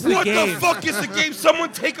 What is the What game? the fuck is the game?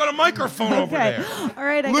 Someone take on a microphone over Okay. there. All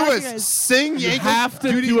right, I got you Lewis, guys. sing Yankee have to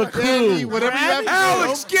Doodle do a Dandy, coup. whatever you have to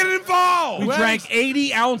Alex, do. get involved. We drank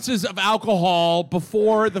 80 ounces of alcohol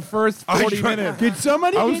before the first 40 minutes. Did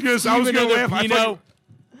somebody? I was gonna laugh. Pinot?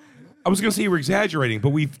 I was gonna say you were exaggerating, but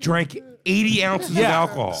we've drank 80 ounces of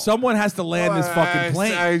alcohol. Someone has to land this fucking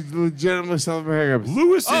plane. I legitimately suffer from hiccups.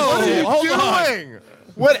 Lewis is What are you hold on. doing?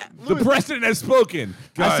 What? The president has spoken.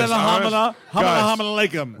 Guys, Assalamu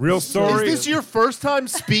alaikum. real Is story. this your first time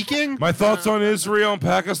speaking? My thoughts on Israel and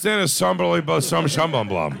Pakistan is somberly but some shambam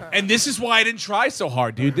blum. And this is why I didn't try so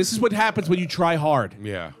hard, dude. This is what happens when you try hard.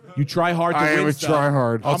 Yeah. You try hard to I win am a stuff. try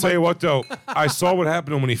hard. I'll tell you what, though. I saw what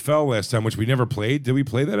happened when he fell last time, which we never played. Did we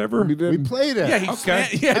play that ever? We We played it. Yeah, he Okay.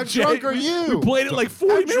 Yeah, How drunk are you? We played it like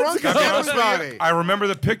 40 minutes drunk ago. is everybody? I remember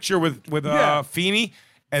the picture with Yeah. Feeney,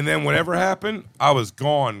 and then whatever happened, I was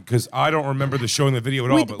gone because I don't remember the showing the video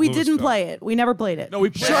at all. But We Lewis didn't fell. play it. We never played it. No, we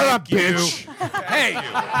played Shut up, Thank you. bitch. Hey,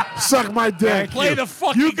 Suck my dick. play the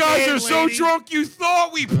fucking You guys game, are so lady. drunk you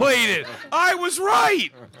thought we played it. I was right.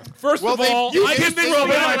 First of all, You I convinced me throw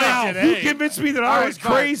that it out. you convinced me that I was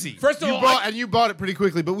fine. crazy. First of You all, bought and you bought it pretty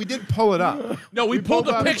quickly, but we did pull it up. no, we pulled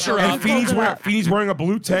the pulled out- picture and up. Feeney's wearing a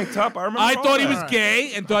blue tank top. I remember. I all thought he that. was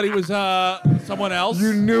gay and thought he was someone else.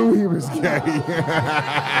 You knew he was gay.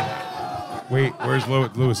 Wait, where's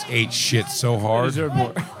Lewis? Lewis ate shit so hard. Is there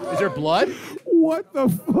blood? What the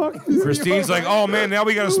fuck? Christine's like, oh man, now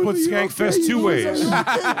we got to split Skank Fest 2 ways.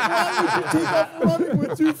 Running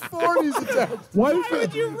with 2 40s attached. Why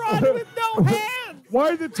would you run with no hands?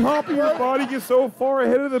 Why did the top of your body get so far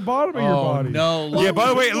ahead of the bottom of your body? No. Yeah, by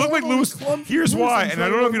the way, it looked like Lewis. Here's why, and I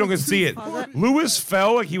don't know if you don't get to see it. Lewis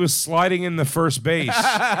fell like he was sliding in the first base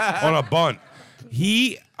on a bunt.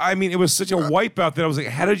 I mean, it was such a wipeout that I was like,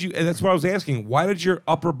 how did you, and that's what I was asking, why did your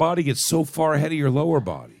upper body get so far ahead of your lower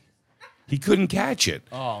body? He couldn't catch it.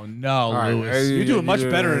 Oh no, right, Lewis. You're doing much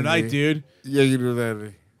better tonight, dude. Yeah, you do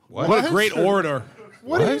that. What a great orator.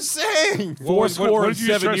 What are you saying? Four score what and did you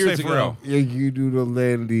just 7 try to years say, ago. Yeah, you do the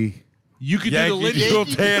Landy. You could do the Yankee Lindy. Doodle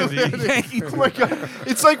Dandy. Oh my god!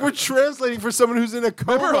 It's like we're translating for someone who's in a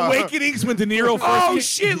coma. Remember Awakenings when De Niro first Oh came-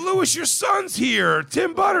 shit, Lewis, your son's here.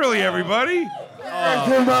 Tim Butterly, everybody.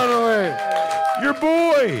 Tim, by the way. Your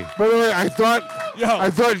boy. By the way, I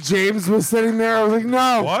thought James was sitting there. I was like,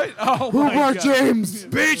 no. What? Oh Who my brought God. James?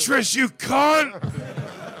 Beatrice, you cunt.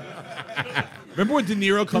 Remember when De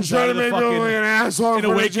Niro comes Trying out to of the make me look like an fucking asshole in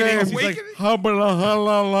for Awakenings? He's like,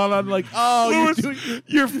 I'm like, oh, Lewis,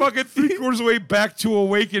 you're fucking 3/4 of the way back to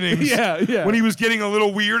Awakenings. Yeah. When he was getting a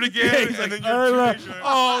little weird again. he's and like, then you're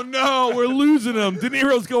oh no, we're losing him. De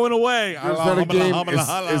Niro's going away. It's not a game.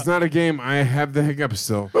 It's not a game. I have the hiccups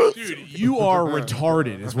still. Dude, you are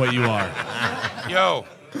retarded, is what you are. Yo,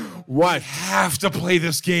 What? have to play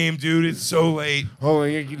this game, dude. It's so late. Hold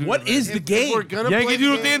on, Yankee Doodle. What is the game? We're gonna Yankee play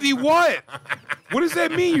Doodle the game. Dandy, what? What does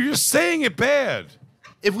that mean? You're just saying it bad.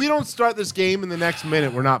 If we don't start this game in the next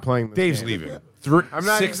minute, we're not playing this Dave's game. leaving. I'm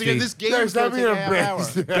not. 60. This game There's is going not to being take a a half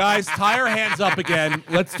hour. base. Guys, tie our hands up again.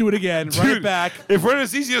 Let's do it again. Run it back. If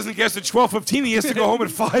Rannazzisi doesn't guess at 12:15, he has to go home at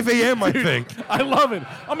 5 a.m., I think. I love it.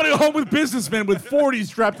 I'm going to go home with businessmen with 40s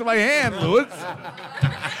strapped to my hand, Lewis.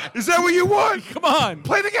 Is that what you want? Come on.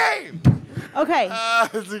 Play the game. Okay. All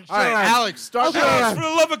right, Alex, start. Alex, for the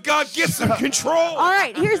love of God, get some control. All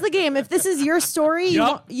right, here's the game. If this is your story,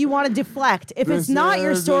 Yup. you want to deflect. If it's not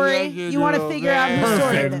your story, you want to figure out whose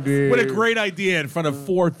story it is. What a great idea in front of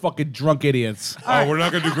 4 fucking drunk idiots. Oh, we're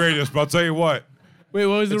not going to do greatest, but I'll tell you what. Wait,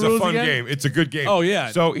 what was the It's a rules fun again? game. It's a good game. Oh,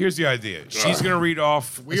 yeah. So here's the idea. She's going to read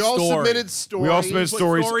off. We a all story. submitted stories. We all submitted Put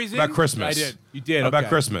stories stories in? about Christmas. I did. You did, About okay.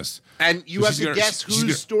 Christmas. And you So have she's to gonna- guess she's whose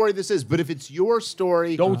gonna- story this is. But if it's your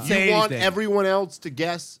story, Don't you say want anything. everyone else to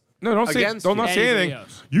guess. No, don't say. Against Don't you. not say Anybody anything.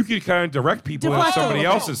 else. You can kind of direct people into Deflect somebody a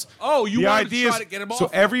little else's. Oh, you the wanted to idea try is- to get 'em So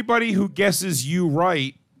off? everybody who guesses you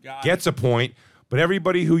right gets a point, but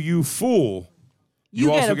everybody who you fool, You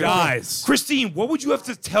get also a get point. Guys, Christine, what would you have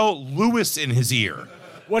to tell Lewis in his ear?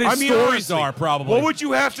 What his stories honestly, are, probably. What would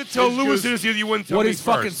you have to tell Lewis in his ear that you wouldn't tell What me his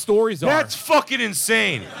fucking first? stories are. That's fucking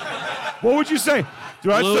insane. What would you say?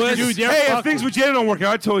 Dude, I'd suck Lewis, your, dude, they're hey, if fucking- things with Jenna don't work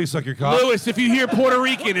out, I'd totally suck your cock. Lewis, if you hear Puerto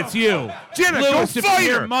Rican, it's you. Jenna, Lewis, go if fight you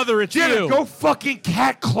hear her. mother, it's Jenna, you. go fucking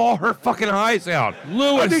cat claw her fucking eyes out.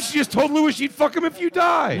 Lewis. I think she just told Lewis she'd fuck him if you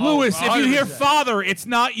die. Lewis, if you hear father, it's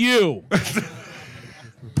not you.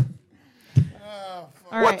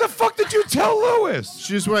 All What right. the fuck did you tell Lewis?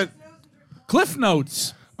 She just went, Cliff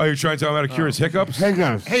Notes. Oh, you're trying to tell him how to cure his hiccups?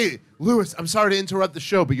 Hiccups. "Hey, Lewis, I'm sorry to interrupt the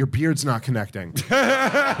show, but your beard's not connecting."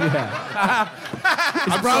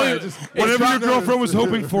 Whatever your girlfriend was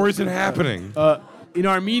hoping for isn't happening. In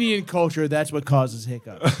Armenian culture, that's what causes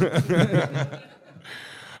hiccups.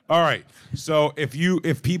 All right. So if you're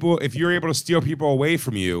able to steal people away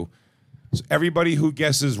from you, so everybody who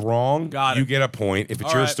guesses wrong, Got it. you get a point if it's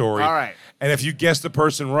All your right. story. All right. And if you guess the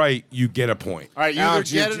person right, you get a point. All right, you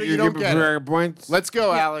Alex, either get it or you don't get it. points. Let's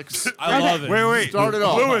go, Alex. I love it. Wait. Start it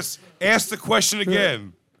off. Lewis, ask the question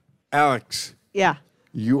again. Alex, Yeah.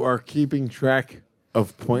 you are keeping track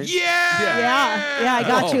of points. Yeah. I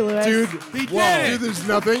got you, Lewis. Dude, He did dude, there's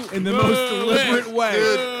nothing. In the most deliberate way.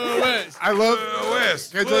 Dude, I love. Lewis.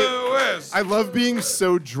 Can I tell you- Lewis. I love being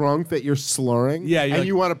so drunk that you're slurring. Yeah, and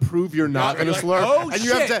you want to prove you're not going to slur. oh, and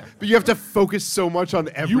you have shit. but you have to focus so much on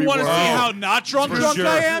every You want to word. see how not drunk sure.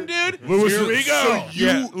 I am, dude? Lewis Here is- we go.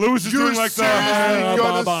 Yeah, Lewis is You're doing like seriously the.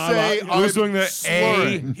 gonna say Lewis I'm doing the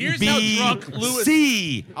slurring. Here's B, how drunk Lewis-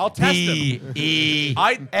 C, I'll test D, him. E,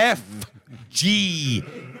 F, G,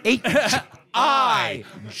 H, I,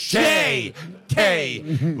 J, K.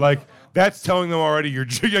 Like that's telling them already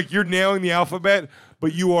you're nailing the alphabet,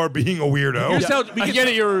 but you are being a weirdo. Here's how we I can get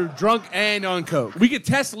it. You're drunk and on coke. We could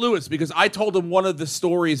test Lewis because I told him one of the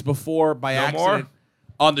stories before by accident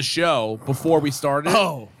on the show before we started.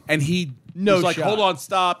 Oh. And he No was like, shot. "Hold on,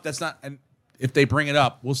 stop. That's not." And if they bring it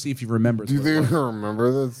up, we'll see if he remembers. Do you think I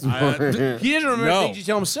remember this? He doesn't remember No. things you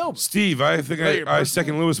tell him himself. Steve, I think I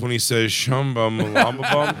second Lewis when he says "shumbum lamba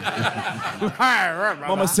bum."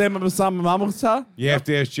 Mama say, mama sa. You have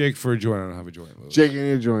to ask Jake for a joint. I don't have a joint, Lewis. Jake in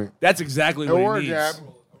your joint. That's exactly what Or he dab. needs.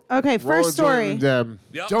 Okay, Roll first a joint story. and dab.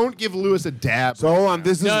 Don't give Lewis a dab. So hold on.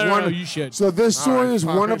 This is No, one. you should. So this story is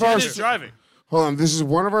one of our. Jen's driving. Hold on. This is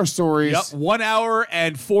one of our stories. Yep, 1 hour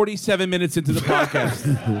and 47 minutes into the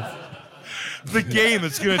podcast. The game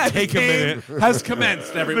that's going to take a minute. Has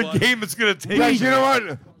commenced, everyone. The game that's going to take. Guys, you know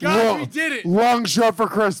what? God, we did it. Long shot for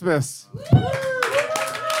Christmas.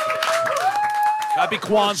 Gotta be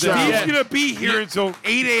Kwanzaa. Steve's going to be here until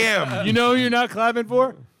 8 a.m. You know who you're not clapping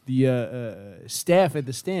for? The staff at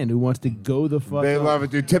the stand who wants to go the fuck They up. love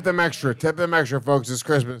it, dude. Tip them extra. Tip them extra, folks. It's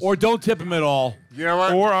Christmas. Or don't tip him at all. You know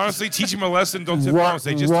what? Or honestly, teach him a lesson. Don't tip run, off.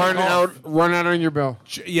 Say just run take out. off. Run out on your bill.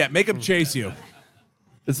 Yeah, make him chase you.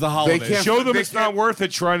 It's the holidays. can't- Show them They it's not worth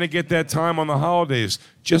it trying to get that time on the holidays.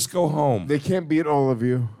 Just go home. They can't beat all of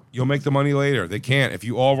you. You'll make the money later. They can't. If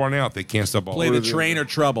you all run out, they can't stop all Play of the it. train or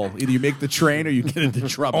trouble. Either you make the train or you get into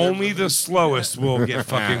trouble. Only the slowest will get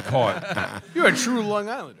fucking caught. You're a true Long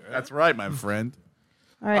Islander. That's right, my friend.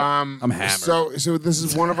 All right. I'm hammered. So this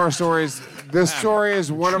is one of our stories. This story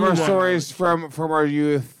is one of our stories from our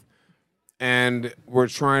youth, and we're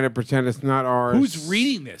trying to pretend it's not ours. Who's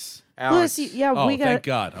reading this? Alex. Lewis, yeah, Oh, we got. thank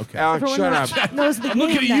God. Okay. Alex, Everyone shut up. knows the I'm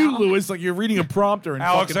looking at game you, now. Lewis, like you're reading a prompter. In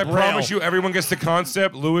Alex, I fucking Braille. promise you, everyone gets the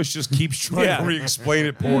concept. Lewis just keeps trying Yeah. to re-explain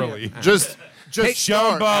it poorly. Just Shum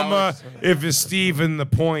start, bum, Alex. if it's Steve and the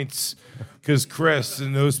points, because Chris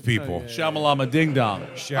and those people. Shamalama ding dong.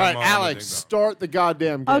 All right, Alex, start the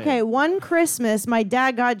goddamn game. Okay, one Christmas, my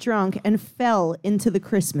dad got drunk and fell into the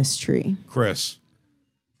Christmas tree. Chris.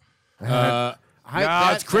 No,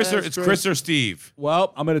 it's Chris. It's Chris or Steve.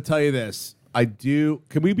 Well, I'm going to tell you this. I do.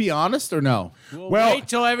 Can we be honest or no? Well, wait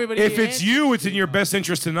till everybody if it's answers. you, it's in your best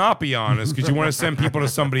interest to not be honest because you want to send people to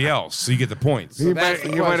somebody else so you get the points. He might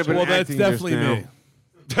have been Well, that's acting just definitely now. me.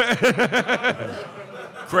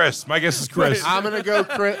 Chris, my guess is Chris. I'm gonna go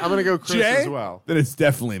Chris. I'm gonna go Chris Jay? as well. Then it's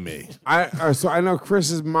definitely me. So I know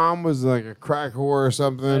Chris's mom was like a crack whore or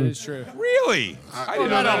something. That is true. Really? I didn't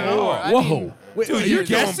know that at all. Whoa. Wait, Dude, are you're you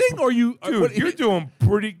guessing or you? Dude, you're doing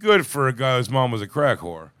pretty good for a guy whose mom was a crack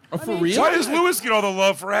whore. Oh, for real? Why does Lewis get all the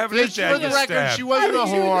love for having his For dad the get record, stabbed? she wasn't a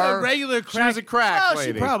whore. regular crack. She was a crack Well,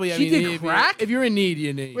 lady. She probably. I She mean, did if crack? If you're in need,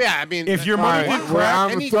 you need. Yeah, I mean, If your mother did crack,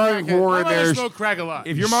 I'm any throwing crackhead- whore in I there. smoke crack a lot.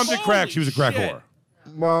 if your mom did crack, she was a crack whore.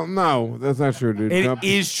 Well, no, that's not true, dude. It No.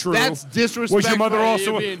 is true. That's disrespectful. Was your mother Yeah,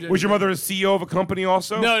 also? you're being Was your mother a CEO of a company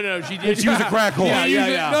also? No, she did. She was a crack whore.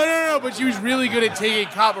 Yeah. No, but she was really good at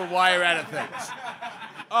taking copper wire out of things.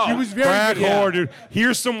 She was very Crack good. whore, dude.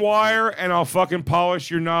 Here's some wire, and I'll fucking polish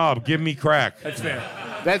your knob. Give me crack. That's fair.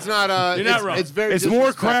 That's not. You're not wrong. It's very. It's more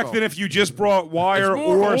disrespectful. crack than if you just brought wire It's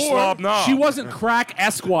more or whore. slob knob. She wasn't crack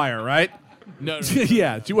Esquire, right? No.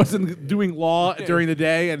 Yeah, she wasn't doing law during the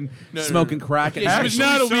day and smoking crack. Yeah, she was Actually,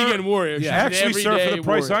 not a sir- weekend warrior. She was an Actually, sir, for the everyday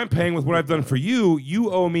price warrior. I'm paying with what I've done for you,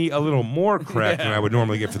 you owe me a little more crack than I would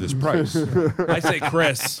normally get for this price. I say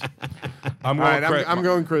Chris. I'm All right, going crack. I'm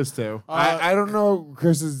going Chris too. I don't know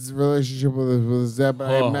Chris's relationship with his dad,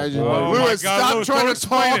 but I imagine. Oh, Lewis, my God, stop Lewis, trying don't to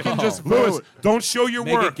talk explain and it. just Lewis, vote. don't show your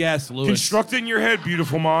Make a work. guess, Lewis. Construct it in your head,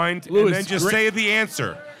 beautiful mind, Lewis, and then just great- say the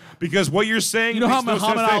answer. Because what you're saying, You know how makes no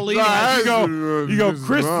Muhammad sense. Ali- You go,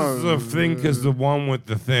 Chris is the thing because the one with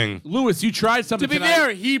the thing. Lewis, you tried something To be tonight.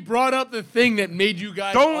 fair, he brought up the thing that made you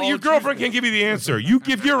guys. Don't. all Your girlfriend can't give you the answer. You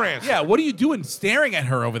give your answer. Yeah, what are you doing staring at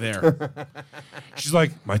her over there? She's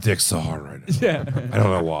like, my dick's so hard right now. Yeah. I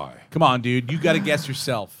don't know why. Come on, dude. You got to guess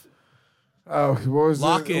yourself. Oh, what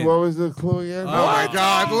Lock in. was the clue again? Oh my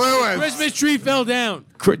God, Lewis! Christmas tree fell down.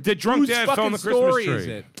 The drunk Whose dad fell on fucking the Christmas story tree. is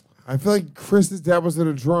it? I feel like Chris's dad wasn't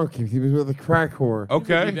a drunk. He was with a crack whore. Be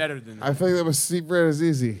Okay. better than that. I feel like that was Steve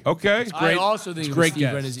Rannazzisi. Okay. I also think It's it was great Steve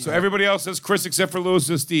guess. Rannazzisi. So everybody else says Chris except for Lewis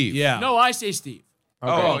and Steve. Yeah. No, I say Steve.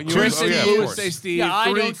 Oh, Chris oh, and yeah, of Lewis course. say Steve. Yeah,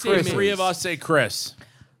 I three don't say Chris. me. Three of us say Chris.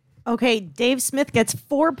 Okay, Dave Smith gets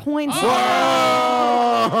 4 points.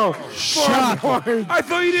 Oh, Shut up. I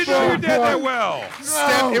thought you didn't know your dad that well.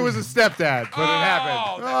 It was a stepdad, but it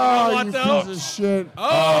happened. Oh, you piece of shit.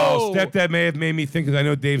 Oh, stepdad may have made me think because I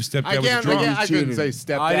know Dave's stepdad was a drunk. I couldn't say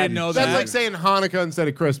stepdad. I didn't know that. That's like saying Hanukkah instead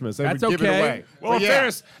of Christmas. I That's would give it okay. away. Well, in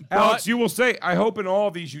fairness, Alex, you will say, I hope in all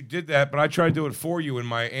of these you did that, but I try to do it for you in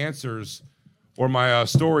my answers or my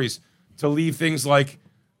stories to leave things like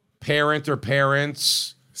parent or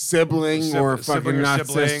parents. Sibling or fucking not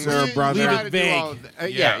sister or brother. You vague.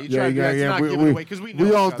 You try to not give it away because we know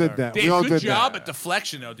we all each other. did that. Dave, we all good did job that. at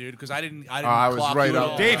deflection, though, dude, because I didn't I was clock right you at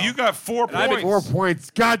up. all. Dave, you got 4 points. 4 points.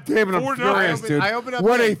 God damn it, I'm 4-0. furious, dude. I opened up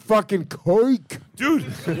What a big. fucking coik. Dude.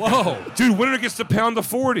 Whoa. Dude, winner gets to pound the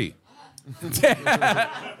 40.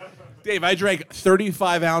 Dave, I drank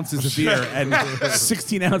 35 ounces of beer and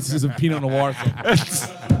 16 ounces of Pinot Noir.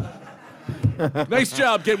 Nice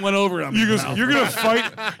job getting one over on me. You're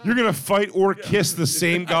gonna fight or kiss the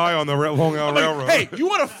same guy on the Long Island Railroad. Hey, you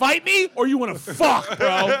want to fight me or you want to fuck,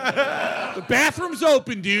 bro? The bathroom's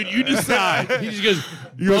open, dude. You decide. He just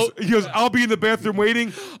goes, He goes, I'll be in the bathroom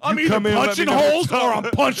waiting. I'm You either come in and let punching me know holes what's or up."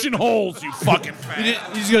 I'm punching holes, you fucking fat.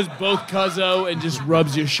 He just goes both cuzzo and just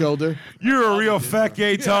rubs your shoulder. You're a real fat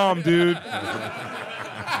gay Tom, dude.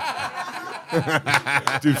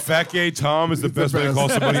 Dude, fat gay Tom is the best way to call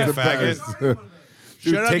somebody a faggot. Dude,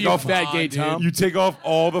 Shut up, take you off, fat gay Tom. You take off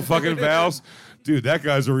all the fucking vowels. Dude, that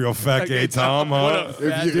guy's a real fat gay Tom, huh?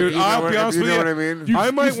 Dude, I'll be honest with you. What I mean?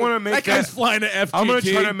 I might want to make That guy's flying to FGT. I'm going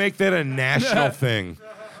to try to make that a national thing.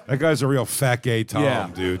 That guy's a real fat gay Tom, Yeah.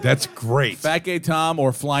 dude. That's great. Fat gay Tom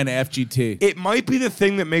or flying to FGT. It might be the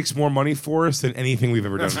thing that makes more money for us than anything we've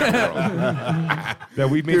ever done in the world. That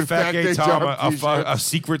we made Dude, Fat Gay Tom a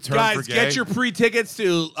secret term Guys, for gay. get your pre-tickets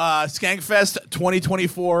to Skankfest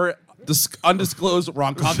 2024, undisclosed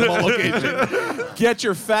Ronkonkoma location. Get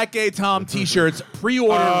your Fat Gay Tom t-shirts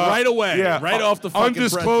pre-ordered right away, right off the fucking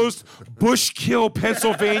undisclosed Bushkill,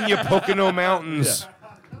 Pennsylvania, Pocono Mountains.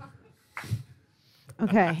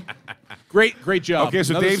 Okay. Great job. Okay,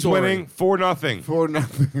 so Another Dave's story. winning 4-0.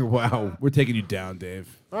 4-0. Wow. We're taking you down,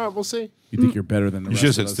 Dave. All right, we'll see. You think you're better than the You rest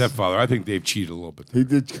should have of said us. stepfather. I think Dave cheated a little bit. He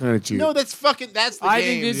did kind of cheat. No, that's the I game,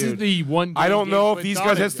 think this is dude. the one. I don't game know if with these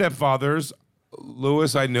guys had Donovan. stepfathers.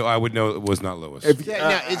 Lewis, I would know it was not Lewis.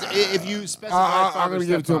 If you specify I'm father, going to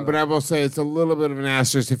give it to him, but I will say it's a little bit of an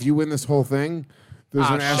asterisk. If you win this whole thing, there's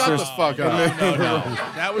an shut asterisk. the fuck up.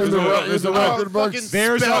 That was There's a record books.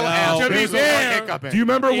 There's to be fair. hiccup in. Do you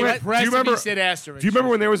remember Hey, when? that press Do you remember? said asterisk. Do you remember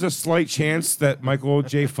when there was a slight chance that Michael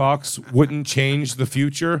J. Fox wouldn't change the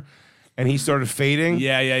future, and he started fading?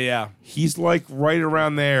 Yeah. He's like right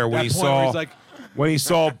around there when That he point where saw he's like- when he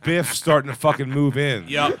saw Biff starting to fucking move in.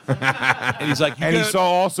 Yep. And he's like, And he saw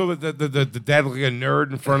also that the dad looked like a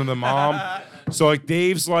nerd in front of the mom. So like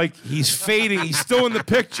Dave's like he's fading. He's still in the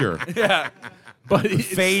picture. yeah, but it's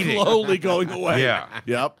Fading. slowly going away. Yeah.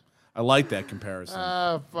 Yep. I like that comparison.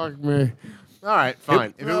 Fuck me. All right,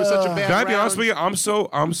 fine. If it was such a bad Can I be round, honest with you?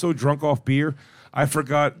 I'm so drunk off beer. I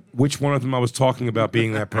forgot which one of them I was talking about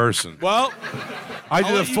being that person. Well, I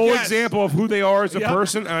did a let you full guess. example of who they are as a Yep.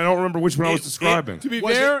 person, and I don't remember which one I was describing. to be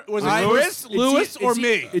fair, was it Lewis, or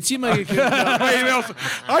me? It seemed like it could Wait, else.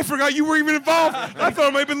 I forgot you were even involved. I thought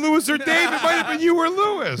it might have been Lewis or Dave. It might have been you or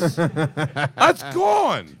Lewis. That's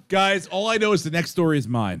gone. Guys, all I know is the next story is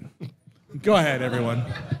mine. Go ahead, everyone.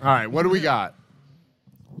 all right, what do we got?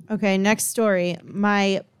 Okay, next story.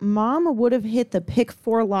 My mom would have hit the Pick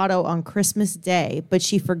 4 Lotto on Christmas Day, but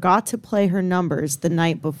she forgot to play her numbers the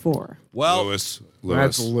night before. Well, Lewis.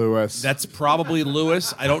 That's Lewis. that's probably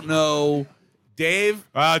Lewis. I don't know. Dave?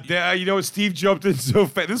 You know what? Steve jumped in so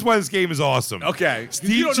fast. This is why this game is awesome. Okay. You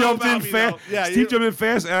Steve don't know jumped about in me, fast. though. Yeah, Steve jumped in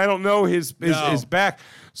fast, and I don't know his back.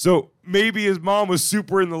 So maybe his mom was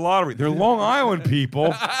super in the lottery. They're Long Island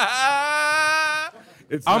people.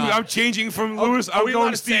 I'm changing from Lewis. Are I'm we going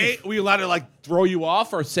allowed to Steve. say? Are we allowed to like throw you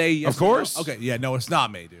off or say yes? Of course. or no? Okay. Yeah. No, it's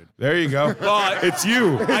not me, dude. There you go. But It's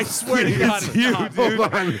you. I swear to God, It's you, not.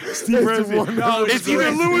 dude. Steve Ramsey. No, It's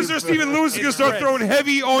either Lewis or Steven Lewis is going to start throwing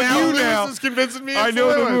heavy on you now. Lewis is convincing me. I it's know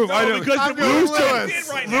the Lewis. move. I know. because I'm the going Lewis Lewis. jumped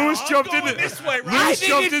in right now. Lewis I'm jumped going into this way, right? Lewis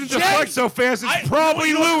jumped into deflect so fast it's probably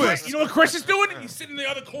you know what Lewis. You know what Chris is doing? He's sitting in the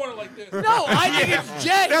other corner like this. No, I think it's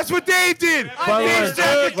Jay. That's what Dave did. By the way, Dave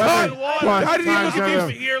said the cut. How did he look at time,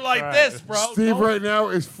 me? Here like this, bro. Steve right now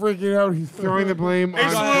is freaking out. He's throwing the blame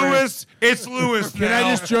It's on Lewis. It's Lewis. Can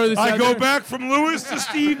I just throw this I out go there? back from Lewis to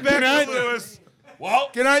Steve, back to Lewis. Well,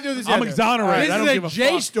 Can I do this? I'm out there? exonerated. I don't This give a is a Jay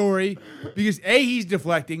fuck. story because A, he's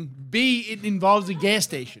deflecting. B, it involves the gas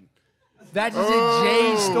station. That is a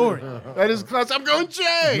Jay story. That is class. I'm going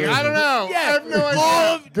Jay. I don't know. Yeah. I have no idea.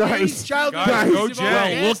 All of Jay's childhood. Guys, go Jay.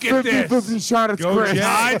 Well, look at this. 50 shot at Go Chris. Jay.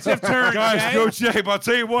 Tides have turned, Guys, Jay. go Jay. But I'll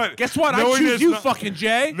tell you what. Guess what? I knowing choose it's you, not- fucking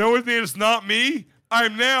Jay. Knowing that it's not me,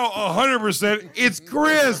 I'm now 100%. It's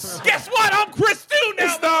Chris. Guess what? I'm Chris too now.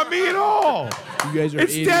 It's not me at all. You guys are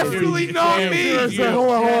It's idiots. definitely not me. Hold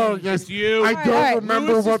on. It's you. I don't right.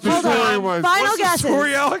 remember what the Hold on. story was. Final What's the guesses.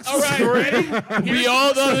 story, Alex? All right, ready? We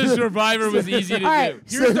all know the Survivor was easy to All right.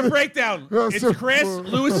 do. Here's the breakdown. It's Chris.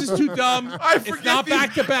 Lewis is too dumb. It's not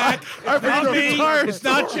back to back. It's not me. It's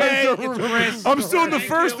not Jay. It's Chris. I'm still in the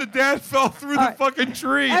first. The dad fell through the fucking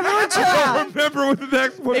tree. Everyone chill I out. don't remember what the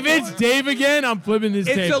next one If it's Dave again, I'm flipping this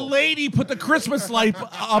It's a table. lady put the Christmas light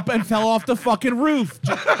up and fell off the fucking roof.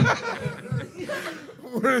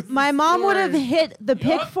 My mom would have hit the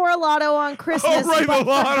pick 4 lotto on Christmas, right, the but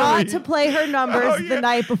lottery. forgot to play her numbers Oh, yeah. the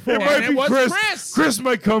night before. It might it be was Chris. Chris. Chris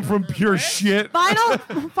might come from pure shit.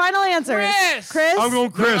 Final answers. Chris. I'm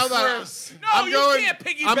going Chris. Hold on. No, you can't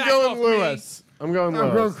piggyback I'm going off Lewis. I'm going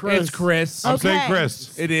Lewis. Chris. It's Chris. I'm saying Okay.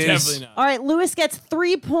 Chris. It is. Definitely not. All right, Lewis gets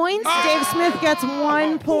 3 points. Dave Smith gets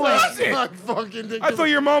 1 point. Was it? I fucking think I thought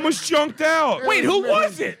your mom was chunked out. Wait, who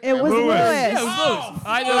was it? It was Lewis. Lewis. Yeah, it was Lewis.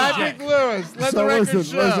 I know I Jay. picked Lewis. Let So the record listen,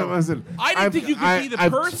 show. listen. I didn't think you could be the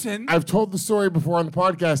person. I've told the story before on the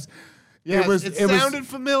podcast. Yes, it sounded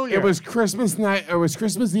familiar. It was Christmas night. It was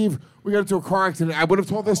Christmas Eve. We got into a car accident. I would have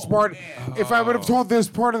told this part. If I would have told this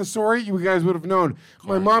part of the story, you guys would have known.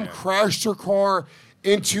 My mom crashed her car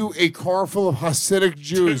into a car full of Hasidic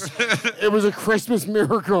Jews. It was a Christmas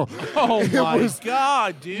miracle. Oh my was-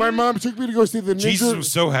 God, dude. My mom took me to go see the Ninja. Jesus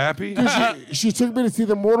was so happy. She took me to see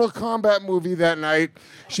the Mortal Kombat movie that night.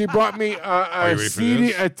 She bought me a ready for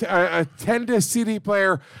CD, this? a 10-disc CD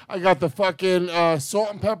player. I got the fucking Salt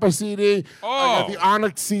and Pepper CD. I got the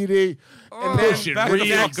Onyx CD. And then Push it the real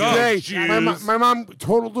next good, day, Jews. my mom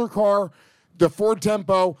totaled her car, the Ford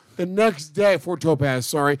Tempo. The next day, Ford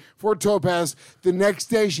Topaz. The next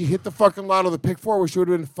day, she hit the fucking lotto, the pick 4, which would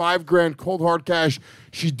have been $5,000 cold hard cash.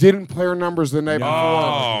 She didn't play her numbers the night before.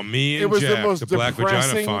 Oh, me and It was Jack, the most the Black Vagina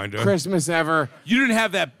depressing Finder. Christmas ever. You didn't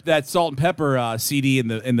have that salt and pepper CD in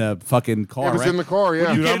the fucking car. It was right? in the car, yeah.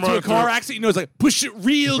 When you Dude, get I'm into a running car through- accident, you know it's like push it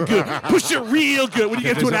real good, push it real good. When you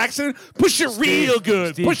get into an accident, push it real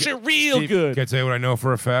good, push it real good. Can I tell you what I know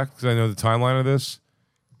for a fact? Because I know the timeline of this.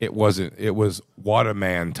 It wasn't. It was What a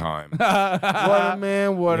Man time. What a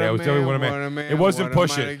man, what Yeah, a it was man, definitely What a what Man. a man. It wasn't what a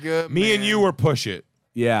Push mighty It. good Me and man. you were Push It.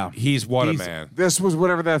 Yeah. He's What a Man. This was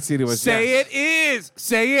whatever that CD was. Say yeah. it is.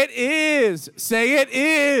 Say it is. Say it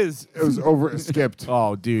is. It was over. Skipped.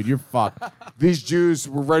 Oh, dude, you're fucked. These Jews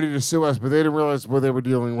were ready to sue us, but they didn't realize what they were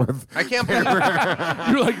dealing with. I can't believe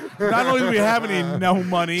You're like, not only do we have any no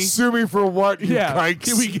money, Sue me for what, you yeah, kikes?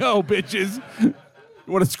 here we go, bitches.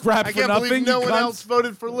 You want to scrap I for can't nothing? believe no you one cunts? else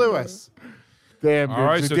voted for Lewis. Damn, All dude.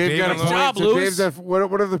 right, so Dave got a on the point. job, So Lewis. Dave's at, what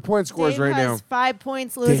are the point scores Dave right now? has 5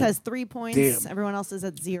 points. Lewis Damn. has 3 points. Damn. Everyone else is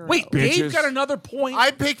at 0. Wait, Bitches. Dave got another point. I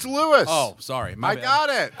picked Lewis. Oh, sorry, my I bad. got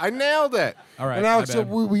it. I nailed it. All right, And Alex, my so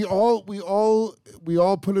bad. we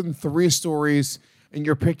all put in 3 stories, and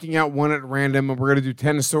you're picking out one at random, and we're gonna do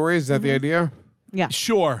 10 stories. Is that the idea? Yeah.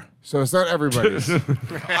 Sure. So it's not everybody's.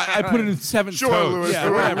 I put it in 7 Sure, toes. Lewis, Yeah,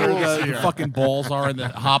 there are whatever. rules The here. fucking balls are in the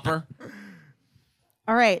hopper.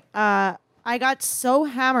 All right. I got so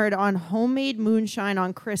hammered on homemade moonshine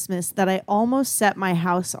on Christmas that I almost set my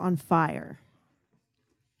house on fire.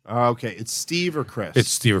 Okay, it's Steve or Chris? It's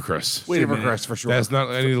Steve or Chris. Wait a minute. Chris, for sure. That's not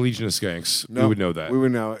any Legion of Skanks. We would know that. We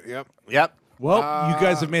would know it. Yep. Yep. Well, you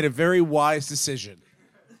guys have made a very wise decision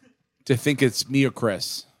to think it's me or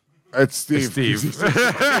Chris. It's Steve. Steve.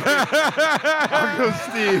 I'll go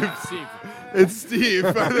Steve. It's Steve.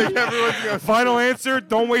 I think everyone's going. Final answer.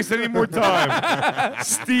 Don't waste any more time.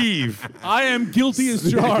 Steve. I am guilty as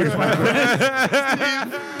charged, my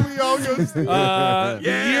friend. We all go Steve. The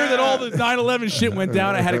year that all the 9/11 shit went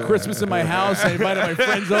down, I had a Christmas in my house. I invited my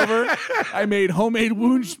friends over. I made homemade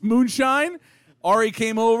moonshine. Ari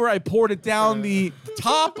came over. I poured it down the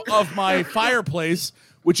top of my fireplace,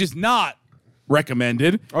 which is not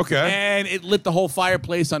recommended. Okay. And it lit the whole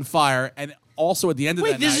fireplace on fire. And also at the end of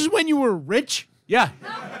Wait, that this night, is when you were rich? yeah.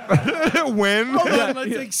 When? Hold on,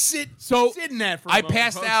 let's like sit in that for a I moment,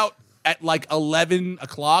 passed folks. out at like 11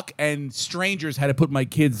 o'clock, and strangers had to put my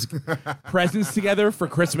kids' presents together for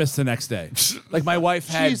Christmas the next day. Like my wife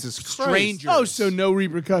had Jesus Christ. strangers. Oh, so no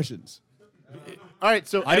repercussions. All right,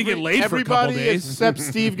 so I didn't get laid for a couple everybody days. except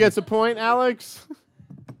Steve gets a point, Alex?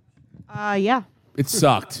 Yeah. It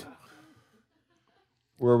sucked.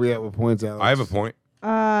 Where are we at with points, Alex? I have a point.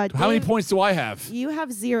 How many points do I have? You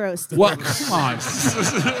have 0, Steve. Well, come on.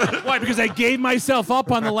 Why? Because I gave myself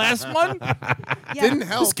up on the last one? Yeah. Didn't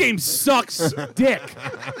help. This game sucks dick.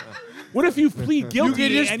 What if you plead guilty You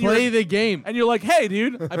can just and play you're- the game. and you're like, hey,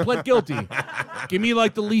 dude, I pled guilty. Give me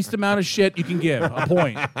like the least amount of shit you can give. A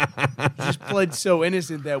point. Just pled so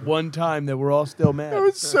innocent that one time that we're all still mad. It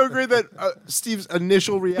was so great that Steve's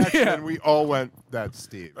initial reaction, Yeah. and we all went, "That's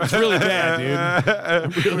Steve." It's really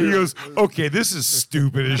bad, dude. He goes, okay, this is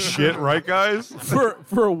stupid as shit, right, guys?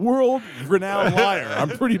 For a world-renowned liar, I'm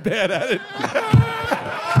pretty bad at it.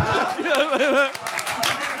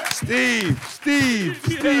 Steve.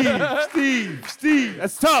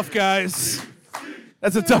 That's tough, guys.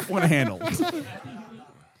 That's a tough one to handle.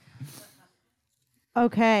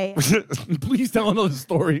 Okay. Please tell another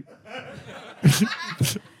story.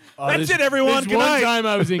 That's it, everyone. This Good one night. time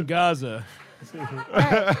I was in Gaza.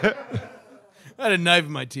 I had a knife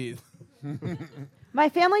in my teeth. My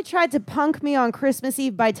family tried to punk me on Christmas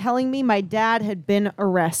Eve by telling me my dad had been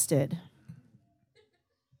arrested.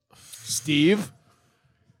 Steve?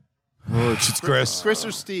 It's Chris. Chris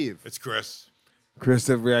or Steve? It's Chris. Chris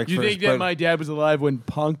did react Do you first, think that but- my dad was alive when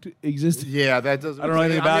punked existed? Yeah, that doesn't. I don't know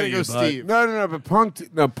anything about I'm gonna you, go but- Steve. No, but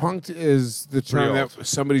punked is the term Real. that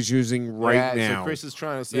somebody's using right Yeah, now. So Chris is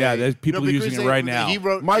trying to say. Yeah, there's people but using Chris it right said now. He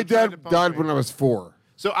wrote. My he tried to dad punk died me. when I was 4.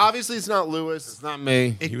 So obviously it's not Lewis. It's not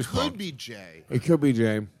me. It was could punked. be Jay. It could be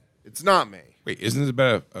Jay. It's not me. Wait, isn't it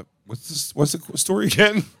about what's this? What's the story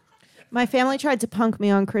again? My family tried to punk me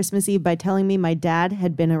on Christmas Eve by telling me my dad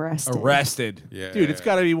had been arrested. Arrested. Yeah. Dude, it's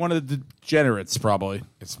got to be one of the degenerates, probably.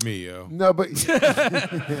 It's me, yo. No, but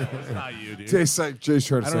Not you, dude. Jay's trying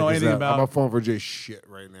to I don't know anything about- I'm falling for Jay's shit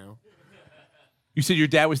right now. You said your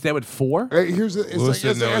dad was dead with 4? Hey, here's a, it's Lewis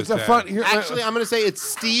like, didn't know it's his a dad. fun. Here, Actually, I'm going to say it's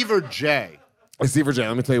Steve or Jay. it's Steve or Jay.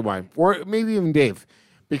 Let me tell you why, or maybe even Dave,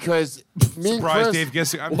 because me and Surprised Chris, Dave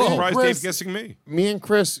guessing. I'm Whoa. surprised Chris- Dave guessing me. me and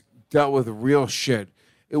Chris dealt with real shit.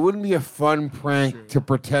 It wouldn't be a fun prank to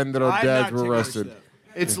pretend that our dads were arrested.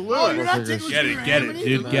 It's Lewis. Get it,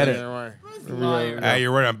 dude. Get it.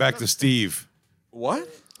 You're right. I'm back to Steve. What?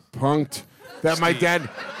 Punked. That my dad.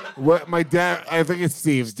 What my dad? I think it's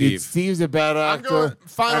Steve. Dude, Steve. Steve's a bad I'm going actor.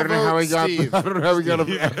 final I don't know how he vote, got. Steve. I don't know how he got a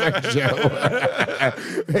FX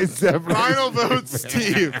show. It's definitely Final vote,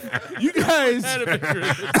 Steve. You guys,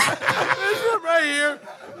 Right here.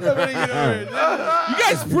 you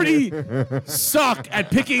guys pretty suck at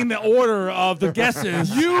picking the order of the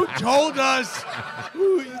guesses. You told us,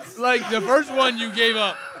 like, the first one you gave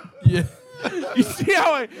up. You see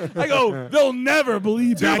how I go, they'll never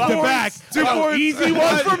believe back to back. 2 points. Easy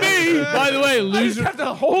one for me. By the way, I just loser. have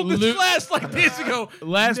to hold this last like this and go,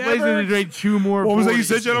 Last place never- in the trade 2 more. What was that you 40s.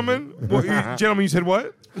 said, gentlemen? Gentlemen, you said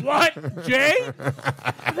what? What? Jay?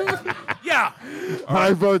 Yeah.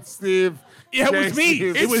 I vote Steve. Yeah, it was me.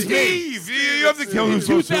 Steve. It was me. Steve. You have to kill him.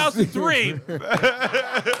 2003.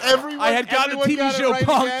 Everyone, I had gotten the everyone TV got it show right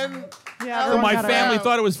Punked. again. Yeah, So everyone my got it family right.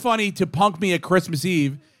 thought it was funny to punk me at Christmas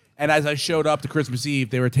Eve. And as I showed up to Christmas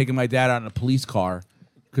Eve, they were taking my dad out in a police car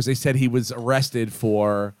because they said he was arrested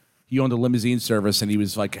for, he owned a limousine service and he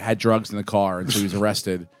was like, had drugs in the car. And so he was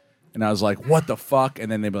arrested. And I was like, what the fuck? And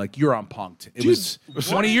then they'd be like, you're on punked. It was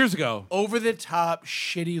 20 years ago. Over the top,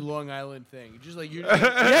 shitty Long Island thing. Just like you're,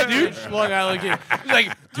 yeah, dude. Long Island kid. It's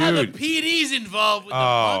like, the PD's involved with the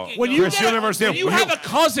punking. When you, Chris, you'll never understand. when you When have you- a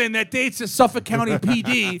cousin that dates a Suffolk County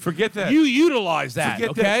PD, Forget that. You utilize that,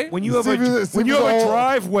 Get okay? that. When you have Steve is a all-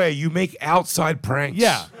 driveway, you make outside pranks.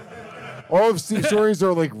 Yeah. All of Steve's stories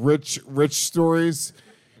are like rich stories.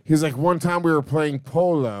 He's like, one time we were playing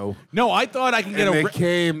polo, No, I thought I can get and a. they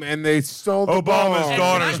came and they stole the Obama's ball.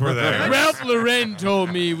 daughters were there. Ralph Lauren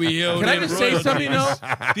told me we owe Can I him just say royalties. something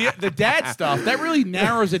though? The dad stuff that really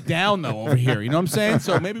narrows it down though over here. You know what I'm saying?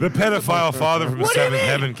 So maybe The pedophile father from What do you Seventh mean?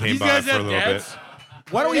 Heaven came These by guys for a have little dads? bit.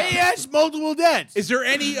 Why don't we? He has multiple debts. Is there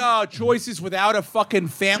any choices without a fucking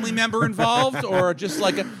family member involved, or just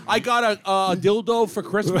like I got a dildo for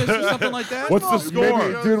Christmas or something like that? What's the score?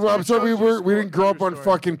 Maybe, dude, well, I'm sorry we didn't grow up on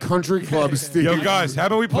fucking country clubs, Steve. Yo, guys, how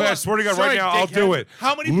about we play? Hold I on. swear to God, Sorry, right now, I'll dickhead. do it.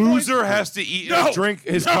 How many Loser points? has to eat No, drink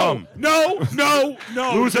his no, cum. No. Loser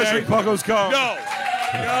has to Jay. drink Pucko's cum.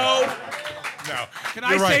 No. Can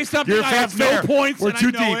I You're say right. something? You're I have no fair. points, We're and too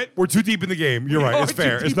I know deep. it. We're too deep in the game. You're right. Oh, It's we're too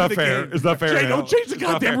fair. deep It's not in the fair. game. It's not fair. Jay, now. don't change the It's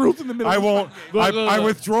not goddamn fair. rules in the middle I of won't. Look. I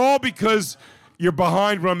withdraw because you're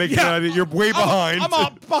behind when I'm making Yeah. an idea. You're way behind. I'm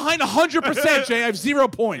up behind 100%, Jay. I have 0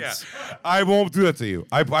 points. I won't do that to you.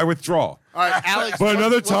 I withdraw. All right, Alex. But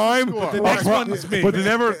another what's the time, score? The next one's me. But the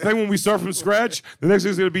never thing when we start from scratch, the next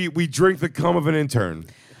thing is going to be we drink the cum of an intern.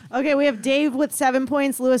 Okay, we have Dave with 7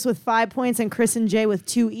 points, Lewis with 5 points, and Chris and Jay with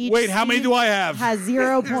 2 each. Wait, how many Steve do I have? Has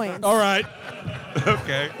 0 points. All right.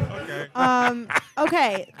 Okay.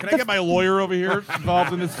 Okay. Can I get my lawyer over here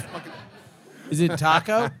involved in this fucking... Is it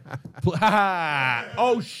taco?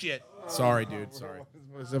 Oh, shit. Sorry, dude. Sorry.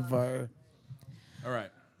 All right.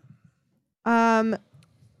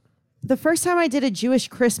 The first time I did a Jewish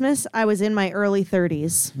Christmas, I was in my early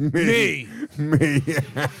 30s. Me.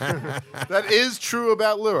 That is true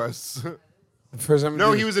about Lewis.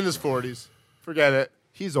 No, he was in his 40s. Forget it.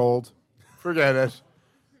 He's old. Forget it.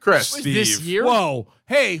 Chris. Steve. This year? Whoa.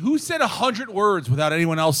 Hey, who said 100 words without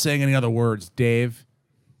anyone else saying any other words? Dave.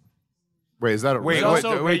 Wait, is that a Wait,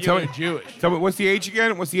 also tell me, Jewish. tell me, what's the age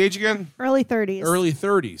again? Early 30s. Early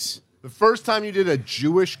 30s. The first time you did a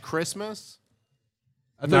Jewish Christmas?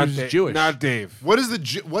 I thought it was Jewish. Not Dave. What is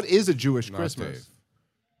a Jewish Christmas? Dave.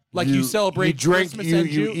 Like you celebrate you drink, Christmas you and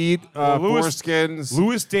Jew? eat Lewis- foreskins.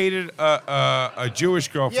 Lewis dated a Jewish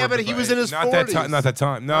girlfriend. Yeah, but he was in his not 40s. Not that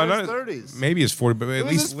time. No, Not not his 30s. Maybe his 40s, but at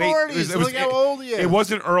was least his late. 40s. Look how old he is. It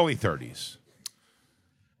wasn't early 30s.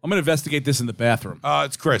 I'm going to investigate this in the bathroom.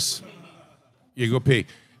 It's Chris. You go pee.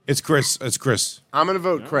 It's Chris. I'm going to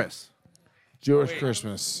vote Chris. Jewish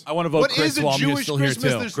Christmas. I want to vote What Chris is a while I'm Jewish still Christmas?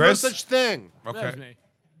 here, too. There's Chris? no such thing. That was Okay. me.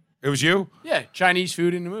 It was you? Yeah, Chinese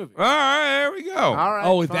food in the movie. All right, there we go. All right.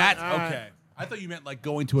 Oh, fine, that? all right. Okay. I thought you meant like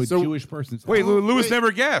going to a So- Jewish person's Wait, house. Lewis Wait.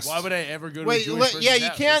 never guessed. Why would I ever go to a Wait, Jewish person's yeah, you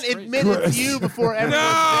house? can't That's crazy. admit it's you before everyone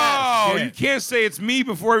No, guesses. you can't say it's me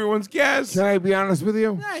before everyone's guessed. Can I be honest with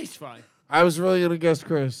you? Nah, he's fine. I was really going to guess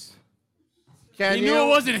Chris. Can He you? knew it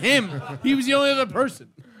wasn't him. He was the only other person.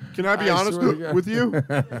 Can I be I honest swear to God. with you?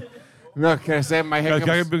 No, can I say my Can I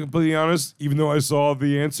hiccups? be completely honest? Even though I saw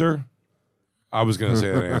the answer, I was going to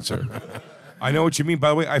say that answer. I know what you mean. By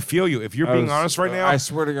the way, I feel you. If you're being honest right now, I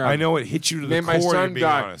swear to God. I know it hits you to the May my core. You're son being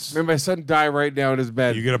die. honest. May my son die right now in his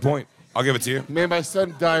bed. You get a point. I'll give it to you. May my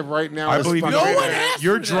son die right now. in I his believe you. fucking No bed. one asked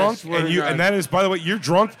You're drunk, Swear and to you, God. and that is, by the way, you're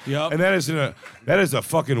drunk, Yep. and that is a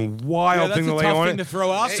fucking wild Yeah, thing that's to a lay tough on thing it. to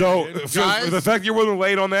throw out So, there, dude. so Guys? the fact you're willing to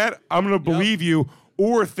lay it on that, I'm going to believe you,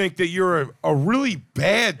 or think that you're a really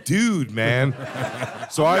bad dude, man.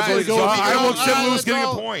 So I believe. So I will accept Lewis getting a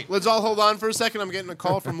point. Let's all hold on for a second. I'm getting a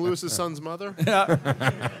call from Lewis's son's mother.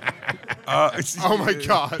 Oh my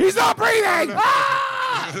God. He's not breathing.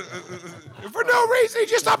 For no reason, he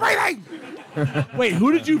just stopped breathing. Wait,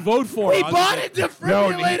 who did you vote for? He on bought the- it to No,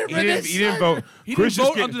 defibrillator he for didn't. this He didn't son. vote. He Chris didn't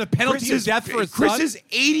is vote under the penalty of death for his Chris son? is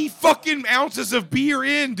 80 fucking ounces of beer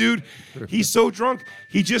in, dude. He's so drunk.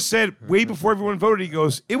 He just said way before everyone voted. He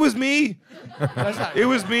goes, "It was me. It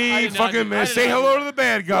was I me. did not Fucking do- man. I did Say not hello do- to the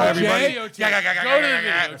bad guy, everybody." Jay? Go to the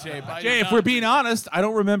videotape. I Jay, did if not- we're being honest, I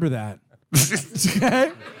don't remember that.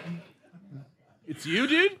 It's you,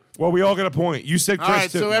 dude? Well, we all get a point. You said Chris. All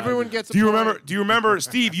right, too. so everyone gets a Do you point. remember? Do you remember,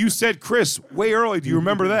 Steve? You said Chris way early. Do you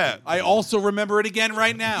remember that? I also remember it again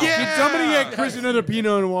right now. Yeah. Did somebody get Chris another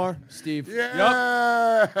Pinot Noir? Steve.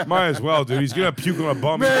 Might as well, dude. He's gonna puke on a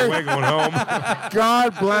bum either way going home.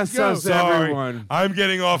 God bless us, Sorry, everyone. I'm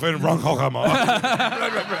getting off in 10%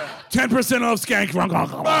 off skank.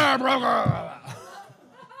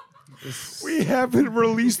 We haven't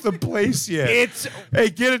released the place yet. Hey,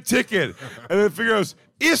 get a ticket, and then figure out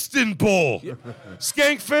Istanbul,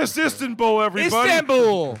 Skankfest Istanbul, everybody.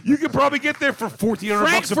 Istanbul. You could probably get there for $1,400 a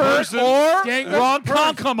Frankfurt person. or Gang-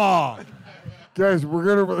 Ronkonkoma. Guys, we're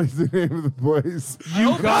going to release the name of the place.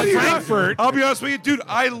 You got Frankfurt. I'll be honest with you, dude.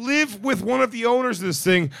 I live with one of the owners of this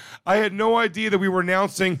thing. I had no idea that we were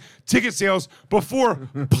announcing ticket sales before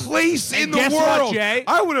place in the guess world. what, Jay?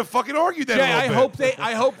 I would have fucking argued that. Jay, a little I bit.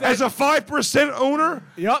 hope that As a 5% owner,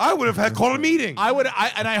 Yep. I would have called a meeting.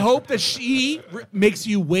 I hope that she makes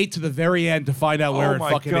you wait to the very end to find out where Oh it my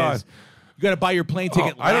fucking God. is. You got to buy your plane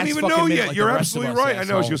ticket. I don't last even fucking know minute yet. like You're the rest of absolutely us, right. I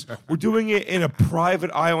know. She asshole. goes, we're doing it in a private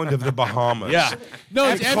island of the Bahamas. Yeah. No,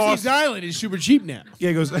 It it's Epstein's costs- Island. It's super cheap now. Yeah,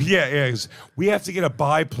 he goes, yeah. He goes, we have to get a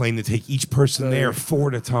biplane to take each person there 4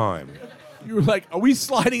 at a time. You were like, are we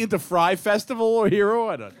sliding into Fry Festival or Hero?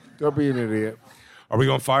 I don't. Don't be an idiot. Are we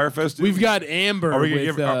going Fire Fest? We've got Amber. Are we gonna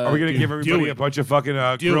with, give, are we gonna give everybody a bunch of fucking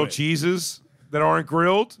grilled it. cheeses that aren't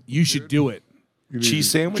grilled? You should do it.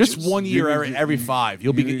 Cheese sandwiches? Just 1 year every 5.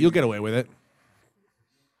 You'll get away with it.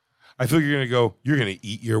 I feel you're gonna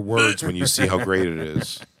eat your words when you see how great it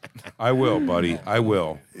is. I will, buddy. I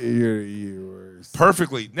will. You're yours.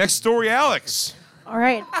 Perfectly. Next story, Alex. All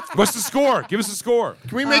right. What's the score? Give us the score.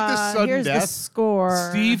 Can we make this sudden Here's the death? score.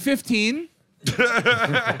 Steve 15.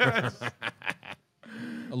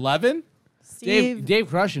 11. Steve Dave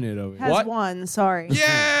crushing it over here. has What? won. Sorry.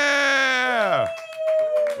 Yeah.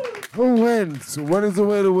 Who wins? When is the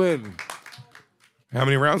way to win? How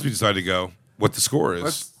many rounds we decide to go? What the score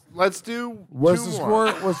is? Let's do What's two the more.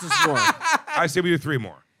 score? What's the score? I say we do 3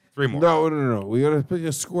 more. 3 more. No. We gotta pick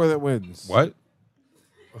a score that wins. What?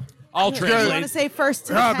 I'll You want to translate. say first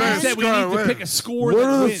to Yeah, 10? man. Said we need to pick a score. What that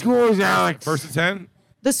are the wins. scores, Alex? First to 10?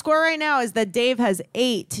 The score right now is that Dave has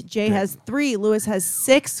 8, Jay has 3, Lewis has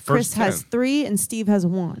 6, Chris 10. has 3, and Steve has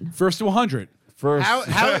 1. First to 100. First.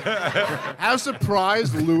 How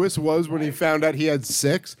surprised Lewis was when he found out he had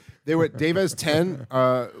 6. They went. Dave has 10.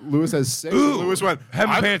 Lewis has 6. Lewis went.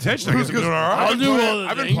 Haven't been paying attention. I guess I'm doing all right. I'll do all the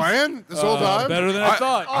I've been things. playing this whole time. Better than I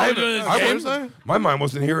thought. My mind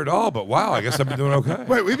wasn't here at all, but wow, I guess I've been doing okay.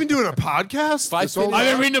 Wait, we've been doing a podcast this whole I've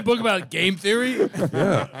been time? reading a book about game theory.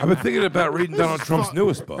 Yeah, I've been thinking about reading Donald Trump's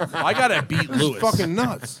newest book. I gotta beat Lewis. Fucking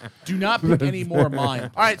nuts. Do not pick any more of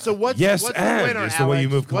mine. All right, so what's Yes, what's and the winner, is the way you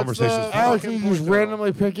Alex? move What's conversations the- Alex, you just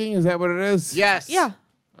randomly picking? Is that what it is? Yes. Yeah.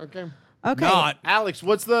 Okay. Okay. Not Alex,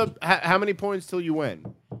 what's the how many points till you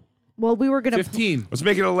win? Well, we were going to. 15. Let's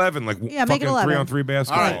make it 11, like Yeah, fucking make it 11. 3-on-3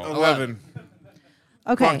 basketball. 11.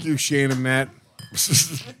 Okay. Fuck you, Shane and Matt.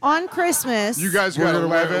 On Christmas. You guys We're got gonna-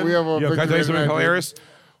 11. We have a Yo, big can I tell you something event. hilarious?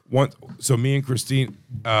 So me and Christine,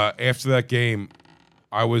 after that game,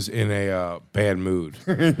 I was in a bad mood.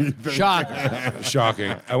 Shock.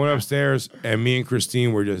 Shocking. I went upstairs, and me and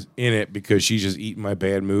Christine were just in it because she's just eating my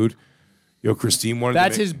bad mood. Yo, Christine wanted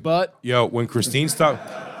That's to his butt. Yo, when Christine stopped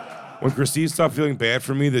feeling bad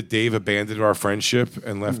for me that Dave abandoned our friendship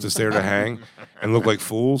and left us there to hang and look like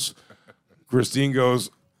fools, Christine goes,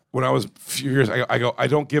 when I was furious, I go, I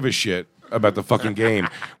don't give a shit about the fucking game.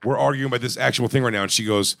 We're arguing about this actual thing right now. And she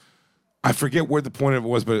goes, I forget where the point of it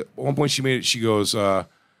was, but at one point she made it, she goes,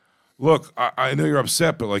 look, I know you're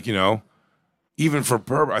upset, but like, you know, even for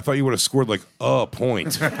Burber, I thought you would have scored like a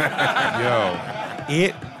point. Yo,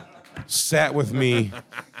 it sat with me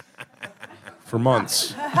for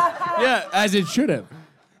months. Yeah, as it should have.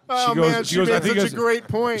 Oh, goes- man, she she goes, I made think such it's- a great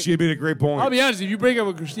point. She had made a great point. I'll be honest, if you break up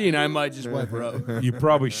with Christine, I might just wipe her up. You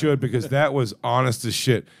probably should, because that was honest as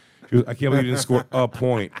shit. She was, I can't believe you didn't score a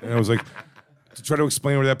point. And I was like, to try to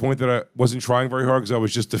explain her that point that I wasn't trying very hard because I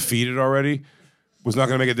was just defeated already was not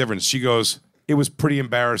going to make a difference. She goes, it was pretty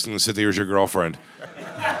embarrassing to sit there as your girlfriend.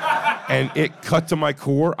 And it cut to my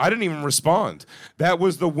core. I didn't even respond. That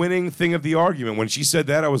was the winning thing of the argument. When she said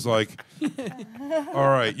that, I was like, all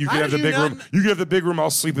right, you can have the big room. You can have the big room. I'll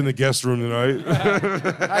sleep in the guest room tonight.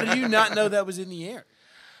 How did you not know that was in the air?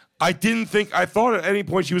 I thought at any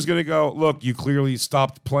point she was going to go, look, you clearly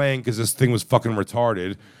stopped playing because this thing was fucking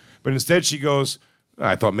retarded. But instead she goes,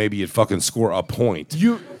 I thought maybe you'd fucking score a point.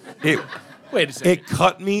 Wait a second. It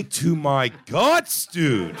cut me to my guts,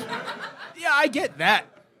 dude. Yeah, I get that.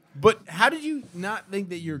 But how did you not think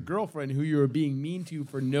that your girlfriend, who you were being mean to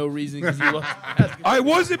for no reason, because you love I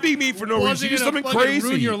wasn't being mean for no reason. She did something crazy.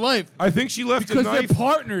 Ruin your life. I think she left Because a they're knife.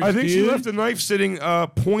 partners, I think she dude. left a knife sitting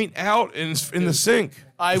point out in the sink.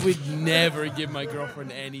 I would never give my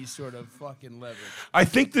girlfriend any sort of fucking leverage. I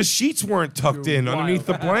think the sheets weren't tucked You're in underneath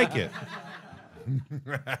the wild. blanket.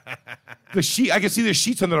 I can see the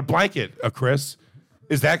sheets under the blanket, Chris.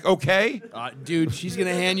 Is that okay? Dude, she's going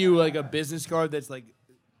to hand you like a business card that's like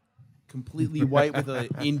completely white with an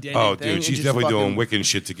indented Oh, thing. dude, and she's just definitely fucking- doing Wiccan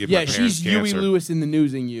shit to give Yeah, my parents she's Huey cancer. Lewis in the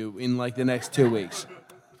newsing you in like the next 2 weeks.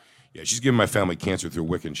 Yeah, she's giving my family cancer through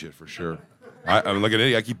Wiccan shit for sure. I'm like an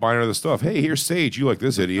idiot. I keep buying her the stuff. Hey, here's sage. You like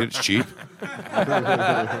this, idiot? It's cheap.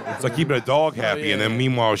 It's like keeping a dog happy, and then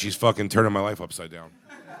meanwhile she's fucking turning my life upside down.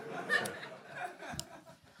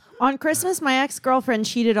 On Christmas, my ex-girlfriend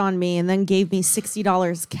cheated on me and then gave me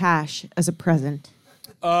 $60 cash as a present.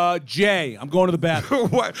 Jay, I'm going to the bathroom.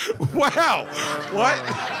 What? Wow. What?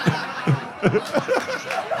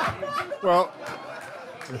 Well,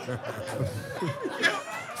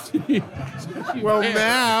 well,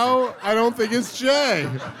 now I don't think it's Jay.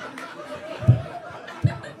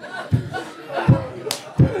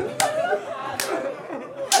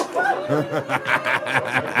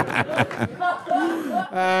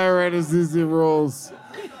 Rannazzisi rules.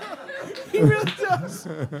 He really does.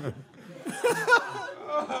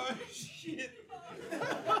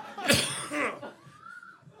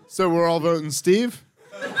 So we're all voting Steve?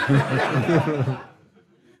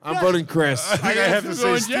 I'm voting Chris. I think I have to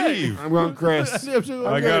say Steve. I'm going Chris. I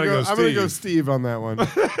gotta go I'm gonna go Steve. Steve on that one.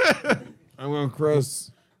 I'm going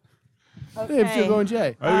Chris. I'm still going Jay. I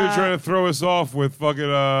think they're trying to throw us off with fucking 3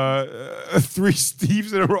 Steves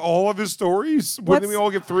that are all of his stories. Wouldn't we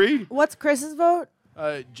all get 3? What's Chris's vote?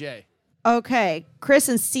 Jay. Okay, Chris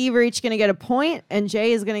and Steve are each going to get a point, and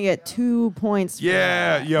Jay is going to get 2 points. for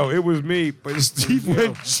Yeah, that. yo, it was me. But Steve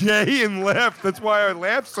went Jay and left. That's why I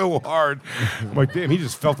laughed so hard. I'm like, damn, he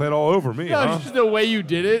just felt that all over me, No, huh? just the way you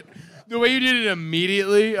did it. The way you did it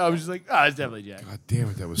immediately, I was just like, it's definitely Jack. God damn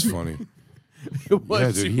it, that was funny. It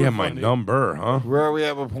was Yeah, dude, he had my funny. number, huh? Where are we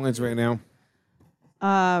at with points right now?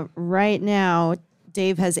 Right now,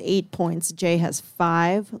 Dave has 8 points. Jay has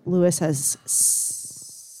 5. Lewis has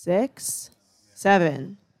 6,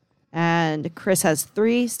 7. And Chris has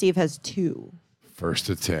 3. Steve has 2. First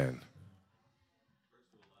to 10.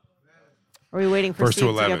 Are we waiting for First Steve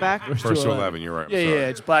to to 11. get back? First to 11, you're right. I'm Yeah, sorry.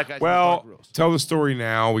 it's black guys. Well, black rules. tell the story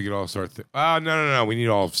now. We can all start. No. We need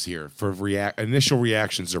all of us here for initial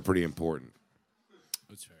reactions are pretty important.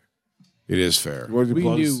 That's fair. It is fair. What did We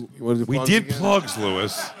plugs? do- What did We plugs did again? plugs,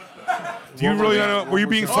 Lewis. Do you really know? Were you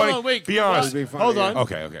being funny? Hold on, wait. Be honest. Hold on.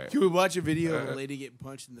 Okay. Can we watch a video of a lady getting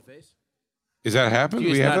punched in the face? Is that happened? Do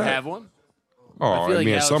you Do we guys have not that? have one? Oh, I feel like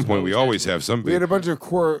at Alex some point we always always has have some. We had Big,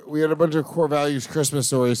 a bunch of core values Christmas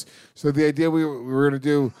stories. So the idea we were going to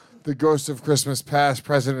do the ghosts of Christmas past,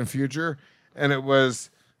 present, and future, and it was.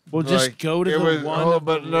 Well, just go to it the was, one. Oh,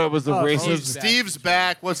 but no, it was the racism. Steve's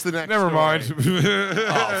back. What's the next? never story? mind.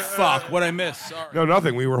 Oh, fuck. What'd I miss? Sorry. No,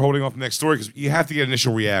 nothing. We were holding off the next story because you have to get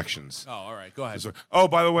initial reactions. Oh, all right. Go ahead. Oh,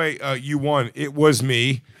 by the way, you won. It was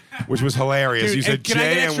me, which was hilarious. Dude, you said and can I Jay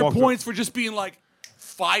get and extra walked points for just being like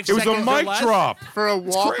 5 It was seconds a mic or less? drop. For a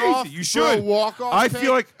It's walk off. crazy. You should. For a walk off. I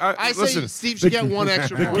feel like I listen. say Steve should get one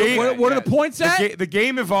extra point. game- What are the points at? The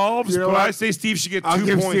game evolves, You know but what? I say Steve should get I'll 2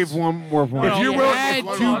 give points. Steve one more point. If you're you willing, had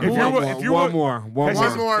if two you're points. willing, if you're One willing- more. One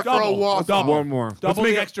One more for a Double. walk off. One more. Double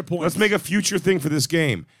make the a- extra points. Let's make a future thing for this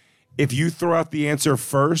game. If you throw out the answer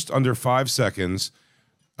first under 5 seconds,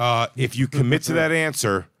 if you commit to that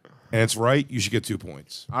answer and it's right, you should get 2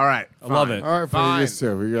 points. All right. I love it. All right, fine. This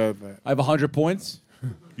too. We got that. I have 100 points.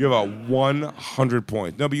 You have a 100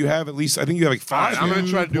 point. No, but you have at least, I think you have like 5. I'm going to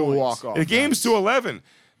try to do a walk off. The game's to 11.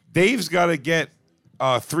 Dave's got to get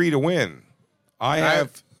 3 to win. I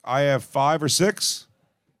have 5 or 6.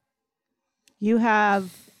 You have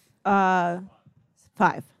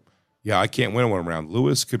 5. Yeah, I can't win in one round.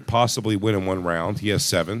 Lewis could possibly win in one round. He has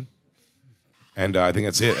 7. And I think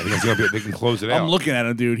that's it. I think that's gonna be, they can close it out. I'm looking at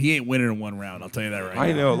him, dude. He ain't winning in one round. I'll tell you that right now.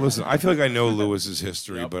 I know. Listen, I feel like I know Lewis's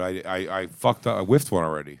history, but I fucked up. I whiffed one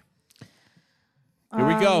already. Here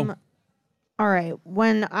we go. All right.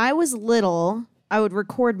 When I was little, I would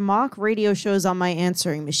record mock radio shows on my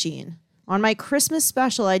answering machine. On my Christmas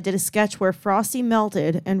special, I did a sketch where Frosty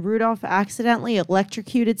melted and Rudolph accidentally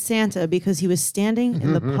electrocuted Santa because he was standing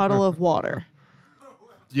in the puddle of water.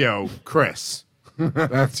 Yo, Chris.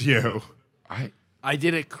 That's you. I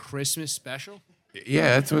did a Christmas special.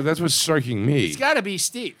 Yeah, that's what's striking me. It's got to be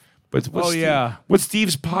Steve. But what's yeah. What's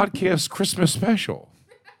Steve's podcast Christmas special?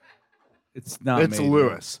 It's not It's me.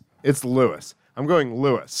 Lewis. It's Lewis. I'm going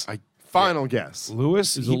Lewis. Final guess.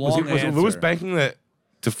 Lewis? It's a long was it Lewis answer. banking that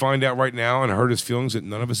to find out right now and hurt his feelings that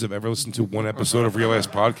none of us have ever listened to one episode of Real Ass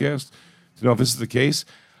Podcast? To know if this is the case?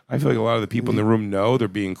 I feel like a lot of the people in the room know they're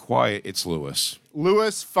being quiet. It's Lewis.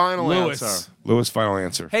 Lewis, final Lewis. answer. Lewis, final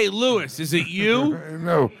answer. Hey, Lewis, is it you?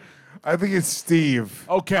 No, I think it's Steve.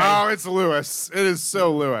 Okay. Oh, it's Lewis. It is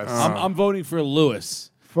so Lewis. I'm voting for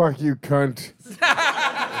Lewis. Fuck you, cunt.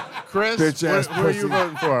 Chris, Bitch ass what are you pussy.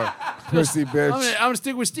 voting for? Pussy bitch. I'm gonna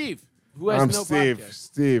stick with Steve, who has I'm no Steve. podcast.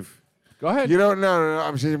 Steve. Go ahead. You don't know. No,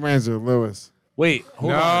 I'm changing my answer. Lewis. Wait,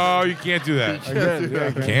 hold on. No, you can't do that. Again, yeah,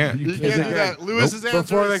 You can't. You can't do that. Lewis's answer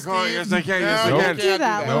Before they is call it, Steve. yes, I can. No, Yes, I you can. can't Do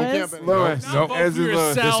that, No, Lewis. you can't- Lewis. No. Vote As for in Lewis.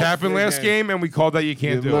 yourself. This happened last game, and we called that you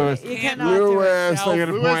can't do Lewis. it. You cannot do it. Lewis, I get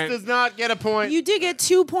a Lewis point. does not get a point. You did get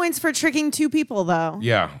 2 points for tricking 2 people, though.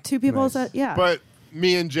 Yeah. 2 people said, yeah. But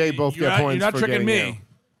me and Jay both You're get not, points you're not for tricking getting me.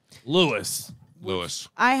 Lewis. Lewis.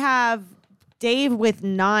 I have Dave with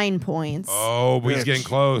 9 points. Oh, but he's getting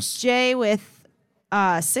close. Jay with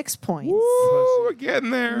 6 points. Ooh, we're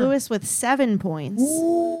getting there. Lewis with 7 points.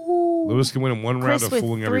 Lewis can win in one round Chris of with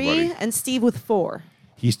fooling 3 everybody. and Steve with 4.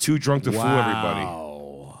 He's too drunk to fool everybody.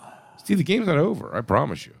 Steve, the game's not over. I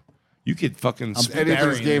promise you. You could fucking.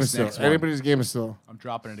 Anybody's game this is still. next one. Anybody's game is still. I'm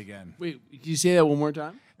dropping it again. Wait, can you say that one more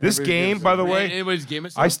time? This game, by the way, Anybody's game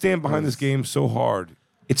is I stand behind this game so hard.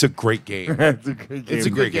 It's a great game. It's a good game. It's a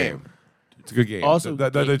great game. It's a good game. Also,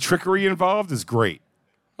 the trickery involved is great.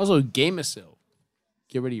 also Gamecil.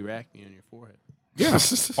 Get rid of your acne on your forehead.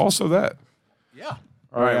 Yes. Also that. Yeah.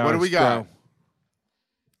 All right, what do we got?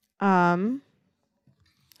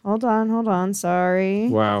 Hold on. Sorry.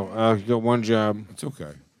 Wow. You got one job. It's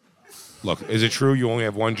okay. Look, is it true you only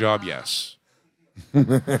have one job? Yes.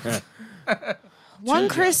 One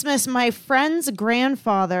Christmas, my friend's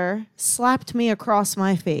grandfather slapped me across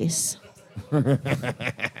my face.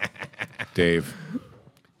 Dave.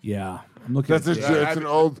 Yeah. I'm looking.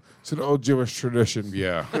 It's an old Jewish tradition.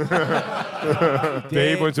 Yeah.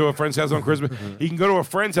 Dave went to a friend's house on Christmas. He can go to a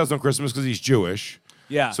friend's house on Christmas because he's Jewish.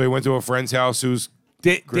 Yeah. So he went to a friend's house who's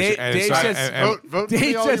Dave Christian. says, vote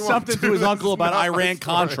Dave all says you want something to. to his This uncle is about not my Iran story.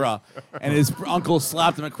 Contra, and his uncle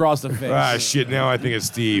slapped him across the face. Ah, shit, now I think it's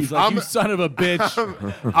Steve. He's like, you son of a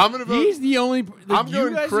bitch. I'm gonna vote. He's the only. I'm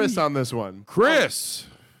going Chris on this one. Chris.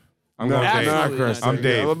 I'm No, going Dave. not Chris. I'm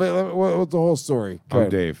Dave. What's the whole story? Go I'm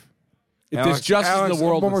ahead. Dave. If there's justice in the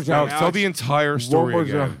world, one more it's time. Dave. Alex, tell the entire story One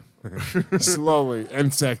more again. Slowly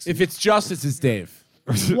and sexy. If it's justice, it's Dave.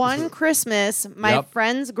 One Christmas, my Yep.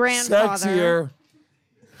 friend's grandfather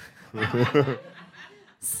Sexier.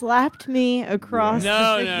 slapped me across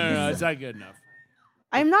No, the no, face. no, it's not good enough.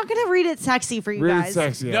 I'm not going to read it sexy for you Really guys.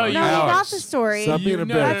 sexy. No, Alex. you No, you got Alex, the story. stop being a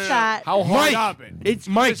No, bitch. That's that. How hard? Stop it. It's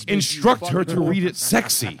Mike, Christmas, you instruct her fucking to fool. read it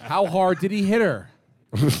sexy. How hard did he hit her?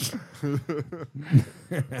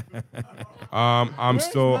 I'm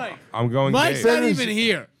still. Mike? I'm going Mike's Dave. not even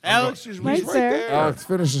here. Alex just Mike's right there. there. Alex,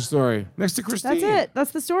 finish the story. Next to Christine. That's it.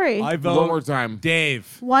 That's the story. I One more vote time.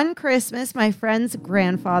 Dave. One Christmas, my friend's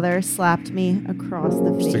grandfather slapped me across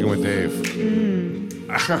the face. Sticking with Dave.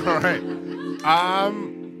 All right.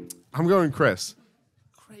 I'm going Chris.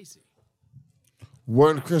 Crazy.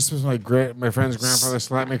 One Christmas, my friend's grandfather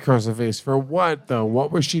slapped me across the face. For what, though?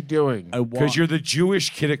 What was she doing? Because you're the Jewish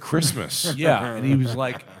kid at Christmas. Yeah, and he was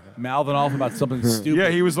like mouthing off about something stupid. Yeah,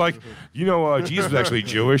 he was like, Jesus was actually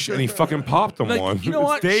Jewish, and he fucking popped him Like, one. you know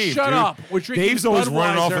what? Dave, Shut dude. up. We're drinking Dave's always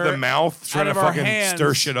running off at the Budweiser mouth, trying out to of our fucking hands.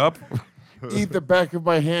 stir shit up. Eat the back of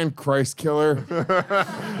my hand, Christ killer.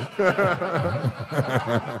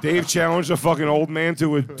 Dave challenged a fucking old man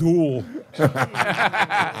to a duel.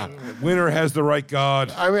 Winner has the right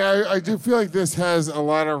God. I mean, I do feel like this has a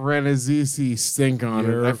lot of Rannazzisi stink on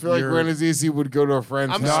it. I feel like Rannazzisi would go to a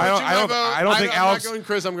friend's I'm house. I don't think I'm Alex- not going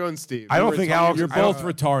Chris. I'm going Steve. I don't think Alex. You're both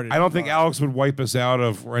retarded. I don't think Alex would wipe us out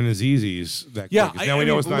of Rannazzisi's. That Yeah, quick, 'cause now we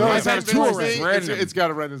know it's not. no, him. I've had two already. It's got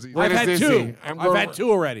a Rannazzisi. I've had Rannazzisi. two. I'm I've going- had two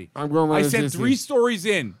already. I'm going I sent Rannazzisi. 3 stories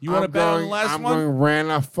in. You want to bet on the last I'm one? going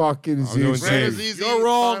Ranna fucking I'm going Zizi. Dave. Rannazzisi, You're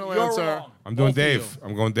wrong. final You're answer. wrong. I'm doing Both of Dave.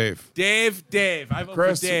 I'm going Dave. Dave. I vote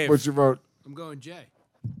Chris, for Dave. what's your vote? I'm going Jay.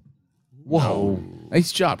 Whoa.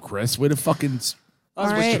 Nice job, Chris. Way to fucking switch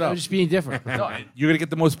right. it up. I'm just being different. No, you're going to get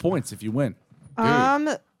the most points if you win.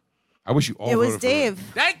 I wish you all It was voted for me. Dave.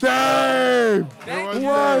 Thank you. Dave!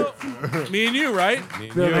 What? Me and you, right?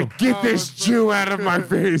 They're like, get this Jew out of my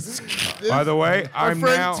face. By the way, My I'm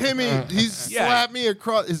friend now. Timmy, he's slapped me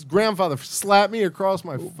across. His grandfather slapped me across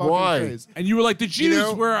my fucking Why? face. And you were like, the Jews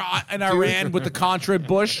know- were in Iran with the Contra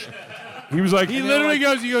Bush. He was like, He literally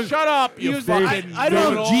goes, shut up, you fucking I don't know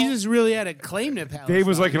little-" if Jesus really had a claim to Palestine. Dave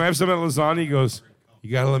was like, "Can I have some of that lasagna?" He goes, "You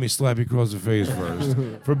gotta let me slap you across the face first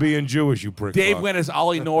for being Jewish, you prick." Dave fuck." went as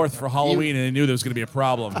Ollie North for Halloween, and they knew there was going to be a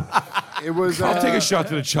problem. It was. I'll take a shot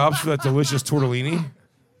to the chops for that delicious tortellini.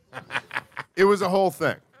 It was a whole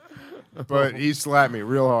thing, but he slapped me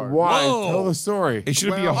real hard. Why? Whoa. Tell the story. It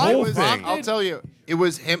should be a Well, whole it was- thing. I'll tell you. It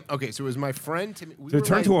was him. Okay, so it was my friend Timmy. Did it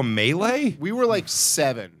turn to a melee? We were like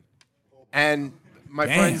 7, and my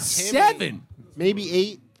Damn. friend Timmy, 7? maybe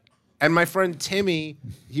 8, and my friend Timmy,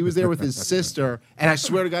 he was there with his sister, and I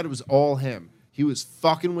swear to God, it was all him. He was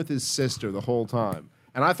fucking with his sister the whole time,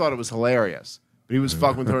 and I thought it was hilarious. But he was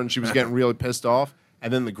fucking with her, and she was getting really pissed off.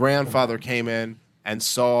 And then the grandfather came in and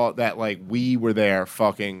saw that like we were there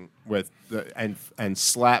fucking with and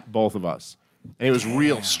slapped both of us, and it was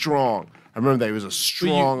real strong. I remember that he was a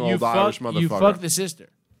strong old Irish motherfucker. You fucked the sister.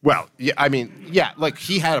 Well, yeah, I mean, yeah, like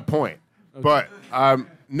he had a point, but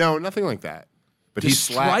no, nothing like that. But he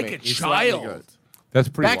slapped strike me. a He slapped me child. good. That's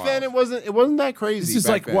pretty. Back wild. then, it wasn't that crazy. This is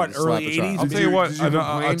back like, then, what, to slap early a child. 80s? I'll tell you what. Did you I'll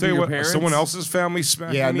complain tell to you your what. parents? Someone else's family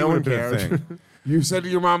smacking Yeah, me no would one have been a cared. thing. You said to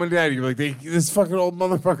your mom and dad, you're like, this fucking old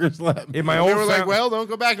motherfucker slapped me. In my They own were like, fam- "Well, don't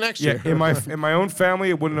go back next yeah, year." in my own family,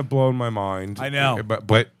 it wouldn't have blown my mind. I know.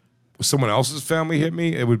 but someone else's family hit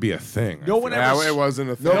me, it would be a thing. No one Yeah, ever. it wasn't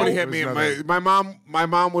a thing. Nobody It hit was me. nothing. My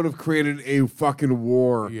mom would have created a fucking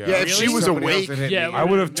war. Yeah. Yeah, if she was Somebody else awake, had hit Yeah, me. I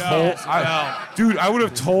would have told, dude. I would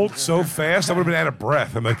have told so fast. I would have been out of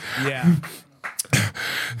breath. I'm like, Yeah.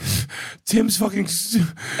 Tim's fucking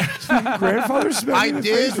grandfather smacked me in the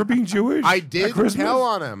face for being Jewish. I at did Christmas? tell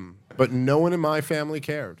on him, but no one in my family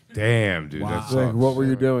cared. Damn, dude. That's Like, what were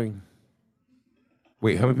you doing?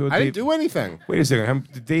 Wait, how many people? I Did didn't do anything. Wait a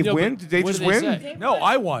second. Did Dave No, win? but Did Dave what just did they win? say? No,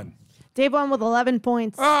 I won. Dave won with 11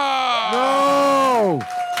 points. No!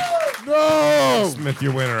 No! Smith,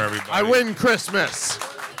 your winner, everybody. I win Christmas.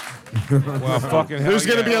 Well, fucking hell There's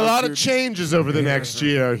going to yeah. be a lot of changes over the next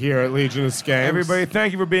year here at Legion of Skanks. Everybody,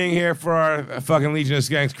 thank you for being here for our fucking Legion of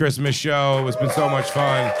Skanks Christmas show. It's been so much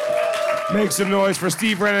fun. Make some noise for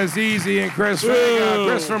Steve Rannazzisi and Chris Faga.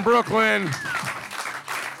 Chris from Brooklyn.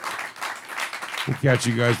 We'll catch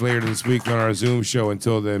you guys later this week on our Zoom show.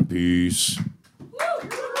 Until then, peace.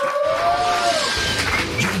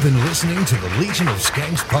 You've been listening to the Legion of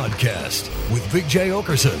Skanks podcast with Big J.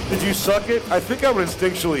 Okerson. Did you suck it? I think I would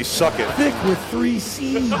instinctually suck it. Thick with 3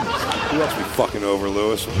 C's. Who else we fucking over,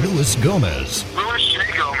 Lewis? Louis Gomez. Louis J.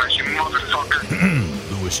 Gomez, you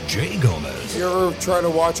motherfucker. Louis J. Gomez. You ever try to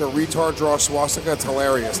watch a retard draw a swastika? It's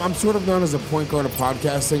hilarious. I'm sort of known as a point guard of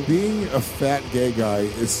podcasting. Being a fat gay guy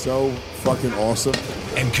is so fucking awesome.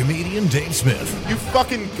 And comedian Dave Smith. You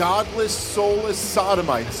fucking godless, soulless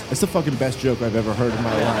sodomites. That's the fucking best joke I've ever heard in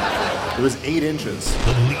my life. It was 8 inches.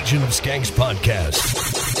 The Legion of Skanks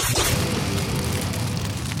podcast.